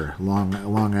Stellar.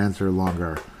 Long answer,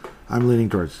 longer. I'm leaning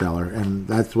towards Stellar, and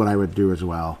that's what I would do as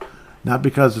well. Not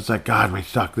because it's like, God, we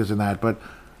suck, this and that, but,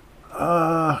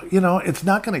 it's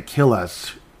not going to kill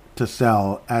us to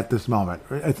sell at this moment.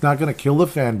 It's not going to kill the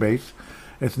fan base.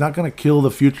 It's not going to kill the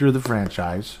future of the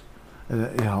franchise.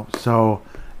 So,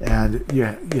 and you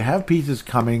have pieces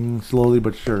coming slowly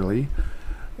but surely.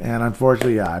 And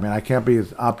unfortunately, I can't be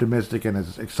as optimistic and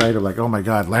as excited, like, oh my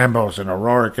God, Lambos and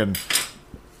O'Rourke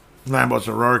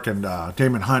and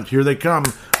Damon Hunt, here they come.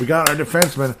 We got our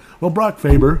defenseman. Well, Brock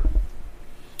Faber,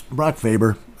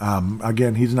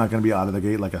 again, he's not going to be out of the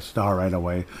gate like a star right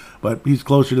away, but he's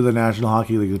closer to the National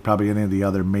Hockey League than probably any of the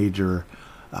other major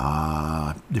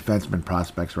defenseman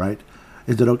prospects, right?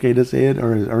 Is it okay to say it,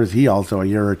 or is he also a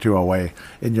year or two away,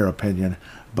 in your opinion?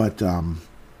 But I'm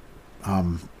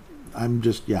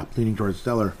just leaning towards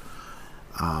Stellar,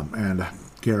 and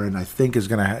Guerin, I think, is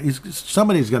gonna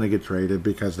somebody's gonna get traded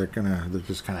because they're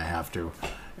just gonna have to,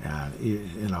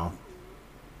 and I'm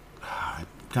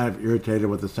kind of irritated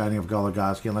with the signing of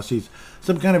Goligoski unless he's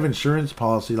some kind of insurance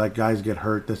policy, like guys get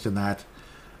hurt, this and that.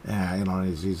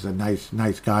 He's a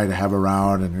nice guy to have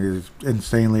around, and he's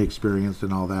insanely experienced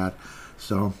and all that.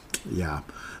 So, yeah.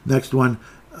 Next one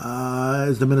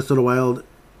is the Minnesota Wild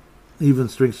even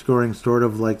strength scoring, sort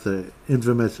of like the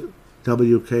infamous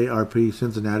WKRP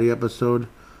Cincinnati episode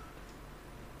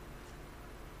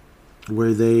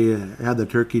where they had the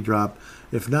turkey drop.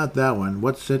 If not that one,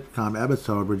 what sitcom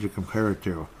episode would you compare it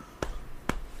to?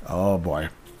 Oh boy.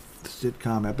 The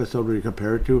sitcom episode would you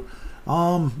compare it to?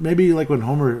 Maybe like when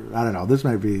Homer, I don't know, this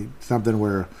might be something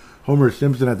where Homer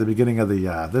Simpson at the beginning of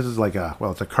the, this is like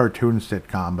it's a cartoon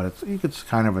sitcom, but it's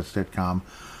kind of a sitcom.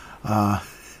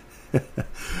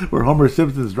 Where Homer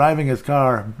Simpson's driving his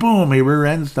car, boom, he rear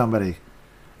ends somebody.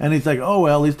 And he's like, oh,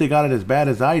 well, at least they got it as bad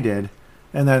as I did.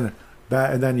 And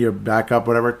then you back up,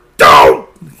 whatever. Don't!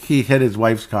 He hit his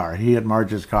wife's car. He hit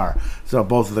Marge's car. So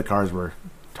both of the cars were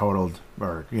totaled,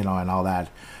 and all that.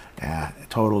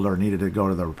 Totaled or needed to go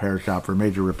to the repair shop for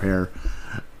major repair.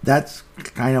 That's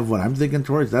kind of what I'm thinking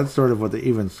towards. That's sort of what the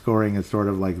even scoring is, sort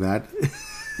of like that.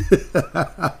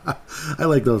 I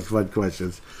like those fun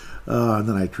questions. And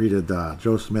then I treated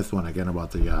Joe Smith one again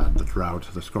about the drought,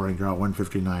 the scoring drought,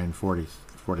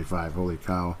 159-45. Holy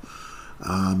cow.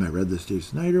 I read the Steve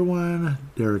Snyder one.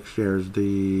 Derek shares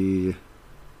the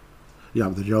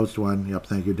Jost one. Yep,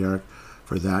 thank you, Derek,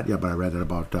 for that. Yep, I read it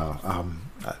about,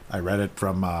 I read it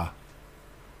from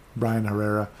Brian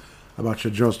Herrera about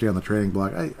should Jost stay on the trading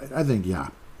block. I think,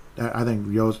 I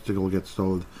think Jost will get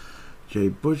sold. Jay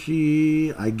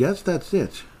Bushy, I guess that's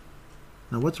it.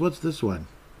 Now, what's this one?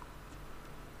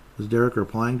 Is Derek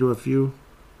replying to a few?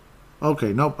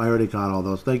 Okay, nope, I already caught all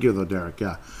those. Thank you, though, Derek.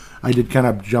 Yeah, I did kind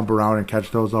of jump around and catch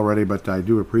those already, but I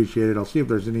do appreciate it. I'll see if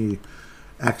there's any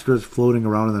extras floating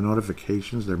around in the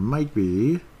notifications. There might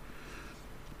be.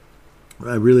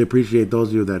 I really appreciate those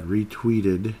of you that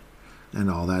retweeted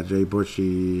and all that. Jay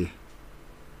Bushy,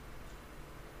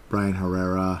 Brian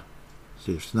Herrera,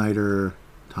 Steve Snyder,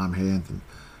 Tom Hansen,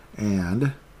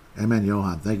 and MN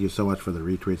Johan. Thank you so much for the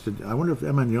retweets. I wonder if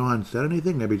MN Johan said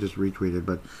anything. Maybe just retweeted.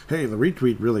 But hey, the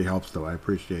retweet really helps, though. I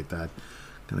appreciate that.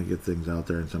 Gonna get things out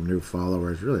there and some new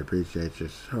followers. Really appreciate you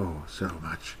so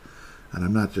much. And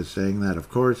I'm not just saying that, of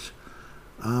course.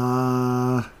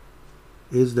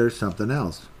 Is there something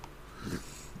else?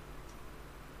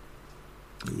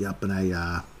 Yep, and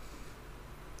I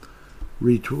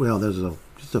retweet. Well, there's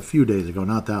just a few days ago,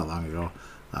 not that long ago.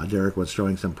 Derek was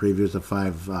showing some previews of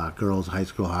 5 girls' high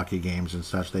school hockey games and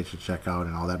such they should check out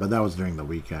and all that. But that was during the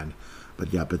weekend.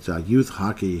 But yep, it's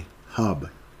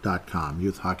youthhockeyhub.com.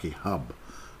 Youth Hockey Hub.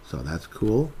 So that's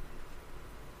cool.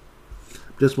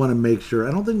 Just want to make sure.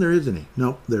 I don't think there is any.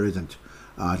 Nope, there isn't.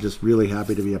 Just really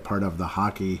happy to be a part of the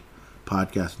Hockey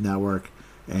Podcast Network.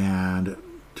 And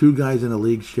 2 guys in a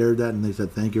league shared that, and they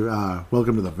said, thank you.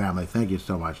 Welcome to the family. Thank you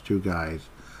so much. 2 guys,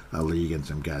 a league, and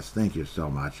some guests. Thank you so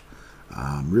much.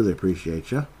 Really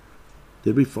appreciate you.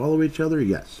 Did we follow each other?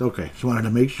 Yes. Okay. Just wanted to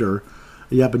make sure.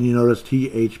 Yep, and you notice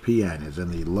THPN is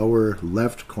in the lower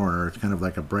left corner. It's kind of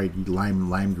like a bright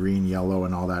lime green, yellow,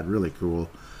 and all that. Really cool.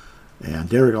 And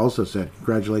Derek also said,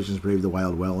 congratulations, Brave the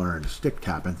Wild, well earned. Stick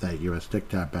tap, and thank you. A stick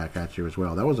tap back at you as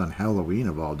well. That was on Halloween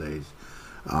of all days.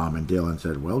 And Dylan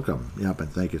said, welcome. Yep, and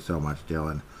thank you so much,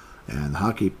 Dylan. And the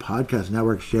Hockey Podcast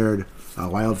Network shared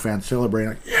Wild fans celebrating,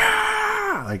 like,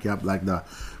 yeah! Like the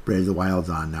Brave the Wild's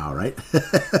on now, right?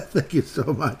 Thank you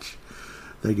so much.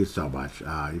 Thank you so much.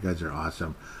 You guys are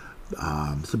awesome.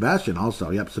 Sebastian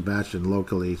also, Sebastian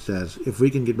locally says, if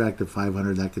we can get back to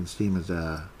 500, that can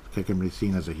be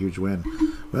seen as a huge win.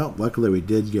 Well, luckily we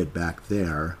did get back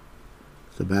there.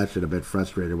 Sebastian a bit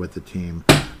frustrated with the team.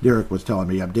 Derek was telling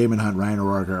me, Damon Hunt, Ryan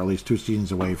O'Rourke are at least 2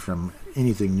 seasons away from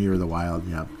anything near the Wild.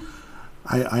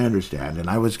 I understand, and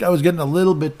I was getting a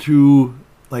little bit too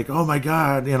like, oh my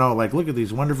God, like, look at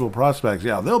these wonderful prospects.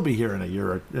 Yeah, they'll be here in a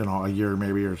year, a year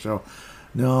maybe or so.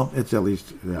 No, it's at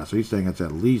least, so he's saying it's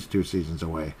at least 2 seasons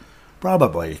away.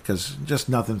 Probably, because just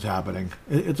nothing's happening.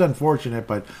 It's unfortunate,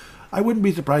 but I wouldn't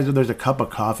be surprised if there's a cup of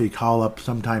coffee call-up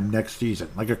sometime next season,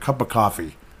 like a cup of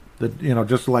coffee. That,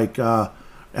 just like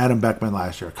Adam Beckman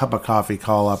last year, a cup of coffee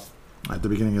call-up at the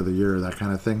beginning of the year, that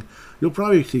kind of thing. You'll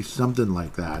probably see something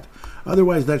like that.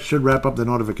 Otherwise, that should wrap up the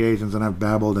notifications, and I've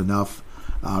babbled enough.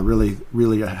 Really,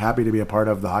 really happy to be a part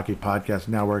of the Hockey Podcast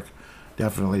Network.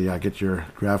 Definitely get your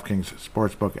DraftKings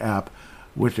Sportsbook app.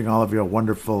 Wishing all of you a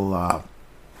wonderful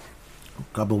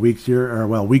couple weeks here,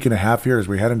 or week and a half here as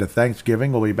we head into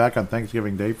Thanksgiving. We'll be back on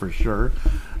Thanksgiving Day for sure,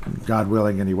 God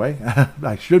willing anyway.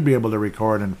 I should be able to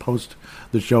record and post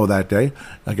the show that day.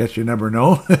 I guess you never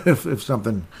know if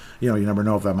something, you never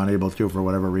know if I'm unable to for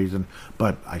whatever reason,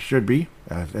 but I should be.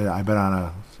 I've been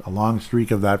on a long streak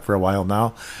of that for a while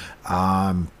now.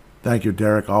 Thank you,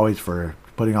 Derek, always for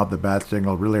putting out the bat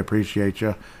signal. Really appreciate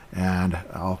you, and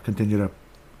I'll continue to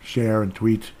share and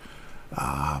tweet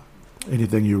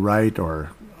anything you write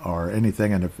or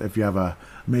anything, and if you have a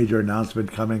major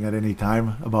announcement coming at any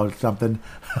time about something,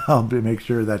 I'll make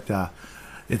sure that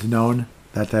it's known,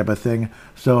 that type of thing.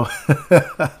 So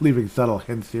leaving subtle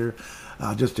hints here,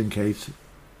 just in case.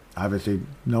 Obviously,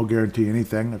 no guarantee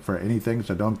for anything,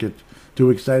 so don't get too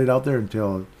excited out there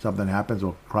until something happens.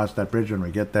 We'll cross that bridge when we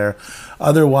get there.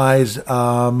 Otherwise,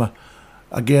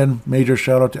 again, major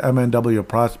shout out to MNW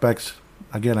Prospects.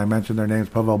 Again, I mentioned their names: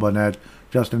 Pavel Bonnet,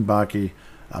 Justin Bakke,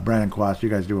 Brandon Quast. You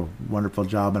guys do a wonderful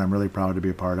job, and I'm really proud to be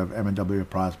a part of MNW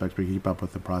Prospects. We keep up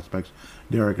with the prospects.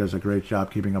 Derek does a great job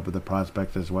keeping up with the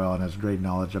prospects as well, and has great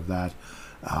knowledge of that.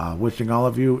 Wishing all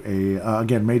of you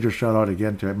again, major shout out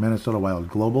again to Minnesota Wild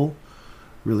Global.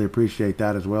 Really appreciate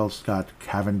that as well. Scott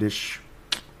Cavendish,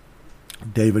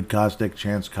 David Kostick,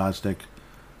 Chance Kostick,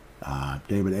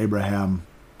 David Abraham,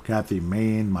 Kathy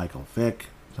Main, Michael Fick,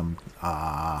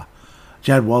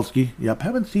 Chad Walski. Yep,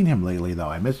 haven't seen him lately though.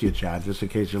 I miss you, Chad, just in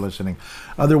case you're listening.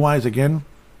 Otherwise, again,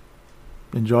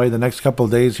 enjoy the next couple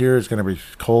of days here. It's going to be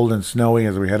cold and snowy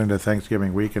as we head into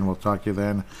Thanksgiving week, and we'll talk to you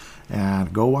then.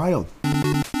 And go Wild.